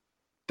like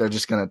they're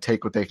just going to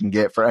take what they can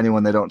get for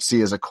anyone they don't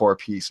see as a core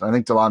piece. And I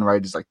think DeLon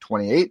Wright is like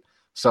 28,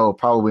 so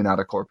probably not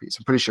a core piece.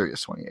 I'm pretty sure he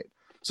is 28.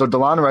 So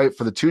DeLon Wright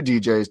for the two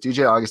DJs,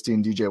 DJ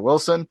Augustine, DJ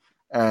Wilson,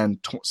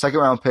 and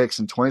second-round picks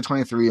in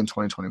 2023 and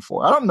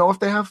 2024. I don't know if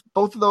they have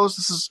both of those.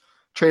 This is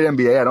Trade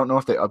NBA. I don't know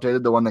if they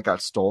updated the one that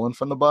got stolen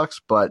from the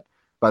Bucks, but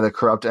by the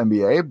corrupt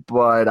NBA,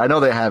 but I know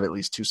they have at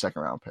least 2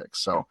 second-round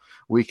picks. So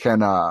we can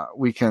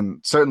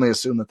certainly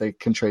assume that they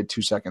can trade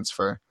 2 seconds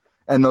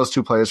and those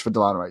 2 players for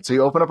DeLon Wright. So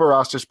you open up a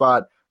roster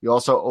spot. You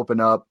also open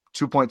up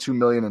 $2.2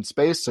 million in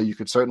space, so you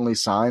could certainly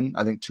sign,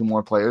 I think, 2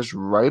 more players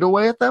right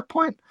away at that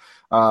point,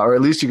 or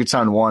at least you could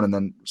sign one and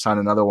then sign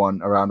another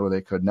one around where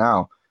they could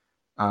now.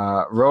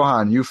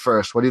 Rohan, you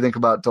first. What do you think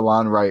about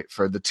DeLon Wright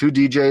for the 2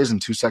 DJs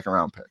and 2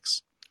 second-round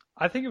picks?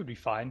 I think it would be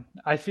fine.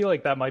 I feel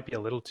like that might be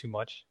a little too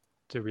much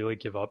to really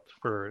give up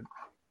for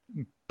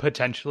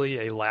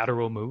potentially a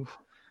lateral move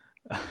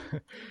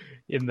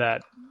in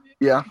that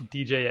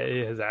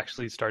DJ has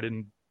actually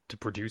started to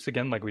produce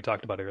again, like we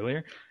talked about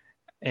earlier.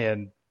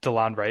 And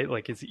DeLon Wright,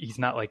 he's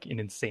not like an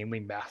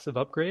insanely massive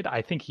upgrade.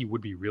 I think he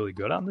would be really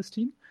good on this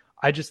team.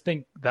 I just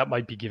think that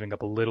might be giving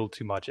up a little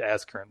too much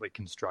as currently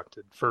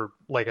constructed for,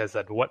 like I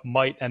said, what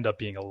might end up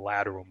being a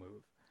lateral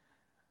move.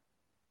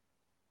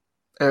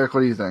 Eric,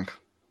 what do you think?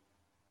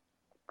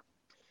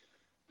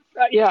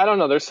 Yeah, I don't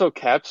know. They're so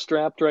cap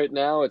strapped right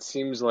now. It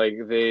seems like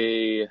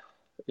it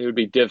would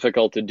be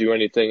difficult to do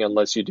anything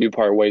unless you do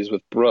part ways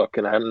with Brook.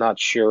 And I'm not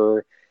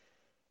sure.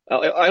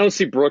 I don't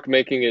see Brook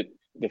making it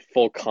the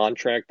full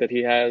contract that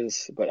he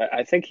has, but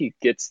I think he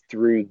gets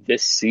through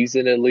this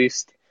season at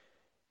least.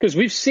 Because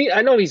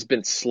I know he's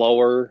been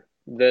slower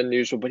than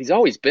usual, but he's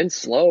always been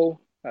slow.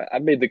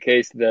 I've made the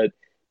case that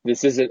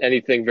this isn't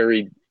anything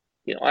very,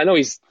 I know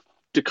he's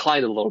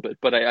declined a little bit,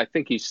 but I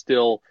think he's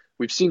still.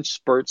 We've seen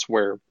spurts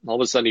where all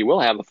of a sudden he will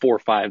have a 4 or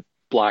 5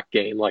 block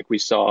game like we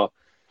saw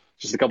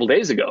just a couple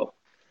days ago.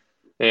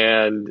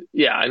 And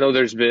yeah, I know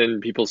there's been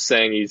people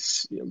saying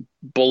he's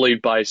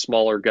bullied by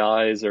smaller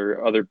guys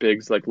or other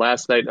bigs. Like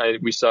last night,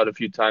 we saw it a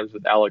few times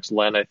with Alex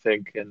Len, I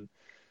think. And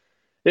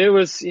it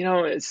was,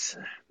 I'm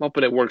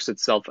hoping it works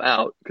itself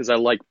out because I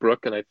like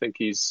Brook and I think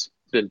he's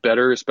been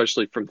better,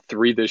 especially from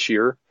 3 this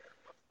year.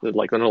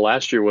 Like I know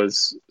last year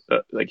was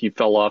he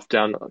fell off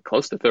down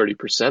close to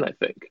 30%, I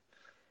think.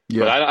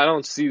 Yeah. But I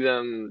don't see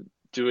them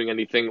doing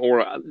anything,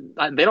 or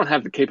they don't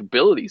have the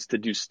capabilities to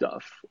do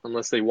stuff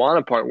unless they want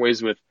to part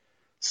ways with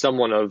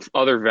someone of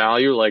other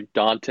value like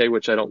Dante,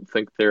 which I don't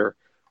think they're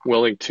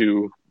willing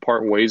to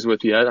part ways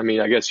with yet. I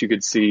mean, I guess you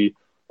could see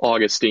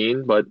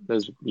Augustine, but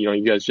as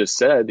you guys just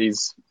said,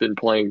 he's been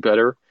playing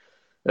better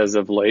as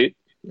of late.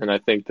 And I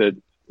think that,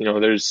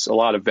 there's a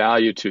lot of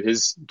value to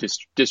his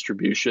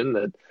distribution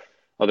that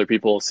other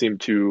people seem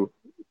to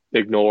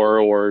ignore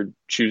or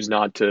choose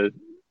not to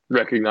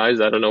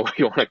recognize. I don't know what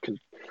you want to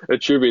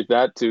attribute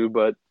that to,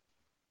 but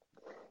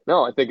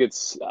no, I think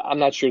I'm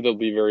not sure they'll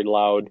be very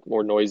loud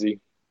or noisy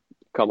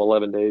come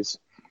 11 days.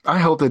 I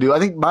hope they do. I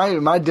think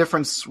my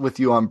difference with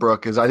you on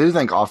Brook is I do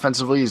think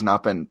offensively he's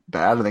not been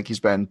bad. I think he's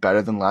been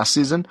better than last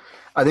season.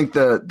 I think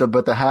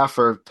the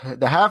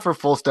half or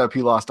full step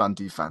he lost on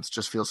defense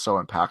just feels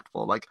so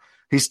impactful. Like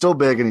he's still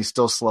big and he's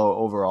still slow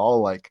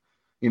overall. Like,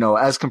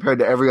 as compared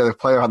to every other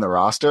player on the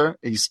roster,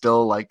 he's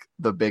still like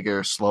the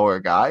bigger, slower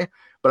guy.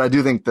 But I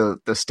do think the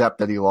step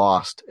that he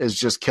lost is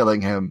just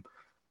killing him,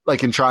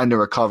 like in trying to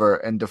recover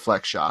and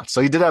deflect shots. So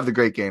he did have the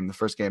great game, the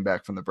first game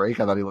back from the break.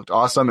 I thought he looked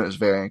awesome. It was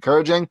very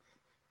encouraging.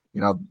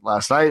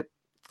 Last night,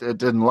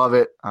 didn't love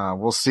it.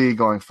 We'll see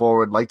going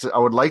forward. I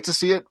would like to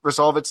see it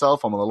resolve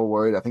itself. I'm a little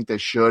worried. I think they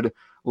should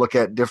look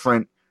at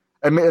different.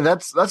 I mean,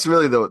 that's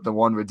really the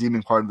one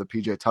redeeming part of the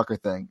PJ Tucker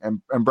thing.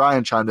 And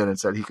Brian chimed in and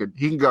said he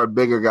can guard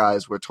bigger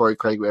guys where Torrey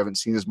Craig, we haven't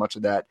seen as much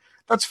of that.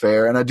 That's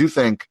fair. And I do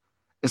think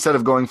instead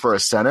of going for a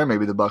center,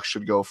 maybe the Bucks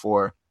should go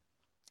for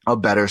a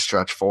better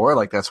stretch four.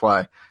 Like that's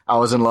why I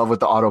was in love with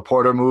the Otto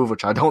Porter move,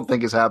 which I don't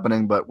think is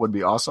happening, but would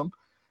be awesome.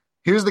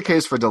 Here's the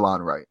case for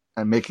DeLon Wright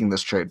and making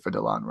this trade for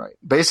DeLon Wright.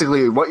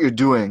 Basically, what you're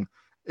doing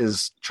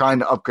is trying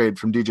to upgrade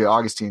from DJ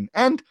Augustin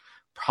and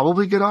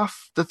probably get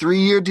off the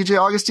 3-year DJ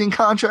Augustin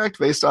contract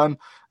based on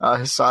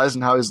his size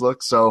and how he's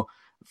looked. So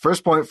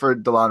first point for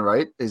DeLon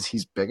Wright is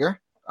he's bigger.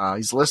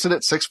 He's listed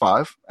at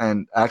 6'5",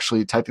 and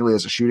actually technically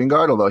as a shooting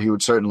guard, although he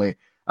would certainly,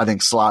 I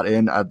think, slot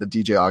in at the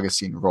DJ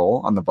Augustin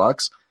role on the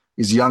Bucks.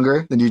 He's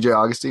younger than DJ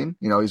Augustin.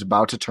 He's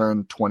about to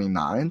turn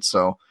 29,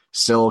 so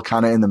still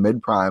kind of in the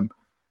mid-prime.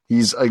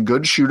 He's a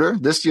good shooter.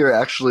 This year,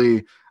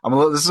 actually,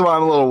 this is why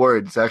I'm a little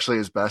worried. It's actually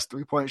his best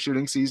three-point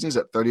shooting season. He's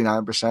at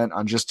 39%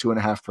 on just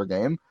 2.5 per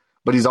game.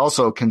 But he's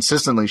also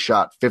consistently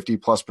shot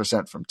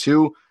 50+% from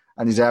two,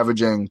 and he's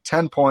averaging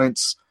 10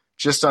 points,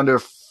 just under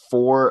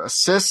 4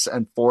 assists,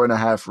 and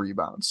 4.5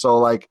 rebounds.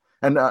 So,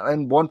 and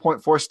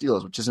 1.4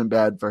 steals, which isn't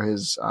bad for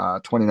his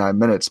 29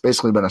 minutes.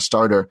 Basically been a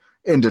starter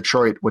in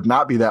Detroit. Would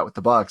not be that with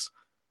the Bucks.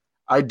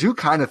 I do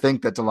kind of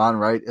think that DeLon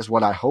Wright is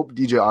what I hope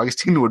DJ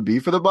Augustin would be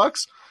for the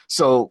Bucks.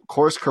 So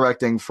course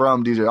correcting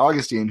from DJ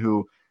Augustin,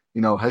 who,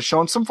 has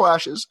shown some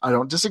flashes. I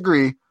don't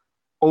disagree.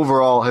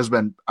 Overall has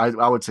been,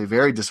 I would say,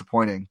 very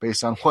disappointing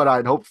based on what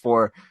I'd hoped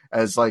for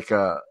as like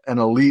an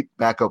elite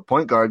backup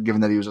point guard,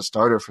 given that he was a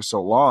starter for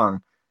so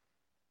long.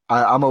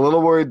 I'm a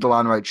little worried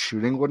DeLon Wright's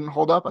shooting wouldn't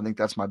hold up. I think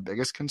that's my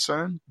biggest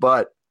concern,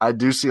 but I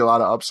do see a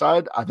lot of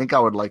upside. I think I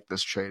would like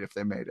this trade if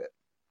they made it.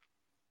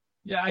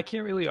 Yeah, I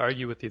can't really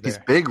argue with you there. He's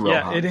big,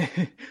 Rohan. Yeah,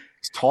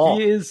 he's tall.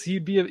 He is.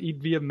 He'd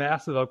be a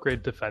massive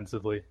upgrade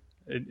defensively,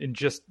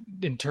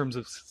 in terms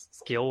of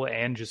skill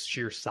and just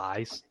sheer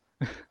size.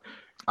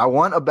 I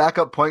want a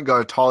backup point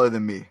guard taller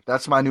than me.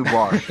 That's my new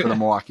bar for the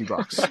Milwaukee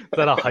Bucks. Is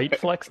that a height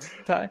flex,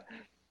 Ty?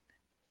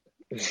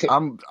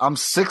 I'm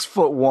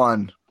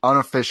 6'1"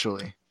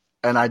 unofficially,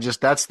 and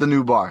that's the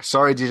new bar.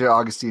 Sorry, DJ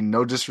Augustin.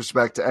 No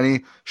disrespect to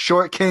any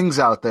short kings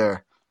out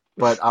there.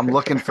 But I'm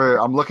looking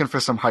for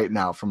some height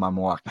now from my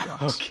Milwaukee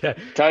Bucks. Okay,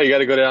 Ty, you got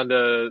to go down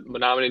to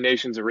Menominee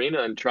Nations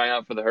Arena and try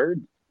out for the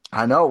Herd.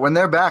 I know. When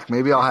they're back,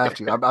 maybe I'll have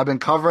to. I've been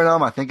covering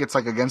them. I think it's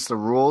against the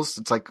rules.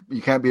 It's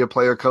you can't be a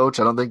player coach.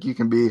 I don't think you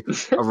can be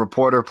a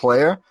reporter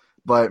player.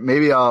 But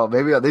maybe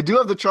they do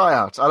have the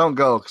tryouts. I don't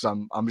go because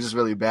I'm just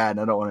really bad and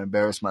I don't want to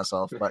embarrass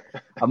myself. But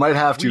I might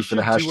have to for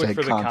the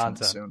hashtag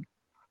content soon.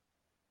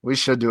 We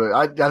should do it.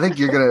 I think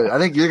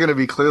you're gonna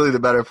be clearly the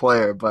better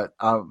player. But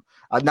now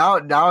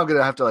I'm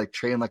gonna have to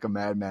train like a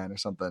madman or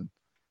something,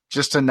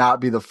 just to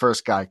not be the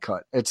first guy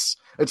cut. It's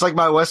like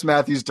my Wes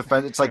Matthews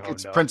defense.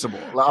 It's principle.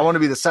 I want to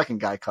be the second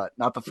guy cut,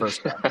 not the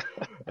first guy.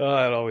 It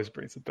always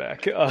brings it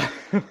back.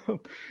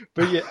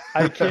 But yeah,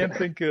 I can't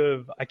think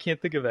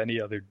of any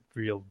other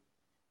real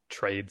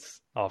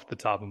trades off the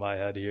top of my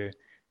head here.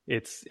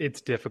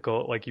 It's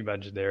difficult, like you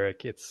mentioned,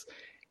 Eric. It's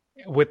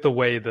with the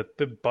way that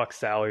the Bucks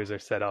salaries are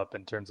set up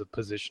in terms of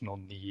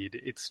positional need.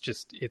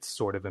 It's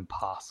sort of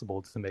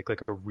impossible to make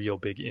a real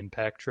big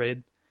impact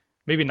trade.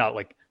 Maybe not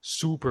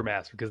super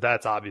massive because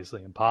that's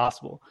obviously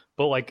impossible,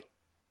 but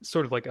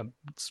sort of a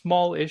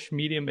small-ish,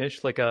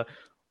 medium-ish, like a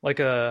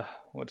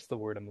what's the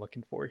word I'm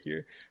looking for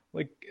here?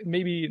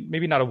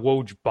 Maybe not a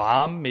Woj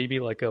bomb, maybe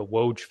a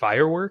Woj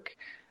firework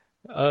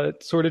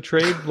sort of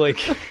trade.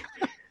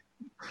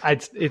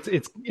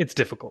 It's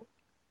difficult.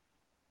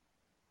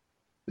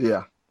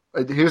 Yeah.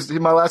 Here's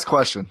my last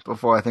question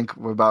before I think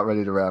we're about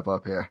ready to wrap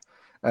up here.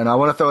 And I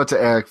want to throw it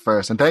to Eric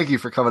first. And thank you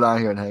for coming on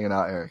here and hanging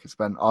out, Eric. It's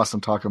been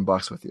awesome talking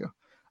Bucks with you.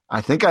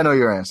 I think I know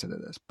your answer to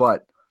this,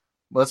 but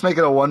let's make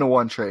it a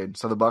 1-to-1 trade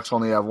so the Bucks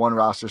only have one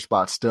roster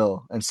spot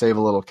still and save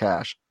a little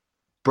cash.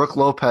 Brook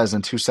Lopez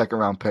and 2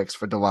 second-round picks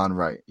for DeLon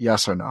Wright.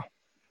 Yes or no?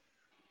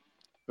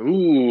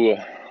 Ooh.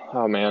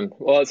 Oh, man.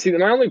 Well, see,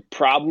 my only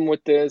problem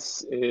with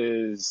this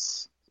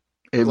is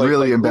it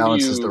really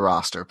imbalances the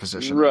roster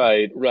position.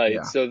 Right.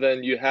 Yeah. So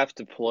then you have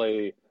to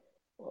play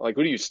who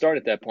do you start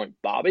at that point?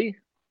 Bobby?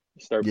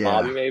 You start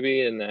Bobby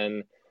maybe, and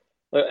then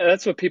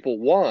that's what people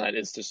want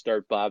is to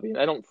start Bobby. And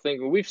I don't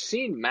think we've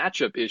seen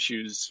matchup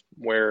issues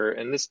where,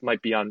 and this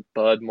might be on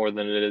Bud more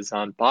than it is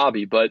on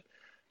Bobby, but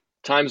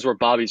times where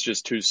Bobby's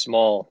just too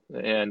small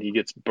and he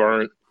gets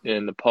burnt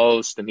in the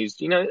post and he's,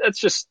 that's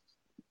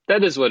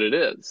that is what it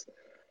is.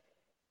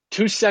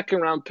 2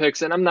 second-round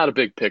picks, and I'm not a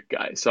big pick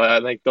guy, so I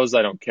think those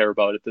I don't care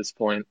about at this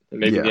point. And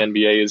maybe the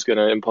NBA is going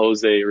to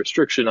impose a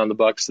restriction on the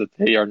Bucks that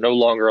they are no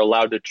longer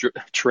allowed to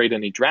trade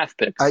any draft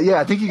picks.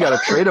 I think you got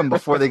to trade them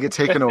before they get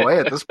taken away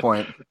at this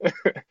point.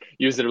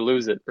 Use it or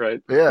lose it,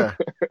 right? Yeah.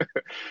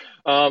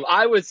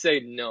 I would say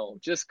no,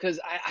 just because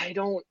I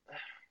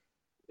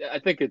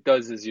think it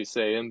does, as you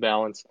say,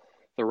 imbalance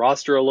the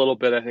roster a little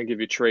bit. I think if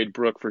you trade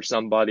Brook for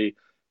somebody,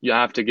 you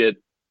have to get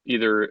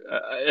either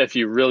if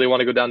you really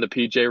want to go down the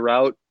PJ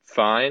route,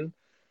 fine.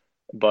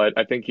 But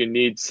I think you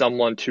need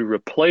someone to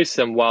replace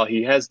him. While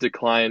he has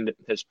declined,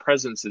 his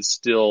presence is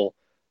still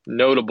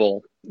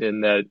notable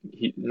in that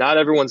not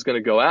everyone's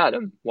going to go at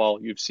him. While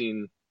you've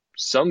seen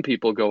some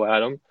people go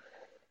at him,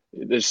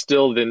 there's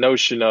still the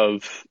notion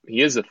of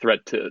he is a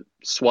threat to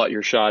swat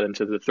your shot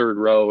into the third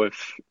row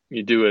if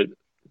you do it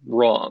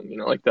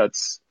wrong.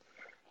 That's.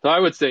 So I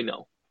would say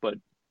no, but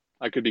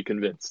I could be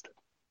convinced.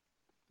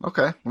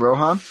 Okay.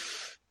 Rohan?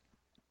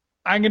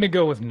 I'm going to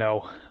go with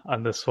no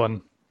on this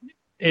one.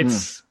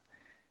 It's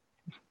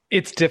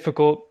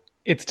difficult.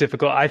 It's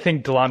difficult. I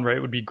think DeLon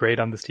Wright would be great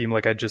on this team,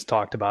 like I just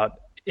talked about.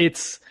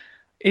 It's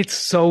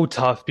so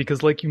tough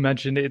because, like you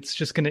mentioned, it's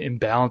just going to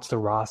imbalance the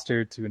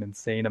roster to an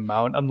insane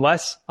amount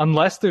unless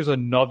there's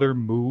another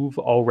move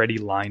already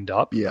lined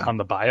up on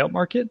the buyout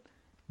market.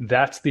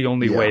 That's the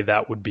only way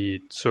that would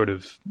be sort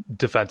of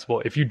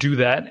defensible. If you do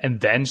that and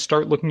then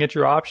start looking at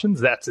your options,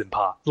 that's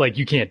impossible. Like,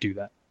 you can't do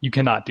that. You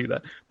cannot do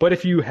that. But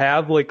if you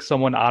have like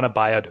someone on a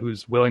buyout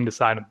who's willing to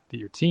sign up to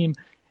your team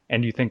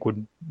and you think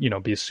would,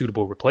 be a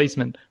suitable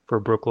replacement for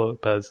Brook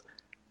Lopez,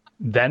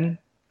 then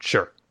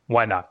sure,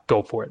 why not?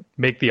 Go for it.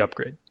 Make the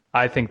upgrade.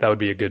 I think that would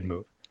be a good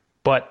move.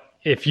 But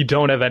if you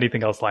don't have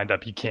anything else lined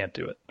up, you can't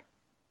do it.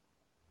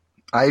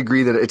 I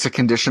agree that it's a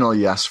conditional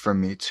yes from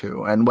me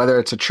too. And whether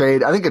it's a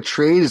trade, I think a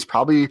trade is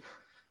probably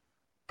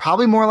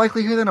more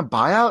likely here than a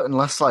buyout,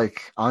 unless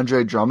like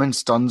Andre Drummond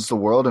stuns the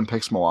world and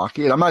picks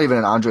Milwaukee. And I'm not even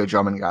an Andre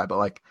Drummond guy, but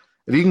like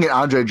if you can get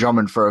Andre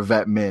Drummond for a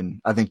vet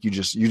min, I think you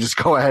just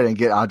go ahead and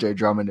get Andre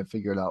Drummond and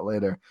figure it out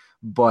later.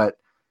 But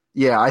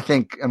yeah, I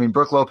mean,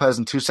 Brook Lopez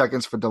in 2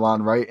 seconds for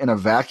DeLon Wright in a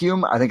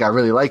vacuum. I think I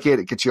really like it.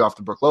 It gets you off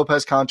the Brook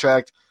Lopez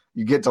contract.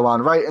 You get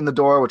DeLon Wright in the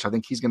door, which I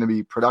think he's going to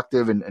be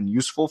productive and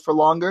useful for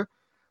longer.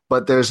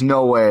 But there's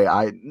no way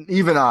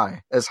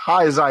as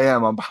high as I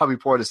am on Bobby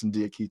Portis and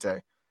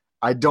Diakite,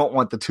 I don't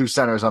want the two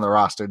centers on the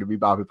roster to be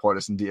Bobby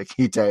Portis and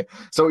Diakite.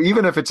 So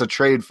even if it's a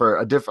trade for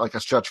a different, like a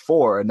stretch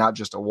 4 and not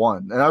just a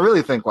 1, and I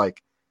really think I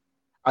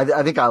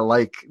think I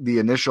like the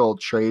initial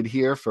trade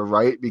here for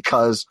Wright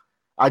because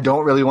I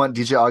don't really want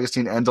DJ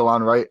Augustine and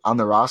DeLon Wright on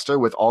the roster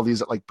with all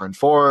these like Bryn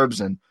Forbes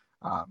and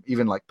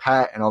even like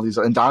Pat and all these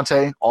and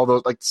Dante, all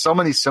those like so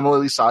many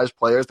similarly sized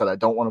players that I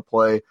don't want to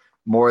play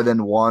more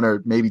than one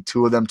or maybe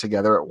two of them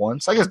together at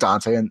once. I guess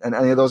Dante and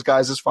any of those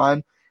guys is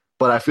fine.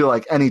 But I feel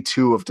like any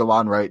two of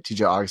DeLon Wright,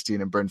 TJ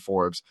Augustine, and Bryn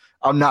Forbes,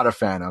 I'm not a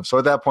fan of. So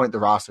at that point, the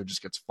roster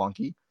just gets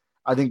funky.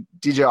 I think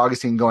DJ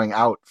Augustine going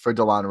out for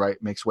DeLon Wright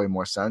makes way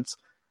more sense.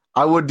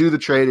 I would do the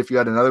trade if you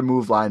had another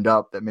move lined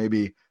up that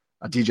maybe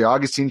a DJ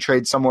Augustine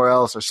trade somewhere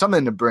else or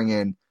something to bring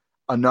in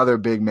another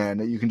big man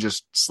that you can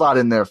just slot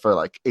in there for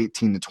like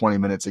 18 to 20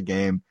 minutes a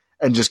game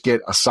and just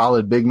get a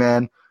solid big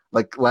man.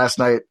 Like last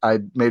night, I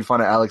made fun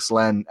of Alex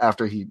Len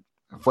after he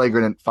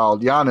flagrant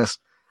fouled Giannis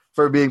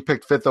for being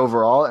picked 5th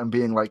overall and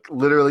being like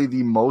literally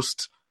the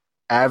most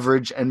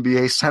average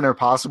NBA center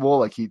possible.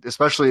 Like he,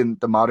 especially in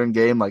the modern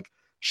game, like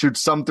shoots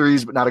some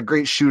threes, but not a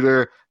great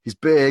shooter. He's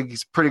big.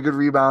 He's a pretty good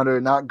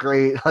rebounder, not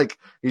great. Like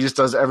he just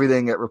does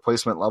everything at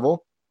replacement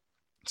level.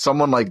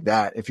 Someone like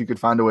that, if you could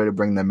find a way to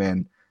bring them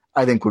in,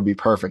 I think would be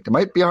perfect. It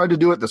might be hard to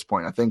do at this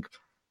point. I think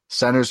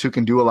centers who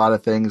can do a lot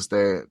of things,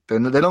 they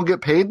don't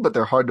get paid, but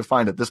they're hard to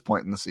find at this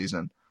point in the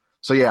season.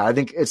 So yeah, I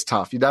think it's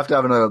tough. You'd have to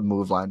have another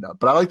move lined up.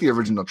 But I like the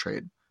original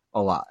trade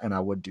a lot, and I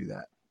would do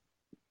that.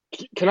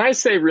 Can I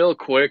say real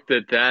quick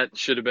that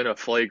should have been a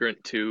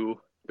flagrant 2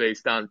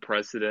 based on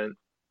precedent?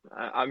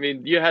 I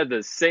mean, you had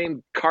the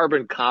same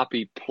carbon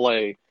copy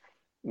play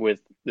with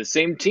the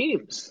same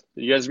teams.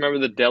 You guys remember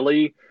the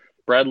Delhi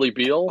Bradley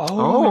Beal?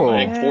 Oh,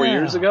 4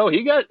 years ago.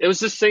 It was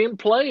the same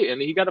play, and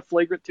he got a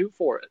flagrant 2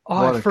 for it.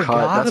 Oh, I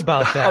forgot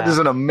about that. That is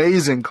an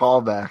amazing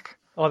callback.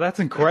 Oh, that's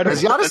incredible.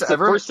 Has Giannis That's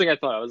ever? The first thing I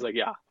thought. I was like,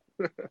 yeah.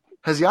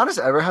 Has Giannis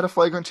ever had a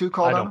flagrant 2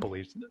 called? I don't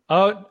believe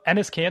so.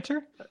 Enes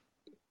Kanter?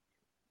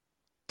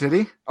 Did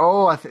he?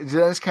 Oh, did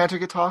Enes Kanter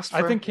get tossed?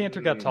 I think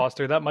Kanter got tossed,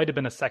 or that might have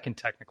been a second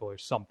technical or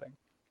something.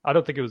 I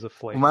don't think it was a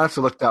flagrant. We might have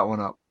to look that one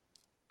up.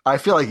 I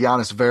feel like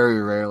Giannis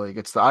very rarely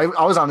gets I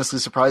was honestly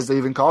surprised they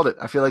even called it.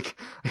 I feel like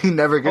he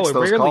never gets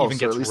those calls. Even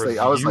gets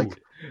I was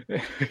like,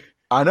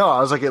 I know. I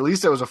was like, at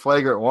least it was a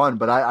flagrant 1,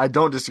 but I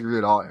don't disagree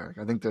at all, Eric.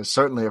 I think there's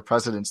certainly a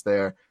precedence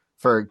there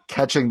for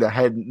catching the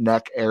head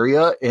neck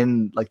area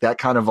in like that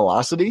kind of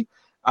velocity.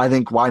 I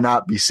think why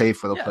not be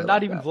safe with a play?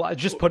 Not like even that?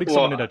 just putting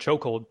someone in a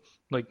chokehold.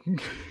 Like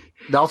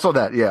also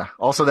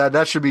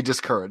that should be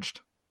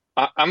discouraged.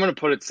 I'm going to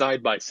put it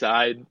side by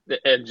side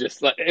and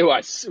just like it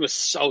was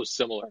so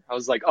similar. I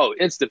was like, oh,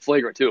 instant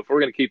flagrant too. If we're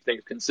going to keep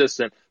things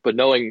consistent, but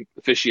knowing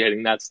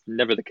officiating, that's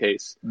never the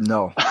case.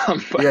 No.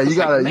 Yeah, you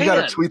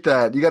gotta tweet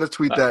that. You gotta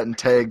tweet that and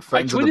tag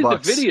friends of the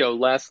Bucks. I tweeted the video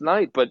last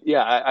night, but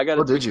yeah, I got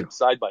to tweet it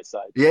side by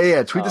side.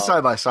 Yeah. Tweet the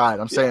side by side.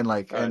 I'm saying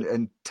like,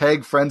 and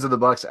tag friends of the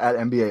Bucks at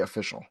NBA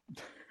official.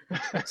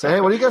 Say,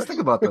 hey, what do you guys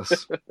think about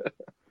this?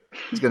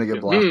 He's gonna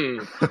get blocked.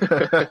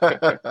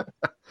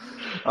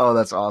 Oh,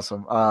 that's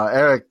awesome.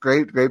 Eric,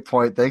 great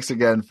point. Thanks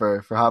again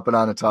for hopping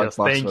on and talk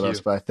Bucks with us.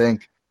 But I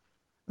think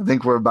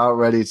we're about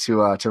ready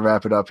to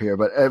wrap it up here.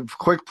 But a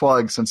quick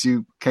plug, since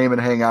you came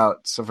and hang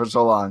out for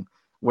so long,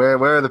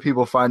 where are the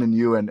people finding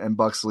you and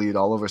Bucks Lead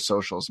all over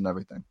socials and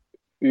everything?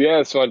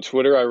 Yeah, so on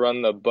Twitter I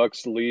run the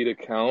Bucks Lead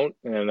account,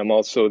 and I'm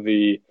also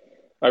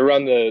I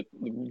run the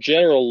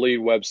general Lead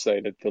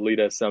website at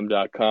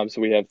theleadsm.com.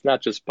 So we have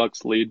not just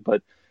Bucks Lead,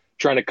 but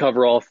trying to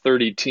cover all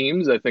 30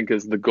 teams, I think,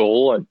 is the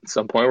goal. At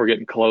some point, we're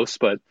getting close.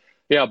 But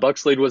yeah,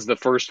 Bucks Lead was the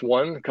first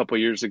one a couple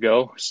of years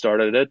ago.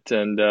 Started it,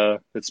 and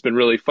it's been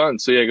really fun.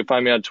 So yeah, you can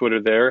find me on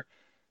Twitter there,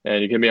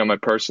 and you can be on my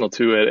personal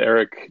too at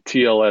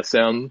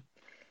EricTLSM.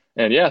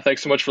 And yeah,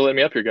 thanks so much for letting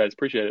me up here, guys.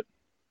 Appreciate it.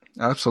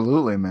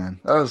 Absolutely, man.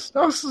 This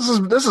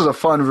is a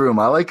fun room.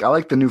 I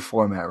like the new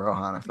format,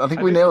 Rohan. I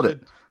think we nailed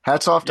it.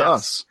 Hats off to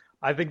us.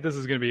 I think this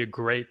is going to be a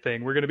great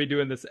thing. We're going to be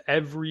doing this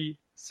every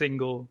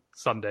single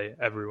Sunday,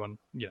 everyone.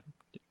 Yeah,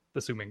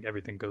 assuming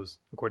everything goes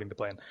according to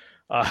plan.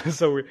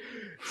 So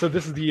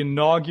this is the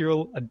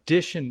inaugural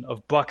edition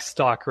of Bucks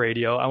Talk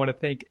Radio. I want to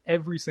thank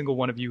every single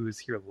one of you who's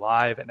here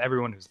live and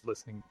everyone who's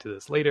listening to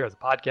this later as a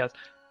podcast.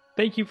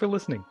 Thank you for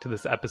listening to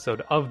this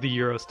episode of the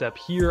Eurostep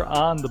here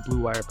on the Blue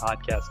Wire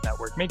Podcast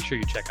Network. Make sure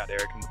you check out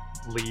Eric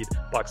and Lead,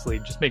 Bucks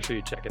Lead. Just make sure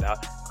you check it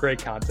out.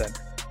 Great content.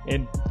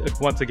 And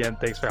once again,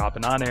 thanks for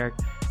hopping on, Eric.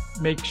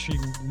 Make sure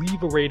you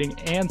leave a rating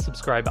and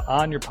subscribe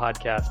on your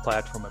podcast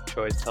platform of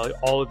choice. Tell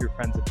all of your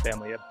friends and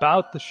family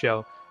about the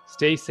show.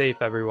 Stay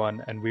safe,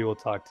 everyone, and we will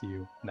talk to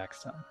you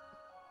next time.